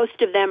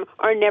 Most of them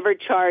are never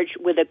charged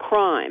with a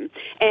crime.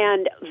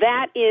 And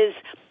that is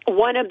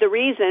one of the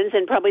reasons,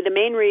 and probably the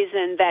main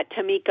reason, that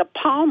Tamika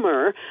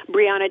Palmer,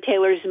 Breonna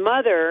Taylor's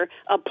mother,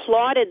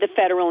 applauded the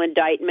federal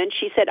indictment.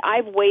 She said,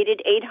 I've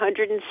waited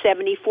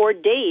 874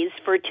 days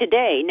for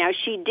today. Now,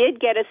 she did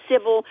get a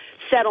civil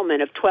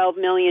settlement of $12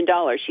 million.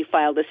 She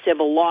filed a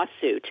civil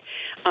lawsuit.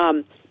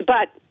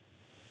 But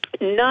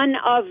none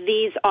of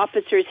these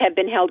officers have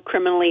been held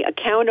criminally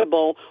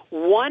accountable.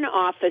 One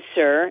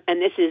officer,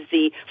 and this is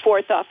the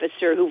fourth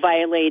officer who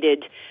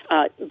violated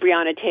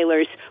Breonna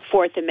Taylor's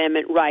Fourth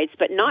Amendment rights,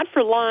 but not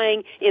for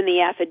lying in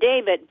the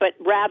affidavit, but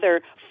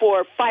rather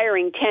for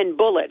firing 10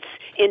 bullets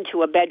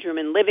into a bedroom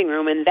and living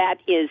room, and that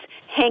is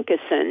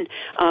Hankerson.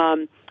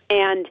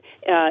 And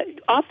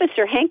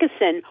Officer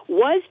Hankerson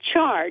was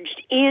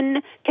charged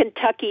in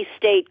Kentucky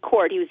State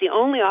Court. He was the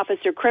only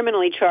officer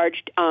criminally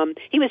charged.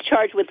 He was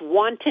charged with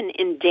wanton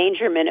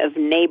endangerment of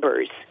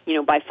neighbors,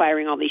 by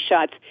firing all these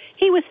shots.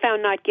 He was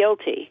found not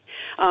guilty.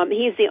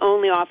 He's the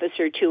only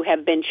officer to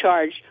have been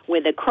charged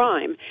with a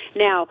crime.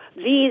 Now,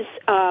 these...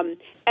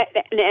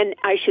 and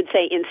I should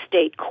say in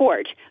state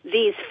court,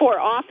 these four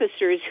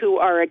officers who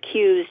are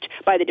accused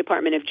by the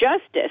Department of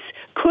Justice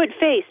could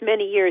face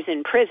many years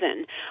in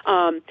prison.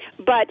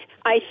 But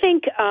I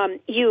think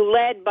you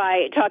led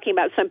by talking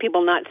about some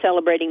people not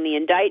celebrating the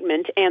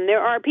indictment, and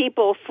there are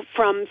people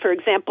from, for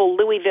example,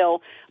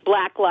 Louisville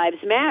Black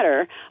Lives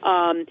Matter,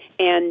 and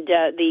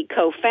the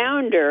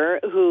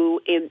co-founder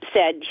who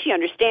said she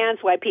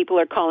understands why people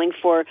are calling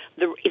for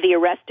the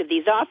arrest of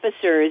these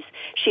officers.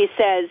 She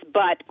says,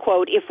 but,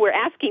 quote, if we're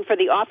asking for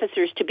the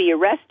officers to be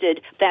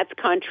arrested, that's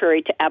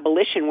contrary to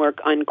abolition work,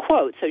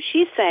 unquote. So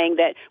she's saying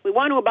that we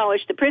want to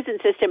abolish the prison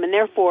system, and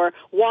therefore,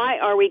 why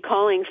are we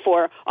calling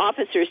for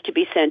officers to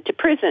be sent to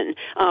prison?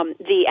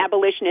 The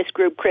abolitionist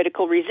group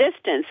Critical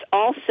Resistance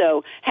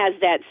also has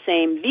that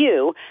same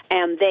view,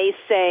 and they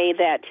say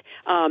that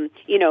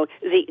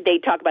they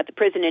talk about the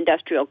prison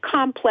industrial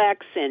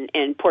complex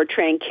and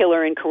portraying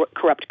killer and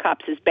corrupt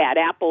cops as bad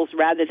apples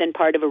rather than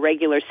part of a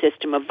regular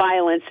system of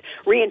violence,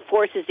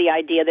 reinforces the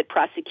idea that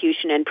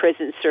prosecution and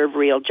prison serve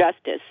real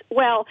justice.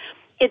 Well,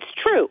 it's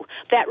true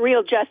that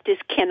real justice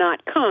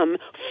cannot come,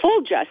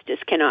 full justice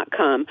cannot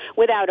come,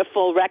 without a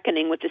full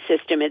reckoning with the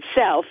system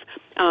itself,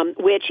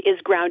 which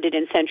is grounded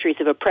in centuries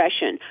of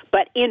oppression.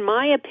 But in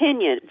my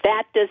opinion,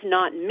 that does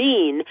not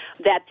mean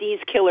that these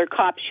killer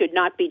cops should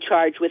not be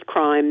charged with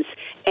crimes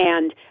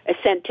and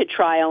sent to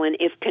trial and,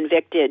 if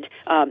convicted,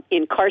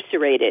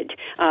 incarcerated.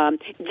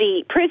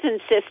 The prison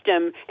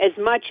system, as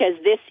much as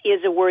this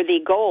is a worthy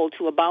goal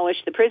to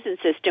abolish the prison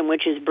system,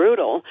 which is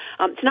brutal,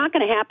 it's not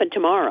going to happen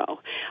tomorrow.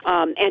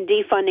 And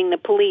defunding the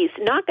police,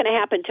 not going to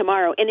happen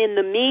tomorrow. And in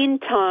the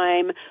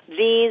meantime,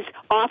 these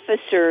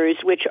officers,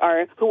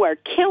 who are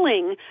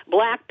killing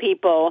black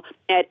people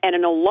at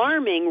an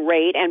alarming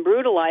rate and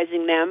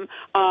brutalizing them,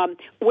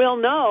 will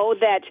know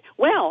that,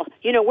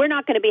 we're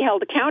not going to be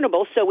held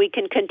accountable, so we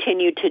can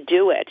continue to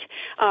do it.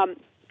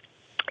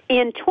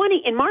 In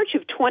March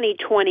of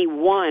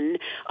 2021,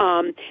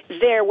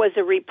 there was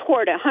a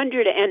report, a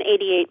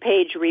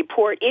 188-page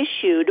report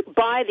issued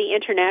by the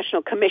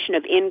International Commission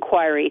of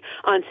Inquiry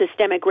on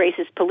Systemic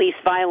Racist Police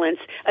Violence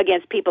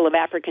against People of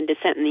African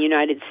Descent in the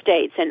United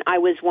States. And I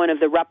was one of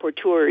the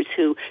rapporteurs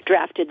who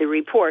drafted the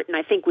report, and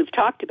I think we've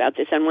talked about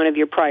this on one of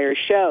your prior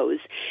shows.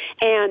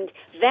 And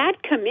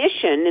that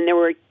commission, and there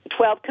were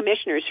 12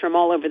 commissioners from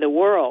all over the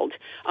world,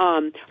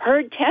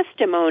 heard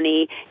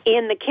testimony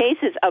in the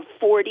cases of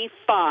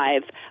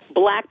 45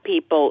 black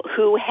people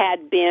who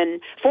had been,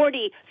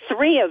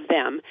 43 of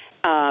them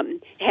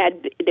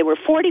there were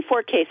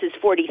 44 cases,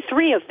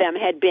 43 of them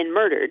had been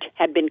murdered,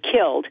 had been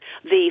killed.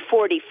 The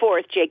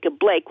 44th, Jacob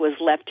Blake, was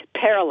left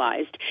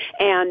paralyzed.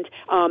 And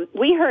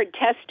we heard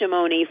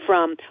testimony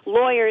from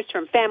lawyers,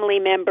 from family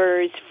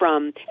members,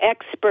 from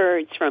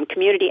experts, from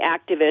community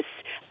activists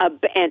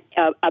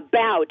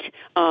about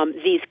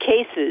these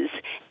cases,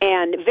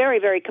 and very,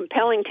 very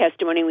compelling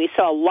testimony. We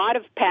saw a lot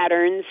of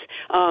patterns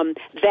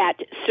that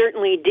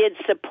certainly did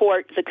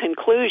support the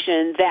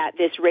conclusion that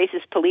this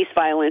racist police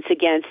violence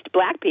against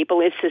black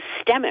people is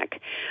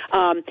systemic.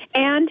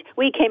 And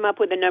we came up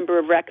with a number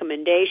of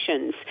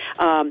recommendations.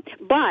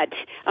 But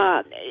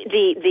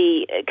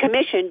the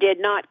commission did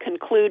not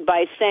conclude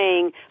by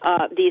saying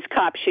these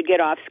cops should get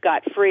off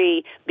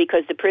scot-free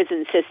because the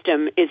prison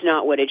system is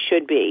not what it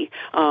should be.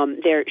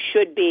 There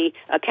should be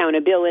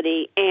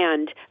accountability,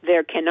 and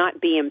there cannot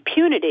be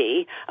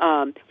impunity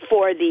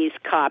for these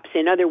cops.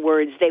 In other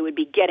words, they would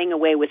be getting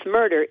away with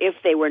murder if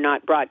they were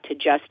not brought to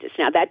justice.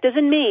 Now, that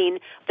doesn't mean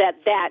that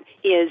that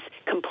is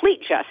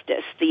complete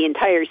justice. The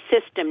entire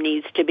system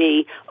needs to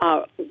be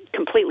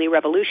completely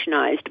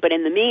revolutionized. But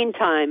in the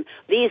meantime,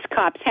 these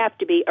cops have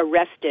to be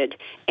arrested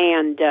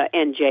and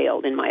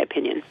jailed, in my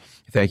opinion.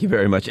 Thank you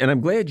very much. And I'm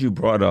glad you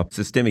brought up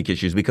systemic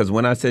issues, because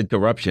when I said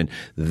corruption,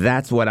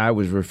 that's what I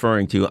was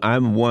referring to.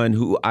 I'm one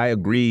who I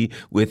agree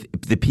with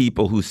the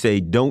people who say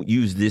don't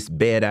use this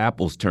bad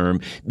apples term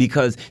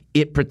because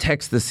it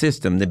protects the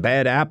system. The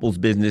bad apples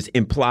business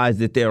implies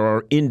that there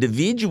are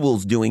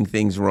individuals doing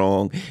things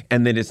wrong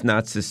and that it's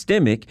not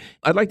systemic.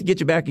 I'd like to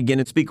get you back again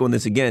and speak on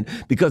this again,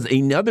 because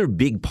another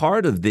big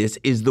part of this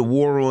is the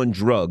war on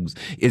drugs,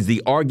 is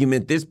the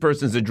argument this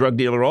person's a drug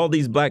dealer, all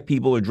these black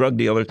people are drug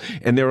dealers,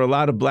 and there are a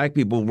lot of black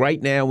people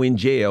right now in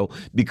jail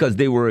because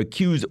they were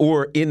accused,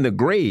 or in the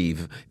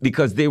grave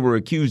because they were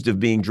accused of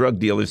being drug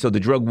dealers. So the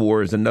drug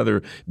war is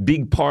another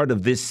big part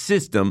of this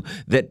system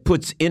that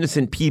puts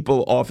innocent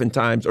people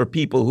oftentimes, or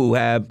people who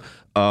have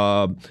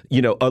a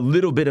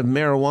little bit of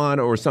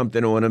marijuana or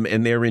something on them,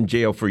 and they're in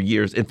jail for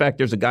years. In fact,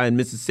 there's a guy in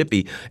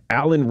Mississippi,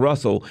 Alan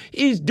Russell,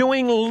 is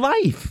doing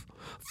life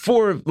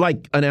for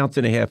like an ounce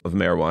and a half of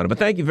marijuana. But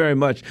thank you very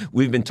much.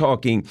 We've been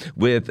talking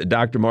with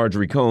Dr.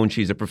 Marjorie Cohn.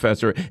 She's a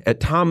professor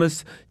at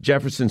Thomas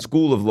Jefferson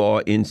School of Law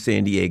in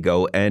San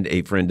Diego and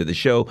a friend of the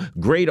show.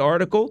 Great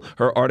article.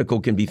 Her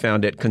article can be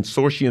found at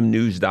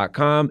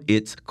consortiumnews.com.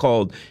 It's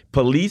called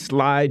Police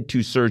Lied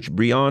to Search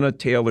Breona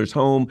Taylor's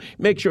Home.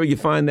 Make sure you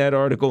find that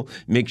article.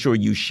 Make sure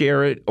you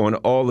share it on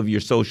all of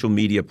your social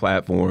media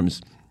platforms.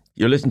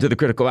 You're listening to The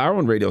Critical Hour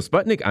on Radio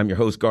Sputnik. I'm your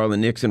host,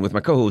 Garland Nixon, with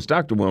my co-host,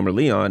 Dr. Wilmer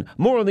Leon.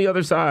 More on the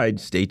other side.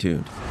 Stay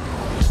tuned.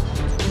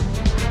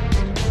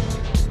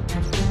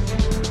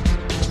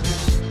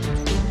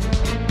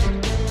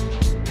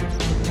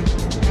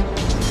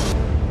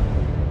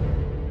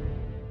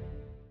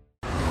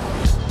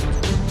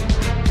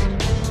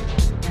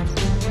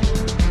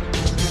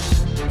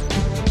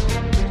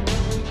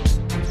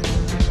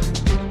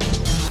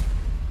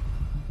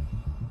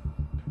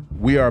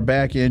 We are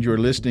back, and you're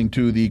listening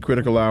to the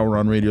Critical Hour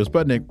on Radio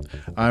Sputnik.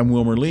 I'm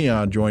Wilmer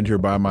Leon, joined here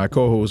by my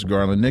co-host,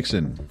 Garland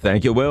Nixon.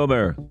 Thank you,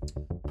 Wilmer.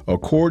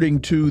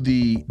 According to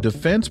the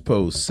Defense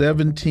Post,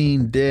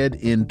 17 dead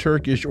in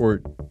Turkish or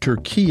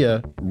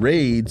Turkiya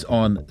raids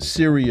on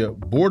Syria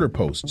border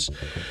posts.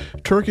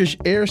 Turkish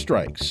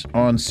airstrikes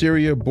on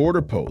Syria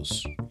border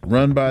posts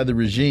run by the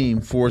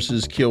regime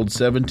forces killed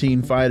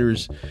 17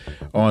 fighters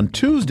on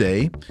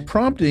Tuesday,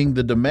 prompting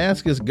the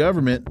Damascus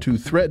government to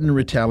threaten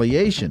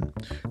retaliation.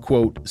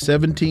 Quote,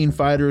 17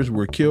 fighters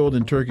were killed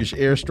in Turkish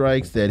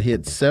airstrikes that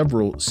hit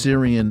several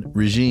Syrian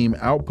regime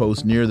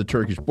outposts near the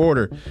Turkish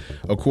border,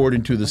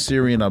 according to the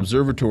Syrian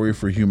Observatory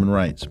for Human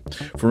Rights.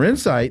 For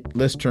insight,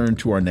 let's turn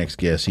to our next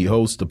guest. He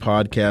hosts the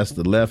podcast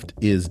The Left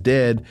is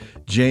Dead,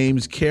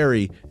 James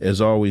Carey. As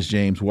always,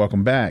 James,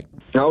 welcome back.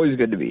 Always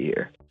good to be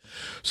here.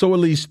 So at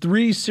least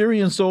 3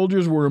 Syrian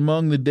soldiers were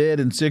among the dead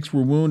and 6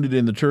 were wounded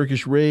in the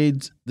Turkish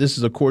raids. This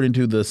is according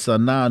to the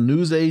Sanaa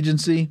news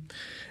agency.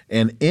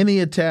 And any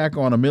attack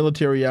on a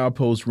military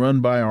outpost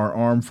run by our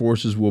armed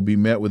forces will be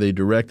met with a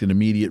direct and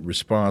immediate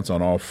response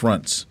on all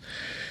fronts.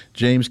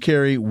 James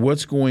Carey,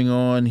 what's going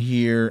on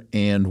here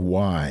and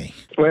why?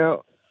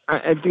 Well,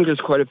 I think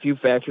there's quite a few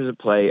factors at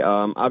play.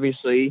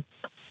 Obviously,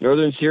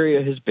 northern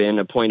Syria has been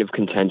a point of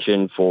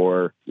contention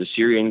for the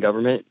Syrian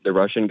government, the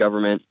Russian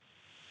government,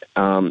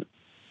 and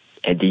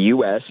the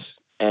U.S.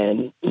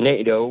 and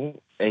NATO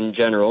in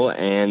general,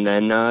 and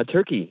then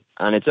Turkey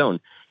on its own.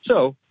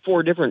 So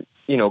 4 different,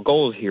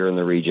 goals here in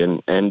the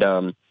region.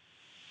 And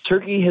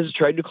Turkey has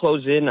tried to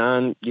close in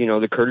on,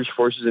 the Kurdish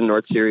forces in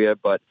North Syria,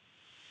 but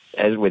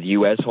as with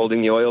U.S.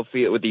 holding the oil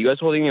field, with the U.S.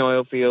 holding the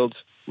oil fields,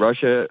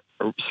 Russia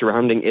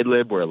surrounding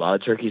Idlib, where a lot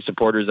of Turkey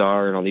supporters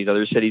are, and all these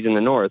other cities in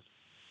the north,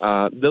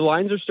 the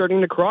lines are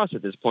starting to cross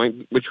at this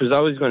point, which was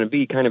always going to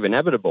be kind of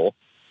inevitable.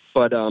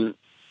 But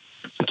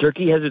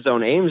Turkey has its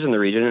own aims in the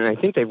region, and I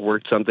think they've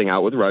worked something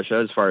out with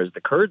Russia as far as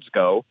the Kurds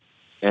go.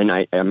 And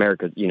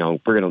America, we're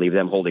going to leave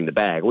them holding the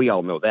bag. We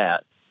all know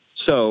that.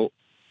 So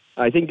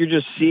I think you're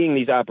just seeing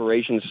these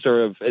operations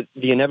sort of,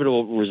 the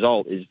inevitable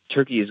result is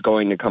Turkey is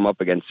going to come up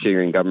against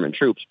Syrian government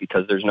troops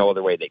because there's no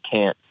other way they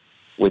can't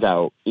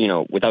without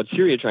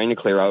Syria trying to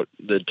clear out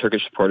the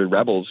Turkish-supported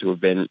rebels who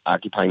have been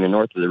occupying the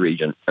north of the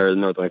region, or the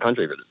north of the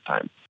country for this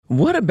time.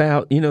 What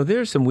about,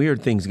 there's some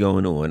weird things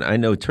going on. I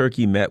know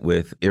Turkey met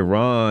with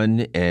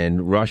Iran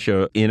and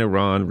Russia in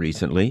Iran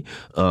recently.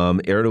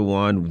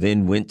 Erdogan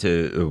then went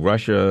to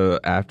Russia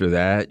after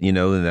that, and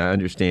I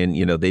understand,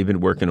 they've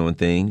been working on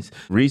things.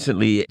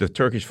 Recently, the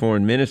Turkish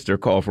foreign minister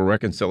called for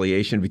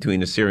reconciliation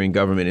between the Syrian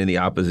government and the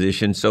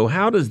opposition. So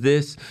how does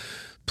this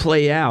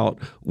play out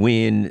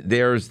when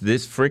there's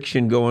this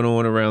friction going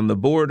on around the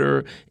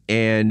border,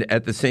 and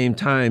at the same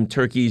time,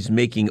 Turkey's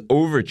making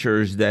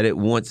overtures that it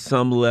wants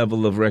some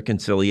level of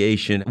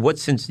reconciliation? What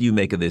sense do you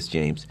make of this,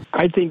 James?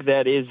 I think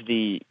that is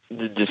the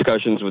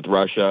discussions with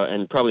Russia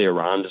and probably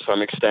Iran to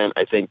some extent.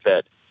 I think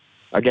that,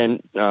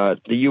 again, the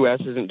U.S.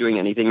 isn't doing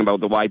anything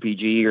about the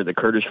YPG or the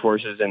Kurdish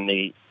forces in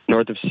the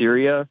north of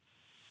Syria.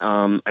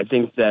 I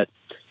think that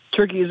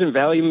Turkey isn't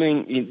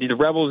valuing, the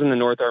rebels in the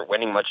north aren't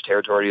winning much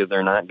territory.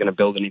 They're not going to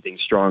build anything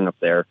strong up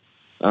there.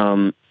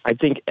 I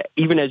think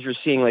even as you're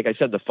seeing, like I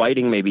said, the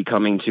fighting may be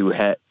coming to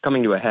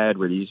a head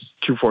where these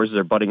two forces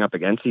are butting up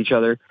against each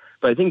other.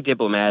 But I think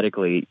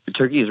diplomatically,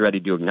 Turkey is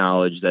ready to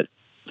acknowledge that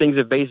things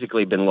have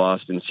basically been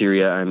lost in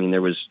Syria. I mean,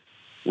 there was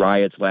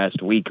riots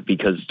last week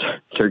because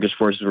Turkish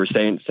forces were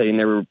saying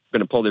they were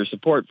going to pull their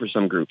support for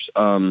some groups.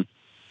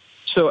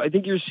 So I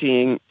think you're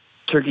seeing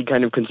Turkey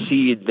kind of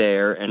concede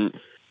there, and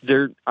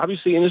they're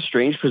obviously in a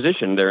strange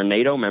position. They're a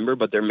NATO member,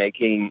 but they're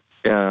making,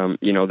 they're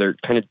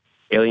kind of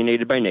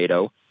alienated by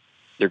NATO.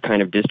 They're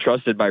kind of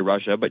distrusted by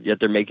Russia, but yet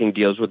they're making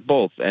deals with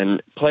both.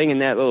 And playing in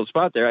that little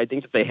spot there, I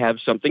think that they have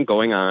something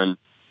going on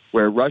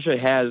where Russia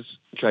has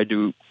tried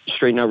to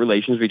straighten out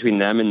relations between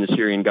them and the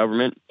Syrian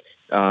government.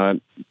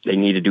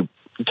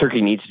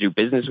 Turkey needs to do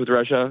business with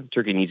Russia.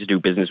 Turkey needs to do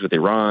business with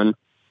Iran.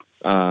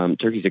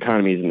 Turkey's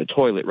economy is in the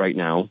toilet right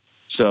now,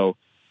 so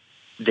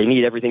they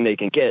need everything they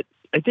can get.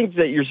 I think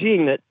that you're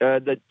seeing that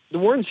the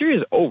war in Syria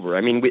is over.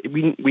 I mean,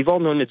 we've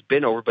all known it's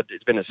been over, but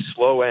it's been a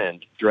slow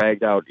end,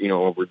 dragged out,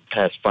 over the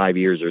past 5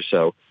 years or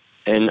so.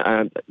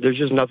 And there's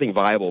just nothing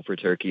viable for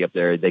Turkey up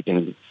there. They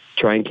can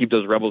try and keep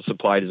those rebels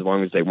supplied as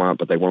long as they want,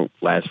 but they won't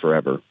last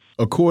forever.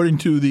 According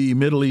to the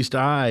Middle East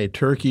Eye,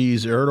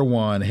 Turkey's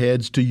Erdogan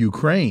heads to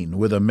Ukraine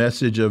with a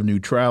message of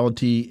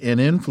neutrality and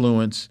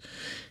influence.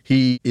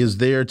 He is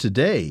there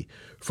today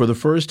for the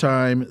first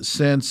time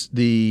since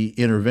the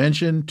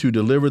intervention to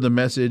deliver the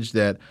message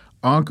that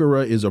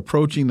Ankara is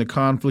approaching the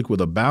conflict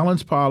with a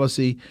balanced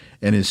policy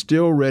and is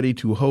still ready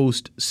to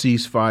host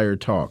ceasefire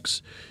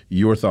talks.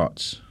 Your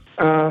thoughts?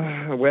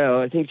 Well,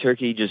 I think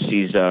Turkey just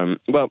sees,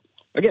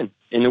 again,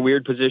 in a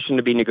weird position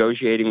to be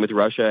negotiating with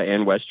Russia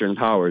and Western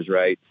powers,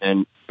 right?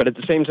 But at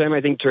the same time, I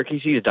think Turkey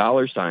sees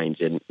dollar signs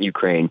in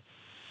Ukraine.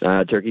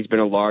 Turkey's been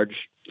a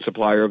large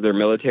supplier of their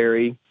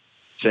military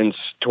since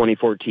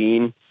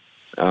 2014.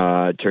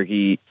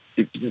 Erdogan's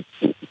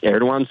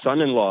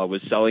son-in-law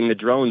was selling the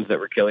drones that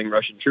were killing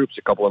Russian troops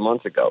a couple of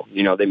months ago.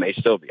 They may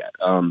still be at.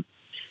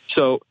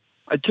 So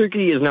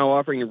Turkey is now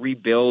offering to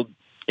rebuild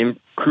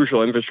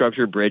crucial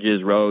infrastructure,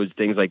 bridges, roads,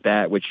 things like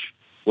that, which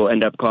will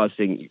end up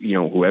costing,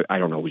 I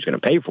don't know who's going to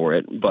pay for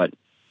it, but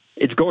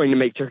it's going to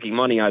make Turkey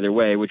money either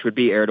way, which would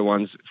be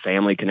Erdogan's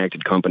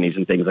family-connected companies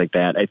and things like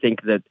that. I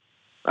think that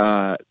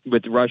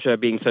with Russia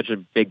being such a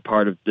big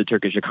part of the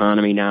Turkish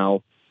economy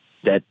now,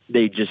 that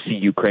they just see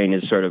Ukraine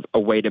as sort of a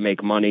way to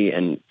make money,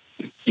 and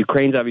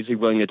Ukraine's obviously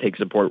willing to take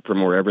support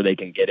from wherever they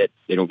can get it.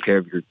 They don't care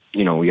if you're,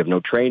 you have no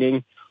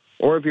training,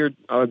 or if you're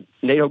a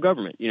NATO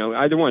government.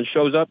 Either one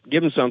shows up,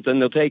 give them something,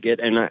 they'll take it.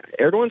 And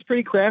Erdogan's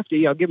pretty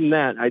crafty. I'll give him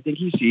that. I think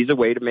he sees a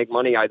way to make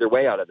money either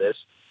way out of this.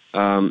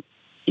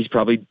 He's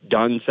probably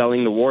done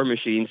selling the war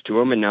machines to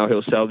him, and now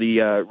he'll sell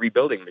the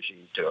rebuilding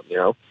machines to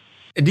him,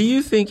 Do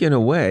you think, in a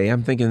way,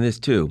 I'm thinking this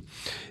too,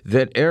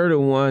 that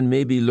Erdogan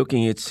may be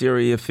looking at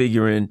Syria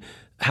figuring,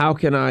 how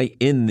can I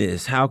end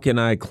this? How can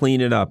I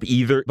clean it up?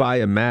 Either by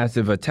a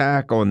massive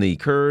attack on the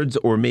Kurds,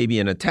 or maybe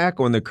an attack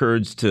on the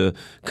Kurds to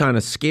kind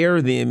of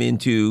scare them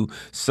into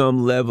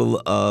some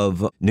level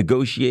of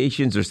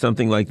negotiations or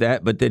something like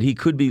that, but that he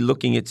could be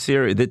looking at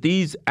Syria, that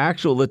these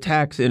actual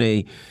attacks in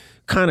a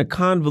kind of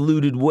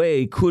convoluted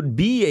way could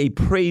be a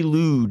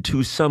prelude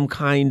to some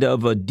kind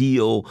of a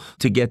deal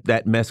to get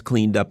that mess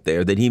cleaned up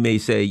there, that he may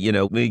say,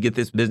 let me get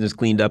this business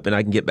cleaned up and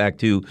I can get back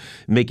to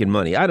making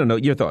money. I don't know.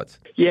 Your thoughts?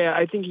 Yeah,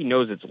 I think he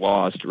knows it's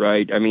lost,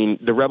 right? I mean,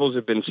 the rebels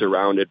have been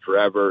surrounded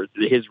forever,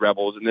 his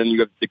rebels, and then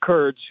you have the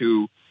Kurds,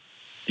 who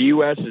the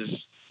U.S. is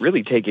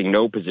really taking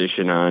no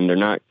position on. They're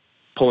not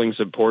pulling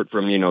support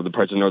from, the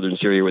parts of northern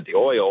Syria with the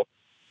oil,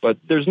 but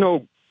there's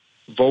no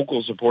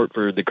vocal support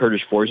for the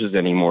Kurdish forces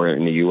anymore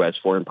in the U.S.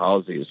 foreign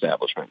policy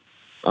establishment.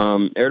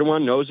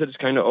 Erdogan knows that it's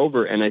kind of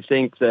over, and I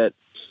think that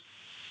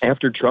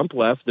after Trump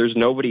left, there's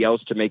nobody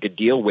else to make a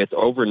deal with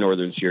over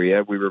northern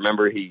Syria. We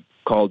remember he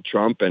called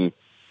Trump, and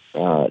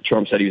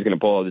Trump said he was going to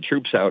pull all the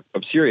troops out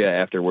of Syria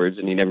afterwards,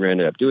 and he never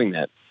ended up doing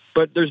that.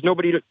 But there's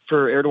nobody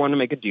for Erdogan to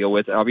make a deal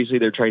with. Obviously,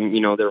 they're trying,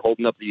 they're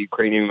holding up the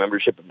Ukrainian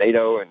membership of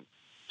NATO, and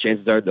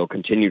chances are they'll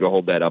continue to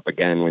hold that up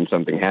again when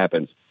something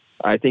happens.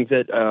 I think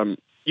that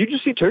you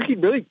just see Turkey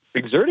really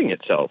exerting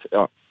itself.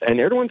 And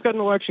Erdogan's got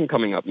an election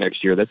coming up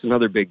next year. That's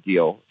another big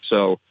deal.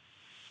 So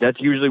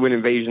that's usually when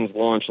invasions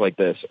launch like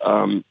this.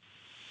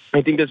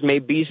 I think this may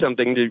be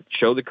something to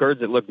show the Kurds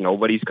that, look,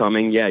 nobody's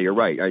coming. Yeah, you're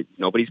right.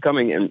 Nobody's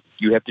coming, and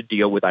you have to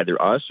deal with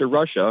either us or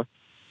Russia.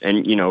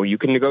 And, you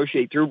can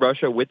negotiate through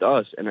Russia with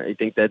us. And I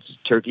think that's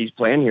Turkey's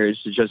plan here, is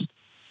to just,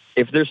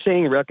 if they're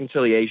saying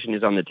reconciliation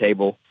is on the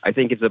table, I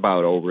think it's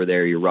about over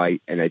there. You're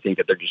right. And I think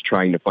that they're just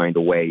trying to find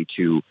a way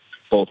to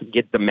both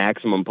get the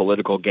maximum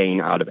political gain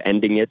out of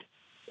ending it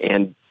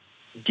and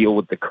deal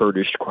with the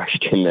Kurdish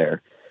question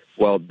there.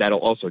 Well, that'll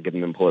also give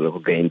them political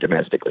gain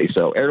domestically.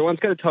 So Erdogan's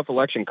got a tough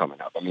election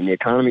coming up. I mean, the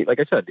economy, like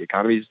I said, the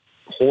economy is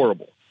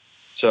horrible.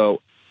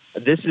 So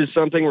this is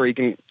something where he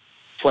can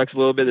flex a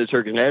little bit of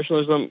Turkish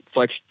nationalism,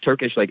 flex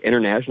Turkish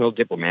international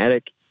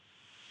diplomatic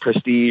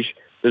prestige.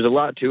 There's a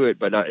lot to it,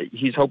 but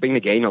he's hoping to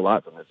gain a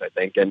lot from this, I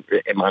think, and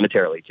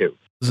monetarily too.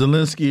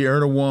 Zelensky,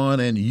 Erdogan,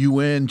 and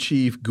UN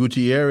Chief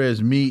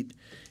Guterres meet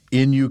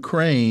in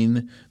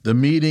Ukraine, the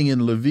meeting in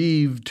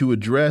Lviv to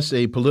address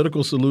a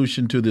political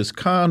solution to this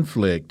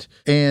conflict.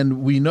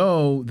 And we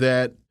know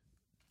that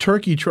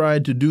Turkey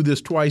tried to do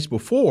this twice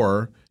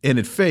before, and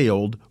it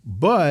failed.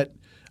 But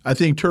I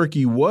think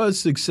Turkey was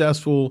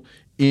successful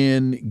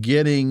in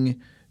getting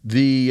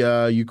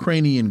the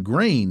Ukrainian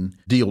grain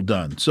deal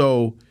done.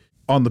 So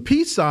on the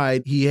peace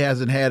side, he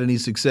hasn't had any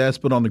success,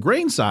 but on the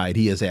grain side,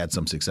 he has had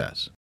some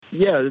success.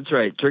 Yeah, that's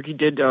right. Turkey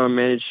did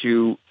manage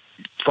to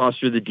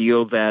foster the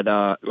deal that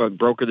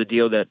broker the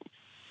deal that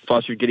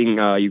fostered getting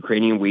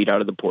Ukrainian wheat out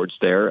of the ports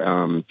there.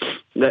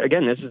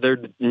 Again, this is their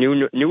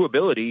new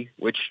ability,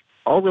 which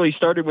all really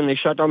started when they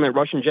shot down that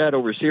Russian jet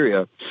over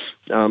Syria.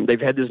 They've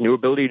had this new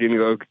ability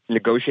to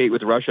negotiate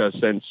with Russia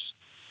since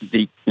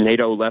the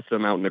NATO left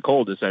them out in the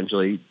cold.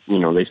 Essentially,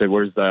 they said,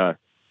 "Where's the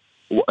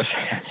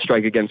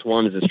strike against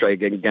one is a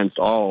strike against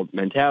all"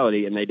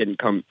 mentality, and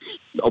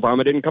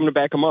Obama didn't come to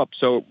back them up.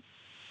 So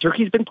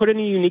Turkey's been put in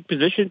a unique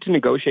position to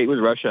negotiate with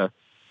Russia.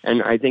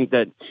 And I think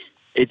that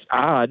it's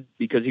odd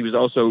because he was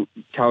also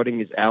touting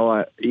his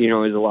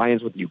his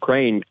alliance with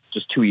Ukraine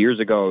just 2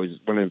 years ago is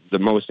one of the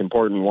most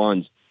important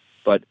ones.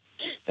 But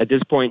at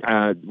this point,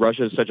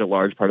 Russia is such a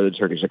large part of the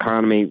Turkish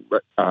economy.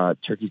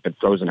 Turkey's been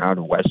frozen out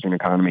of Western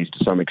economies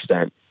to some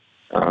extent.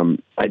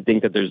 I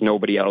think that there's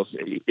nobody else.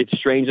 It's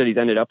strange that he's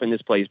ended up in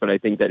this place, but I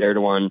think that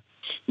Erdogan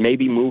may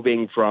be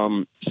moving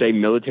from, say,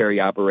 military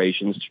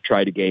operations to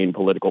try to gain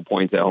political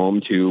points at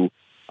home to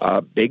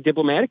big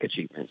diplomatic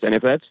achievements. And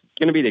if that's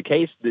going to be the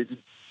case,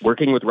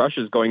 working with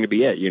Russia is going to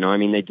be it.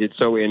 They did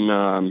so in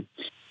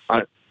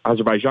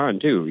Azerbaijan,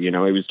 too.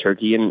 It was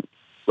Turkey and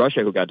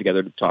Russia who got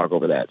together to talk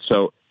over that.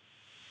 So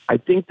I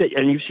think that,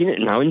 and you've seen it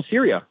now in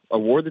Syria, a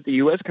war that the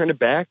U.S. kind of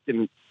backed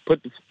and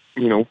put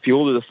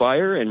fuel to the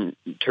fire, and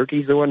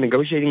Turkey's the one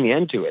negotiating the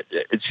end to it.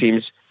 It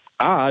seems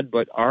odd,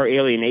 but our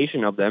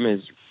alienation of them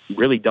has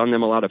really done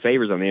them a lot of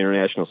favors on the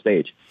international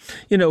stage.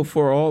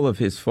 For all of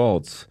his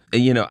faults,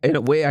 in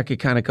a way I could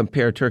kind of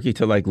compare Turkey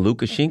to like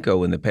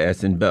Lukashenko in the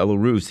past in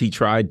Belarus. He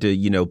tried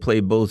to, play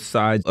both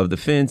sides of the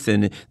fence,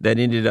 and that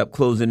ended up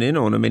closing in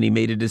on him, and he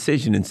made a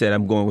decision and said,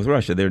 I'm going with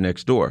Russia. They're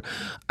next door.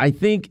 I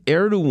think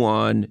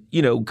Erdogan,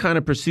 kind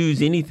of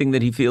pursues anything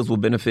that he feels will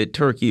benefit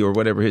Turkey or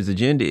whatever his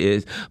agenda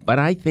is. But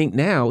I think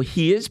now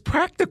he is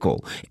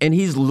practical, and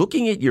he's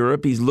looking at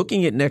Europe. He's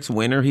looking at next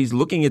winter. He's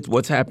looking at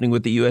what's happening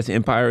with the U.S.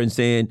 empire and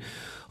saying,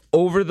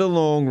 over the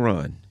long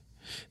run,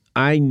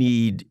 I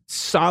need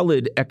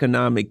solid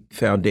economic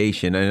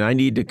foundation, and I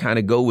need to kind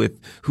of go with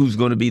who's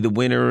going to be the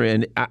winner.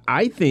 And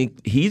I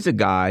think he's a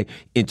guy,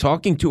 in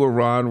talking to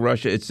Iran,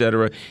 Russia, et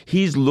cetera,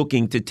 he's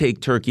looking to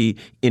take Turkey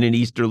in an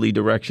easterly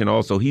direction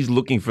also. He's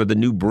looking for the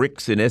new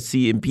BRICS and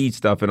SCMP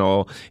stuff and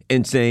all,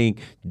 and saying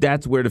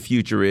that's where the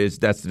future is.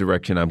 That's the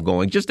direction I'm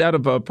going, just out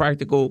of a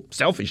practical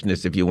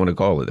selfishness, if you want to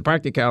call it, the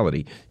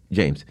practicality.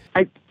 James?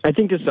 I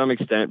think to some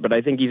extent, but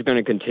I think he's going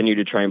to continue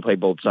to try and play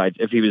both sides.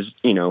 If he was,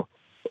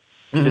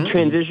 the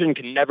transition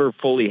can never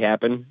fully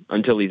happen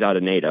until he's out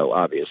of NATO,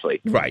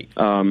 obviously. Right.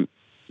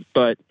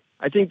 But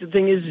I think the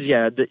thing is,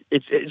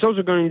 it's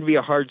also going to be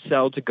a hard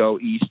sell to go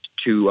east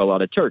to a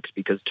lot of Turks,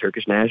 because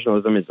Turkish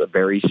nationalism is a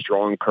very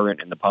strong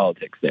current in the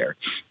politics there.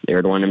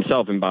 Erdogan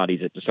himself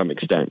embodies it to some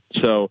extent.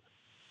 So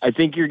I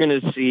think you're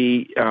going to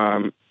see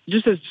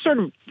just as sort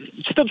of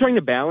still trying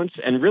to balance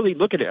and really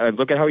look at it.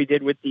 Look at how he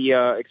did with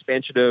the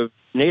expansion of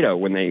NATO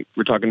when they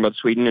were talking about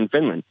Sweden and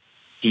Finland.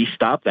 He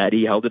stopped that.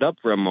 He held it up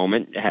for a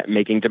moment,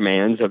 making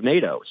demands of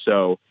NATO.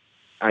 So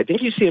I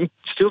think you see him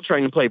still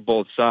trying to play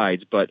both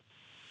sides. But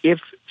if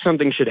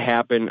something should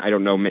happen, I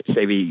don't know,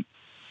 maybe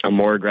a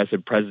more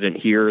aggressive president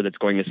here that's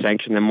going to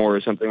sanction them more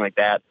or something like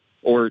that,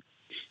 or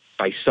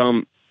by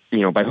some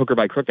by hook or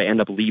by crook, they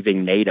end up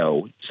leaving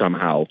NATO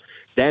somehow,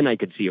 then I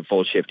could see a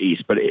full shift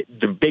east. But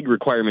the big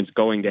requirement's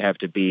going to have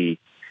to be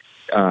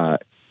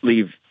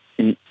leave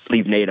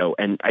NATO.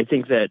 And I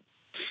think that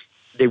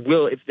they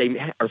will, if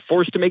they are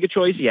forced to make a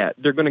choice,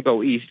 they're going to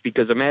go east,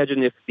 because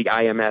imagine if the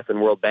IMF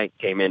and World Bank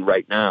came in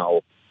right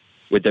now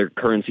with their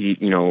currency,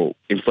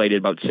 inflated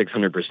about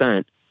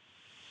 600%.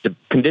 The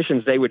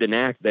conditions they would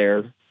enact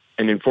there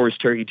and enforce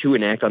Turkey to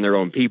enact on their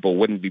own people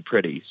wouldn't be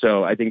pretty.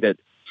 So I think that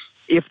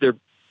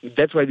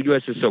that's why the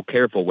U.S. is so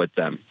careful with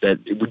them, that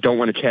we don't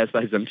want to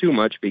chastise them too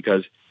much,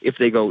 because if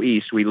they go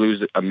east, we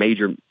lose a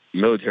major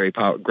military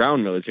power,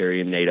 ground military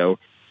in NATO.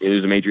 We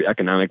lose a major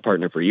economic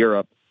partner for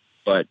Europe.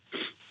 But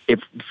if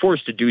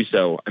forced to do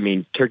so, I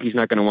mean, Turkey's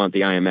not going to want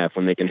the IMF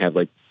when they can have,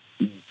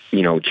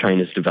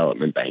 China's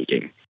development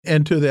banking.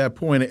 And to that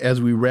point,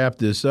 as we wrap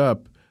this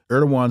up,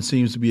 Erdogan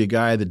seems to be a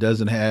guy that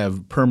doesn't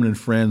have permanent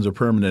friends or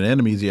permanent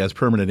enemies. He has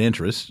permanent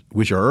interests,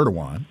 which are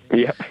Erdogan.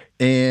 Yeah.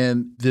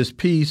 And this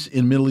piece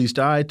in Middle East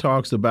Eye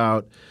talks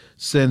about,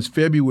 since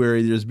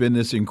February, there's been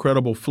this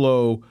incredible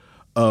flow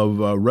of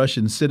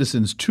Russian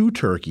citizens to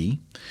Turkey,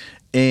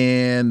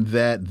 and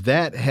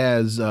that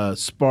has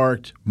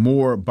sparked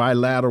more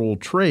bilateral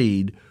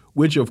trade,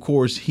 which, of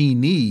course, he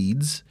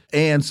needs.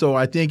 And so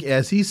I think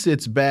as he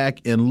sits back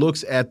and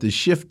looks at the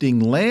shifting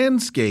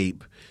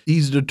landscape,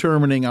 he's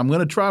determining, I'm going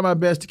to try my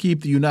best to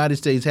keep the United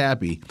States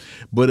happy,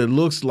 but it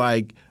looks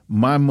like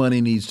my money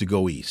needs to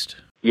go east.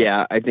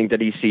 Yeah, I think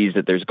that he sees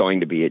that there's going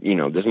to be,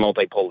 this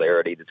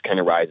multipolarity that's kind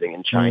of rising,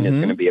 and China is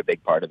going to be a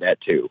big part of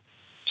that too.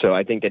 So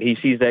I think that he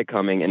sees that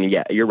coming, and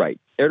yeah, you're right.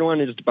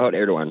 Erdogan is about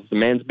Erdogan. The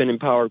man's been in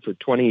power for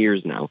 20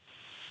 years now.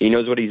 He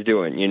knows what he's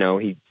doing.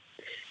 He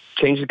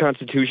changed the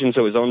constitution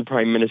so his own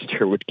prime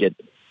minister would get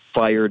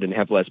fired and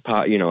have less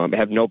power,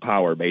 have no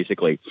power,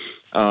 basically,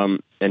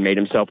 and made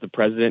himself the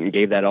president and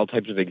gave that all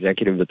types of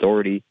executive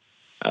authority.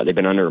 They've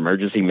been under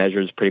emergency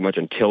measures pretty much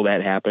until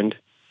that happened.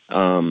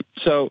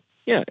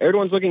 Yeah,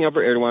 Erdogan's looking out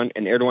for Erdogan,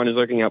 and Erdogan is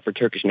looking out for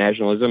Turkish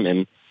nationalism.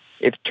 And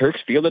if Turks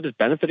feel that it's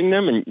benefiting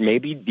them, and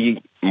maybe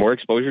the more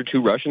exposure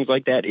to Russians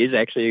like that is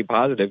actually a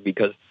positive,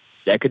 because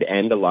that could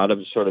end a lot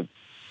of sort of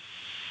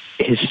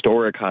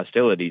historic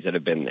hostilities that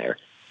have been there.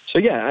 So,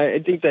 yeah,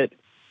 I think that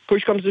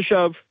push comes to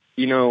shove,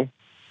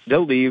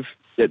 they'll leave.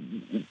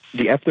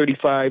 The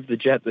F-35, the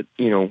jet that,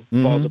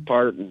 falls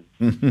apart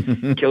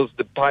and kills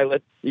the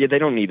pilot, they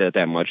don't need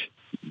that much.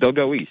 They'll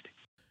go east.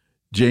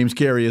 James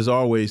Carey, as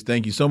always,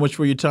 thank you so much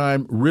for your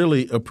time.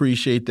 Really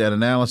appreciate that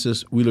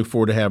analysis. We look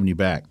forward to having you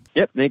back.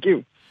 Yep, thank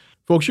you.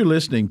 Folks, you're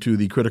listening to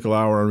the Critical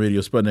Hour on Radio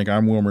Sputnik.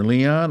 I'm Wilmer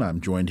Leon.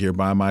 I'm joined here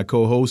by my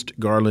co-host,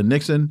 Garland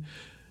Nixon.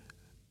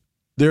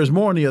 There's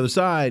more on the other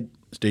side.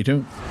 Stay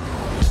tuned.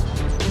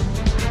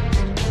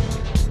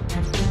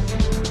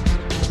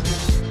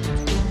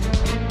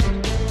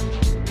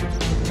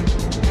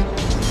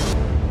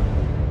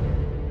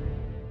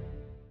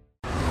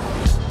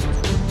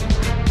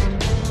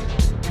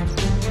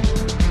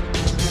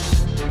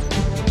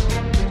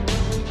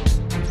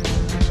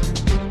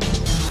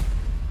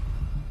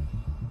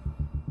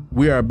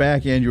 We are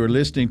back, and you're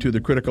listening to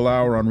the Critical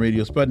Hour on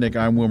Radio Sputnik.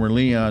 I'm Wilmer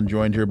Leon,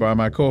 joined here by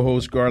my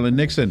co-host, Garland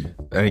Nixon.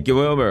 Thank you,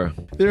 Wilmer.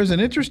 There's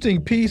an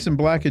interesting piece in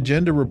Black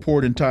Agenda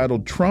Report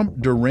entitled Trump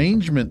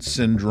Derangement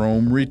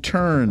Syndrome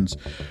Returns.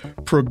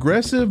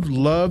 Progressives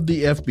love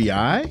the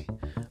FBI?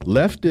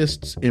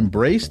 Leftists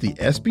embrace the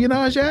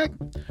Espionage Act?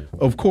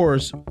 Of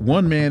course,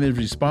 one man is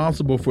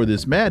responsible for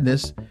this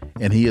madness,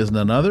 and he is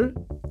none other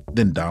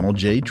than Donald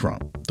J.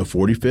 Trump, the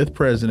 45th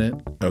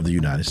president of the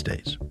United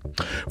States.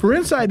 For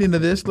insight into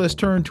this, let's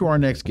turn to our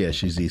next guest.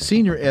 She's the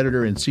senior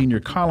editor and senior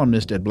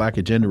columnist at Black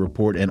Agenda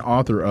Report and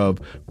author of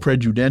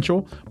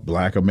Prejudential,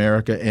 Black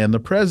America and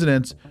the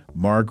Presidents,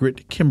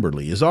 Margaret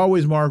Kimberley. As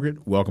always,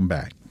 Margaret, welcome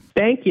back.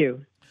 Thank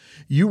you.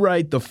 You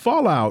write, the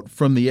fallout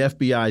from the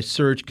FBI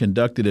search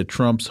conducted at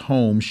Trump's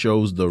home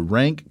shows the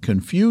rank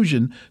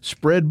confusion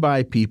spread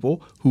by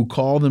people who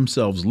call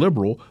themselves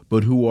liberal,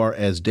 but who are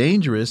as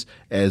dangerous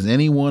as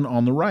anyone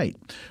on the right.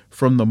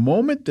 From the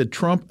moment that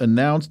Trump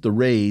announced the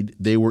raid,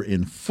 they were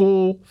in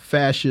full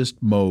fascist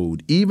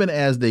mode, even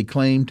as they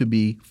claimed to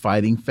be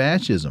fighting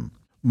fascism.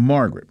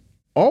 Margaret,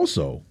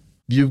 also,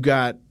 you've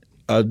got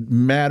a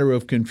matter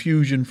of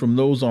confusion from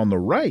those on the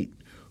right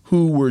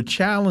who were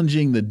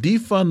challenging the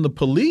defund the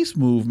police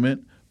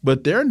movement,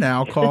 but they're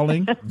now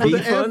calling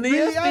defund the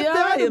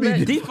FBI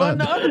and defund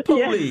the other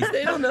police.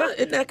 They don't know.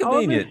 Isn't that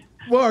convenient?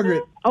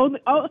 Margaret,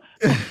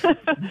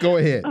 go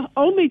ahead.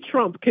 Only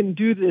Trump can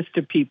do this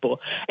to people.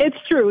 It's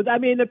true. I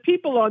mean, the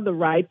people on the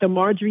right, the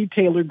Marjorie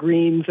Taylor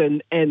Greens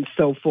and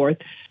so forth,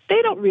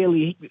 they don't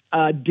really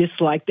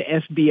dislike the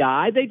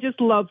FBI. They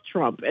just love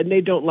Trump, and they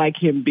don't like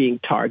him being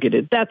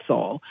targeted. That's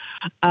all.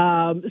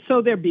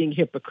 So they're being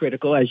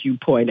hypocritical, as you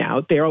point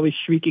out. They're always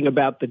shrieking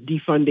about the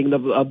defunding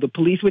of the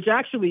police, which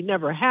actually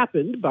never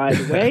happened, by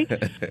the way.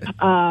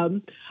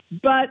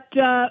 But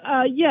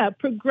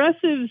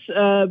progressives,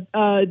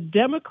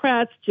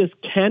 Democrats just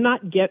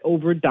cannot get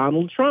over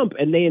Donald Trump,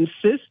 and they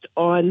insist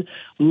on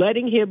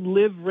letting him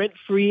live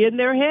rent-free in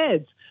their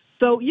heads.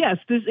 So, yes,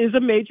 this is a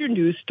major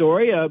news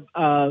story.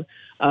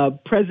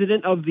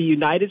 President of the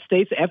United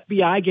States,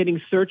 FBI,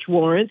 getting search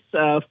warrants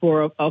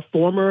for a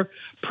former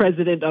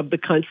president of the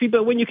country.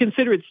 But when you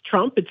consider it's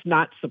Trump, it's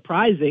not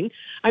surprising.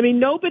 I mean,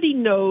 nobody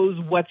knows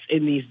what's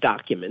in these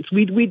documents.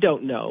 We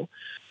don't know.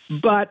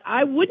 But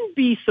I wouldn't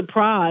be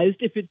surprised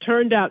if it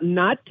turned out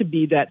not to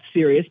be that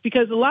serious,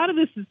 because a lot of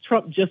this is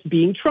Trump just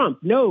being Trump.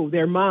 No,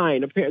 they're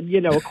mine,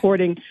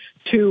 according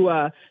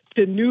to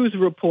news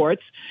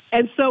reports.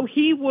 And so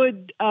he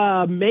would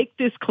make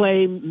this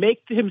claim,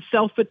 make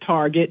himself a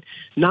target,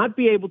 not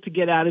be able to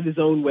get out of his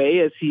own way,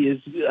 as he is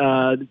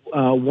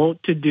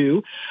wont to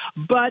do.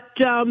 But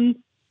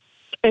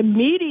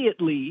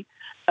immediately,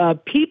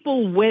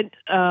 people went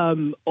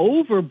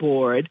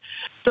overboard.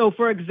 So,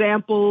 for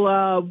example,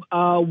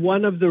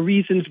 one of the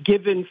reasons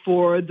given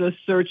for the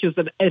search is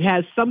that it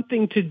has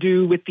something to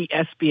do with the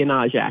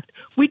Espionage Act.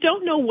 We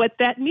don't know what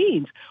that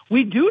means.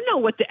 We do know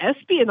what the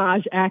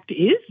Espionage Act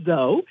is,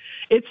 though.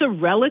 It's a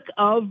relic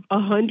of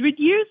 100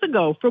 years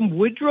ago from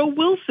Woodrow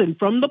Wilson,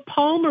 from the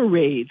Palmer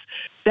raids,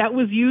 that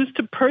was used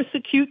to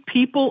persecute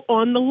people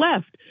on the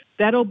left,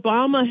 that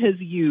Obama has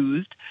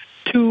used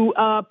to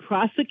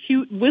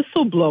prosecute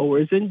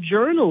whistleblowers and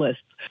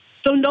journalists.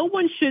 So no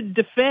one should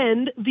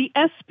defend the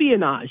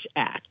Espionage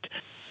Act.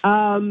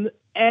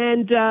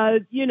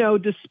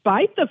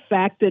 Despite the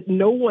fact that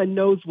no one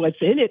knows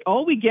what's in it,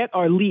 all we get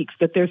are leaks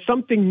that there's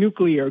something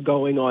nuclear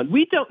going on.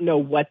 We don't know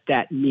what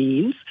that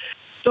means.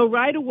 So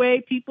right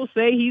away, people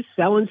say he's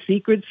selling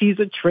secrets, he's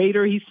a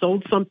traitor, he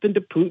sold something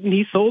to Putin,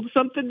 he sold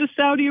something to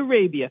Saudi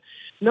Arabia.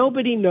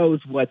 Nobody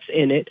knows what's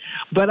in it.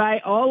 But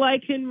all I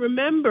can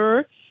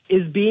remember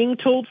is being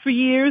told for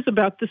years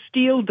about the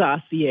Steele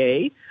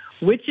dossier,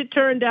 which it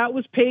turned out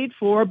was paid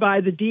for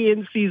by the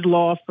DNC's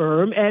law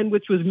firm and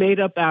which was made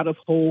up out of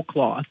whole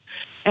cloth.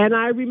 And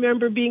I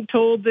remember being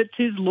told that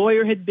his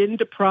lawyer had been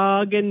to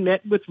Prague and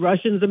met with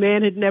Russians. The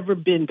man had never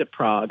been to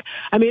Prague.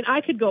 I mean,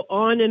 I could go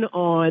on and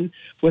on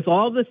with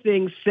all the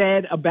things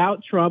said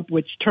about Trump,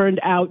 which turned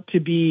out to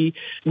be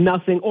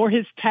nothing, or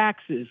his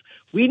taxes.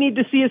 We need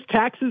to see his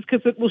taxes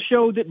because it will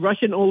show that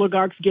Russian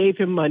oligarchs gave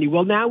him money.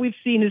 Well, now we've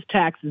seen his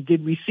taxes.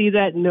 Did we see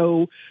that?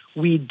 No,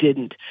 we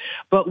didn't.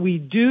 But we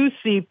do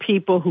see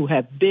people who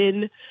have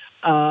been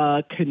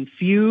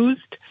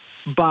confused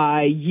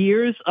by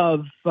years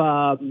of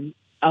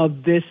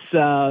this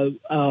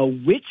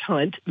witch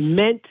hunt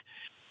meant,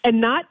 and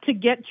not to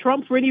get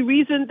Trump for any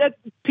reason that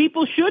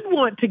people should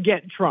want to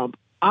get Trump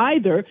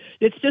either.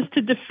 It's just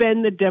to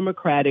defend the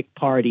Democratic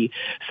Party.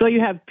 So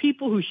you have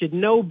people who should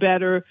know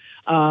better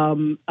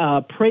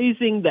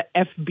praising the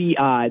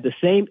FBI, the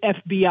same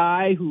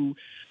FBI who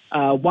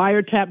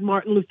wiretapped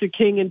Martin Luther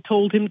King and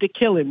told him to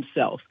kill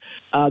himself.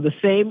 The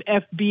same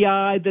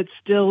FBI that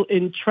still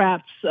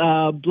entraps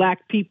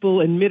black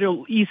people and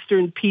Middle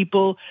Eastern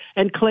people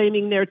and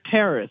claiming they're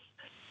terrorists.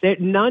 That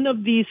none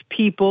of these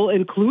people,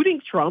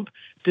 including Trump,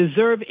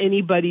 deserve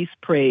anybody's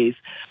praise.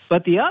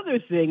 But the other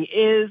thing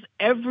is,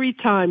 every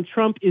time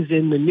Trump is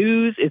in the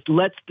news, it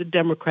lets the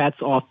Democrats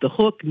off the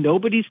hook.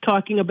 Nobody's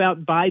talking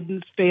about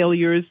Biden's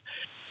failures.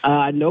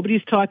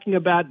 Nobody's talking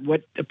about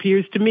what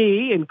appears to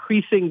me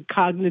increasing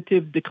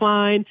cognitive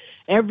decline.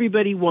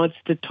 Everybody wants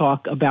to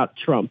talk about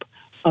Trump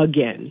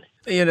again.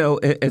 You know,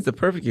 as a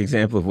perfect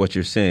example of what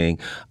you're saying,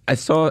 I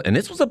saw, and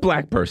this was a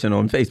black person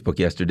on Facebook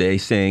yesterday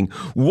saying,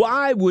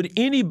 why would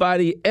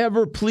anybody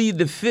ever plead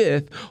the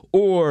fifth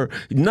or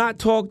not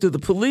talk to the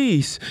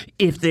police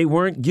if they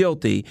weren't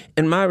guilty?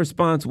 And my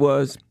response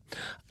was,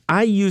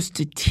 I used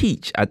to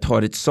teach. I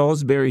taught at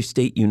Salisbury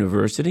State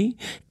University,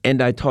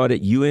 and I taught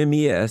at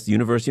UMES,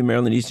 University of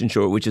Maryland Eastern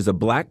Shore, which is a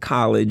black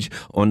college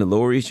on the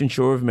Lower Eastern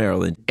Shore of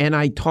Maryland. And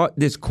I taught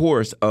this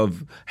course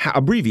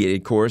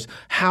abbreviated course,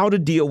 how to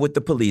deal with the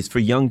police for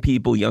young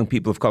people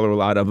of color, a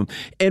lot of them.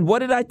 And what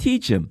did I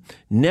teach them?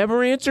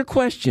 Never answer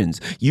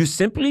questions. You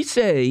simply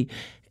say,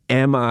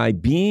 am I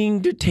being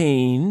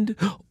detained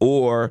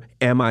or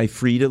am I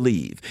free to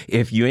leave?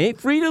 If you ain't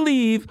free to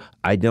leave,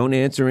 I don't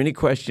answer any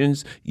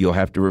questions. You'll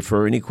have to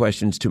refer any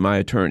questions to my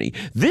attorney.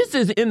 This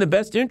is in the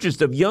best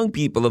interest of young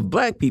people, of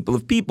black people,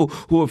 of people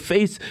who have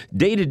faced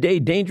day-to-day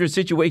dangerous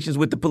situations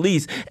with the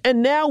police.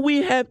 And now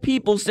we have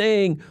people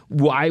saying,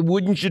 why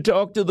wouldn't you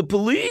talk to the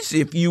police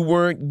if you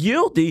weren't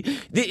guilty?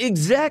 The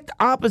exact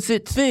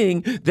opposite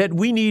thing that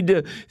we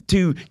need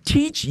to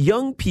teach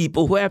young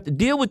people who have to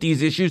deal with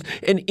these issues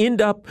and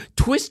end up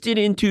twisted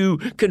into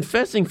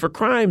confessing for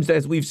crimes,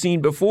 as we've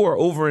seen before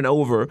over and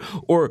over,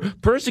 or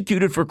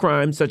persecuted for crimes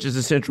such as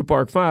the Central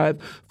Park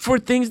Five for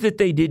things that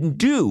they didn't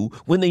do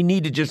when they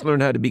need to just learn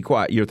how to be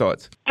quiet. Your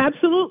thoughts?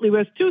 Absolutely.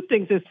 absolutely. There's two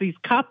things. There's these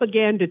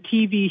propaganda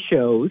TV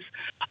shows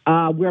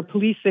where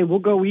police say, we'll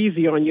go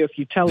easy on you if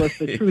you tell us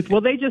the truth.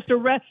 Well,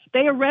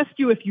 they arrest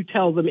you if you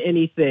tell them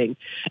anything.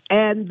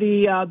 And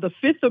the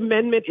Fifth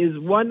Amendment is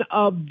one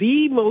of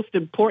the most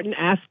important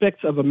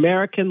aspects of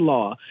American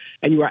law.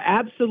 And you are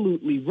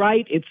absolutely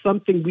right. It's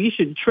something we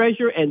should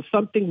treasure and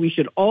something we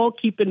should all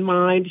keep in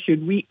mind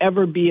should we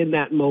ever be in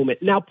that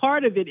moment. Now,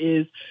 part of it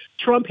is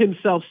Trump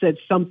himself said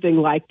something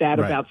like that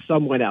about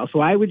someone else.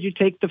 Why would you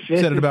take the Fifth?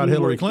 Said it about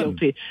Hillary Clinton.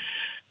 Guilty?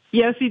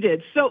 Yes, he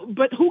did. So,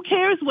 but who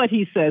cares what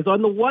he says?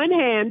 On the one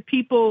hand,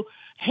 people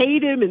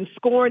hate him and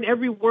scorn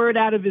every word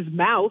out of his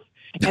mouth,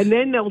 and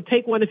then they'll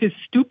take one of his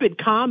stupid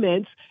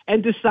comments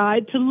and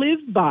decide to live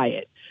by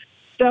it.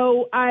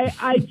 So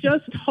I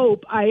just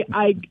hope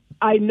I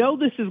know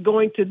this is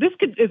going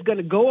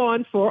to go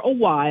on for a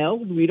while.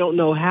 We don't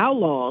know how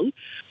long.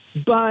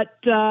 But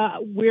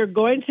we're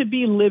going to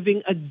be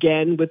living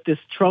again with this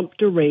Trump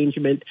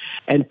derangement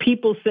and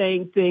people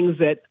saying things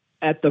that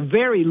at the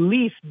very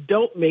least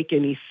don't make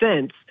any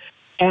sense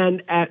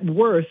and at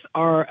worst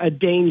are a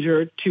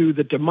danger to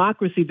the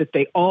democracy that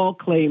they all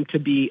claim to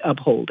be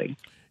upholding.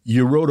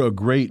 You wrote a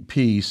great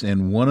piece,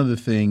 and one of the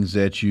things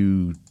that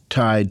you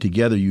tied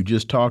together, you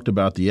just talked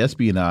about the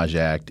Espionage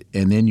Act,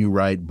 and then you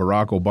write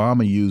Barack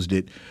Obama used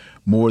it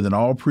more than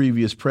all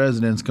previous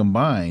presidents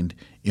combined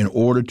in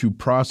order to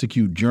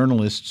prosecute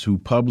journalists who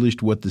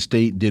published what the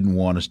state didn't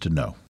want us to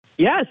know.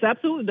 Yes,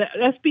 absolutely.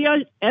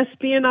 The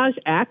Espionage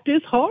Act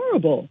is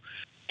horrible.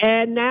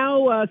 And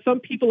now some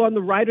people on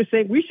the right are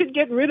saying we should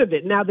get rid of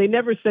it. Now, they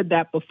never said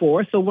that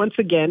before. So once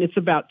again, it's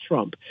about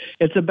Trump.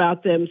 It's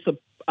about them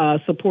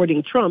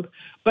supporting Trump.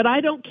 But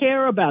I don't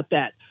care about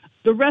that.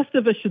 The rest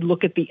of us should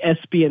look at the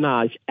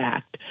Espionage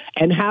Act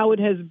and how it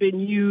has been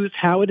used,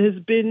 how it has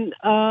been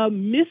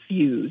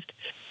misused.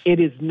 It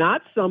is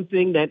not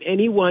something that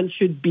anyone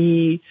should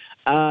be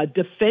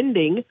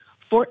defending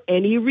for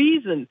any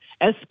reason,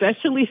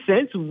 especially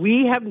since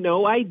we have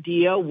no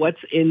idea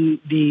what's in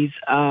these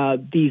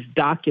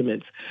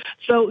documents.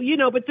 So,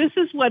 but this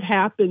is what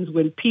happens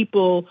when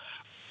people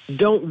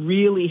don't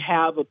really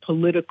have a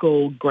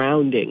political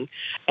grounding.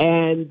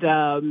 And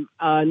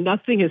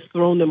nothing has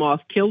thrown them off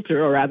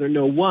kilter, or rather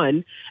no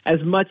one,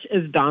 as much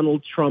as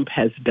Donald Trump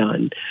has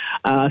done.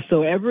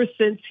 So ever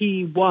since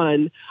he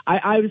won,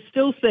 I would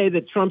still say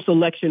that Trump's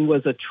election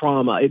was a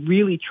trauma. It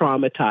really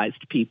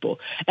traumatized people.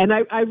 And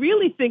I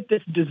really think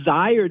this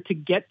desire to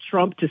get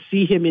Trump to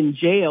see him in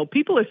jail,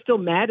 people are still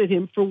mad at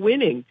him for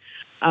winning.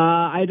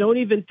 I don't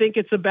even think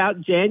it's about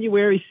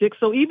January 6th.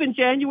 So even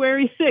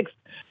January 6th,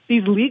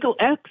 these legal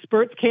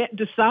experts can't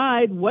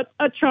decide what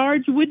a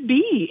charge would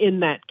be in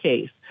that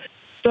case.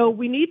 So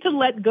we need to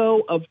let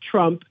go of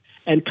Trump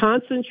and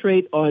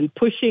concentrate on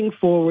pushing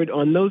forward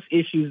on those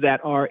issues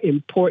that are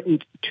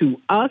important to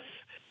us.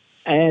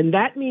 And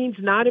that means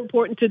not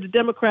important to the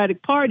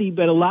Democratic Party,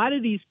 but a lot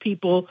of these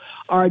people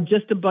are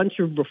just a bunch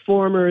of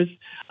reformers.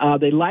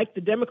 They like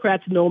the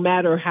Democrats no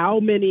matter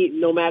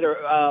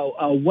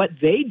what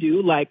they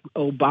do, like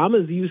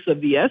Obama's use of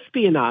the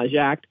Espionage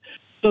Act.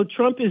 So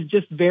Trump is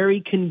just very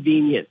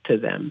convenient to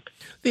them.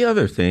 The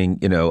other thing,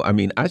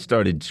 I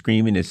started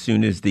screaming as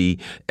soon as the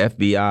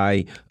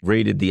FBI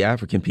raided the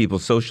African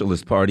People's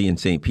Socialist Party in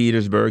St.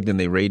 Petersburg. Then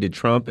they raided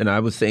Trump. And I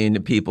was saying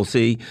to people,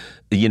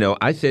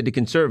 I said to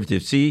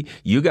conservatives,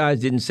 you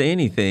guys didn't say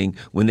anything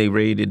when they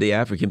raided the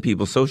African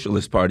People's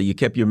Socialist Party. You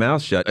kept your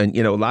mouth shut. And,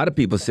 a lot of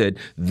people said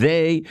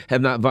they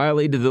have not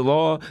violated the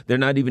law. They're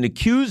not even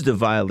accused of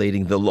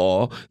violating the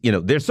law.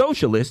 They're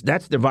socialists.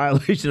 That's their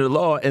violation of the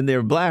law. And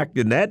they're black.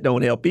 And that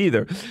don't help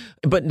either.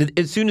 But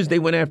as soon as they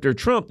went after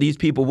Trump, these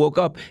people woke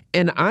up.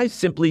 And I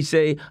simply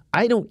say,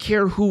 I don't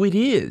care who it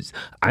is.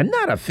 I'm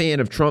not a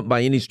fan of Trump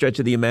by any stretch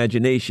of the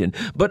imagination.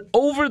 But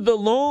over the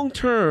long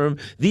term,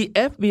 the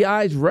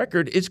FBI's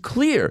record is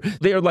clear.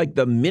 They are like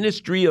the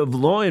Ministry of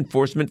Law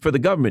Enforcement for the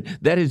government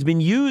that has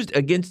been used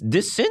against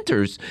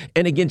dissenters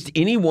and against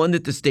anyone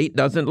that the state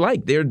doesn't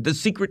like. They're the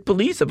secret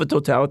police of a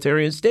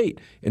totalitarian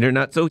state. And they're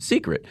not so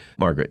secret,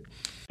 Margaret.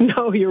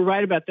 No, you're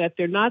right about that.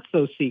 They're not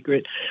so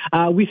secret.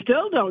 We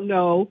still don't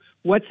know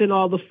what's in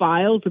all the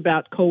files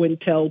about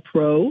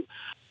COINTELPRO.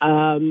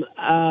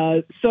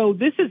 So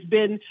this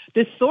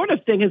sort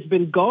of thing has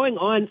been going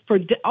on for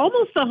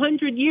almost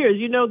 100 years.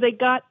 They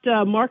got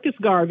Marcus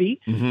Garvey,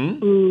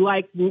 who,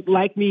 like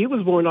me,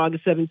 was born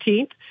August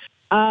 17th.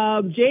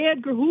 J.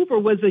 Edgar Hoover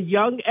was a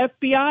young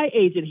FBI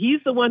agent.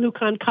 He's the one who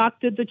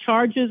concocted the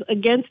charges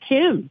against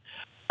him.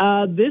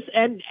 This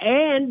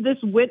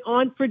went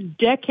on for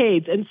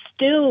decades and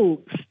still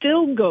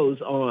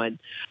goes on.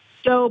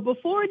 So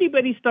before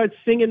anybody starts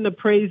singing the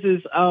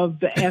praises of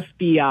the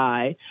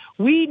FBI,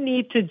 we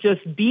need to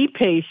just be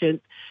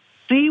patient,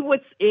 see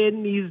what's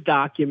in these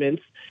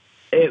documents.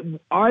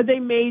 Are they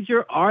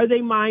major? Are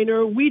they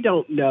minor? We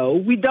don't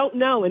know.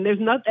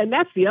 And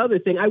that's the other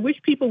thing. I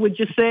wish people would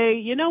just say,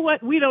 you know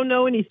what? We don't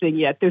know anything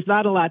yet. There's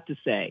not a lot to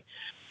say.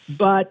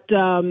 But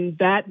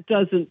that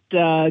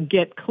doesn't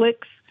get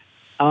clicks.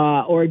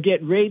 or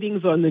get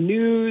ratings on the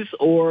news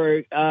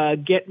or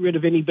get rid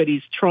of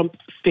anybody's Trump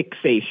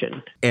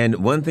fixation.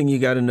 And one thing you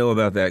got to know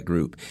about that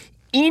group,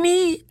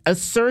 any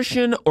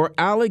assertion or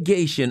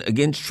allegation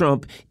against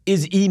Trump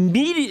is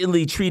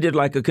immediately treated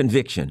like a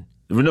conviction.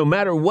 No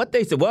matter what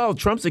they say, well,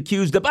 Trump's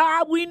accused of,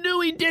 we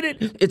knew he did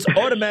it. It's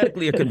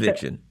automatically a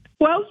conviction.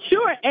 Well,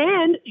 sure.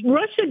 And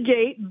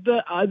Russiagate,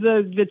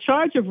 the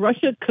charge of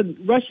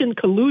Russian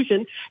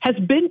collusion has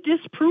been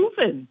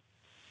disproven.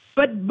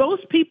 But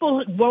most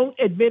people won't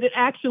admit it,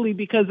 actually,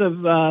 because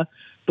of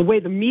the way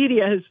the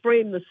media has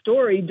framed the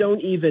story,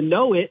 don't even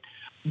know it.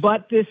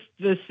 But this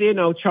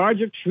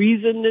charge of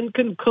treason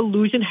and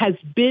collusion has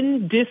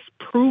been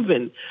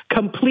disproven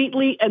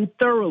completely and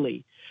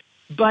thoroughly.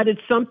 But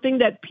it's something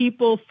that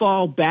people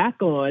fall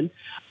back on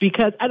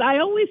because, and I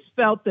always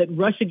felt that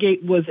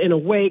Russiagate was in a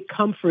way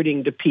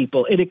comforting to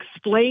people. It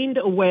explained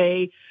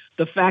away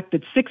the fact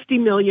that 60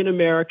 million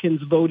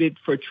Americans voted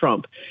for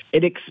Trump.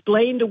 It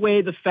explained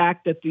away the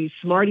fact that the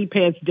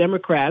smarty-pants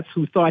Democrats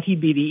who thought he'd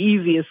be the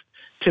easiest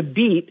to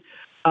beat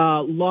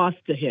lost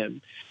to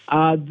him.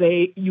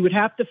 You would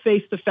have to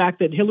face the fact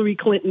that Hillary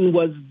Clinton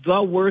was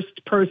the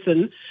worst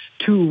person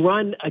to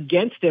run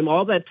against him.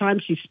 All that time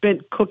she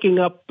spent cooking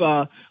up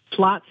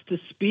plots to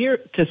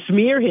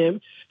smear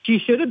him. She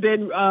should have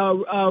been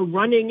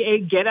running a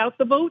get out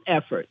the vote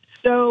effort.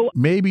 So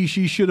maybe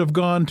she should have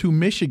gone to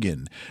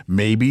Michigan.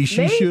 Maybe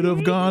she should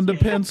have gone to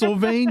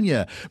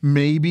Pennsylvania.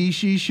 Maybe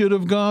she should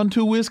have gone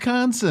to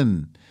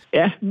Wisconsin.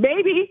 Yeah,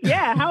 maybe.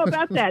 Yeah. How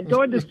about that?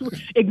 Going to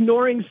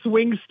ignoring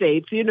swing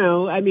states.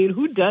 I mean,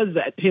 who does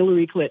that?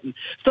 Hillary Clinton.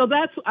 So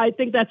I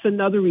think that's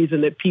another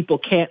reason that people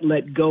can't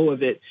let go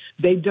of it.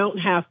 They don't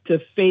have to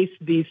face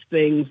these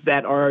things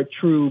that are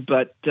true,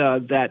 but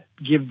that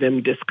give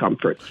them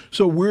discomfort.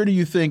 So where do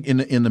you think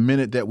in the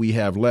minute that we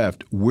have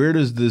left, where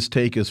does this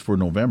take us for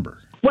November?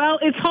 Well,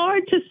 it's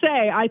hard to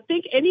say. I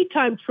think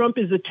anytime Trump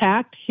is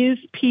attacked, his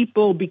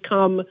people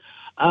become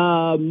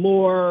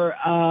more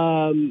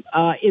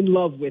in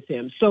love with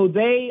him. So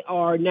they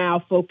are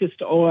now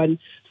focused on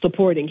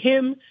supporting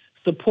him,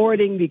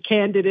 supporting the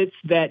candidates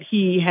that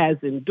he has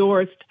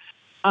endorsed.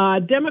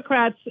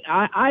 Democrats,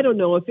 I don't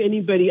know if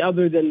anybody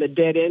other than the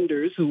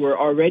dead-enders who are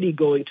already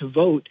going to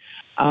vote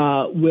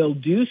will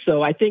do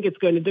so. I think it's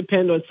going to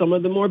depend on some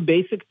of the more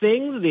basic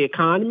things, the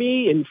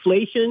economy,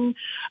 inflation,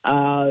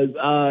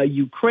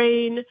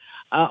 Ukraine,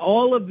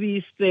 all of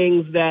these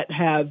things that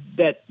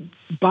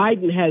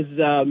Biden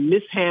has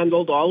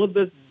mishandled, all of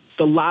the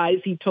lies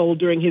he told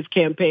during his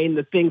campaign,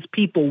 the things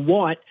people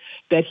want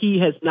that he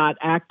has not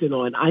acted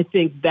on. I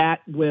think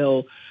that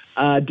will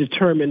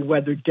determine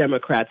whether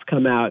Democrats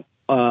come out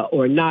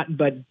or not,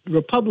 but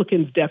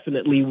Republicans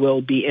definitely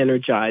will be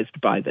energized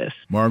by this.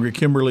 Margaret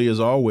Kimberley, as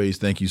always,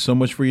 thank you so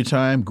much for your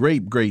time.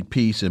 Great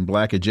piece in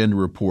Black Agenda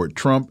Report.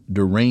 Trump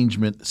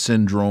Derangement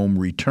Syndrome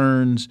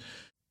returns.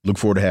 Look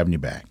forward to having you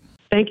back.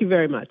 Thank you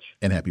very much.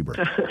 And happy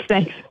birthday.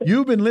 Thanks.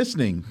 You've been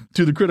listening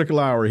to the Critical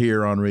Hour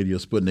here on Radio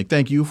Sputnik.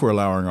 Thank you for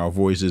allowing our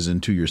voices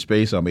into your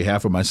space. On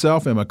behalf of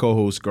myself and my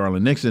co-host,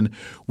 Garland Nixon,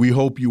 we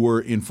hope you were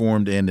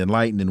informed and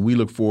enlightened, and we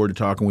look forward to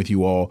talking with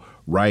you all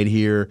right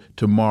here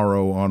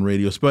tomorrow on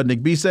Radio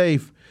Sputnik. Be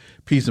safe.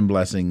 Peace and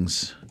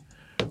blessings.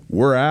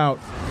 We're out.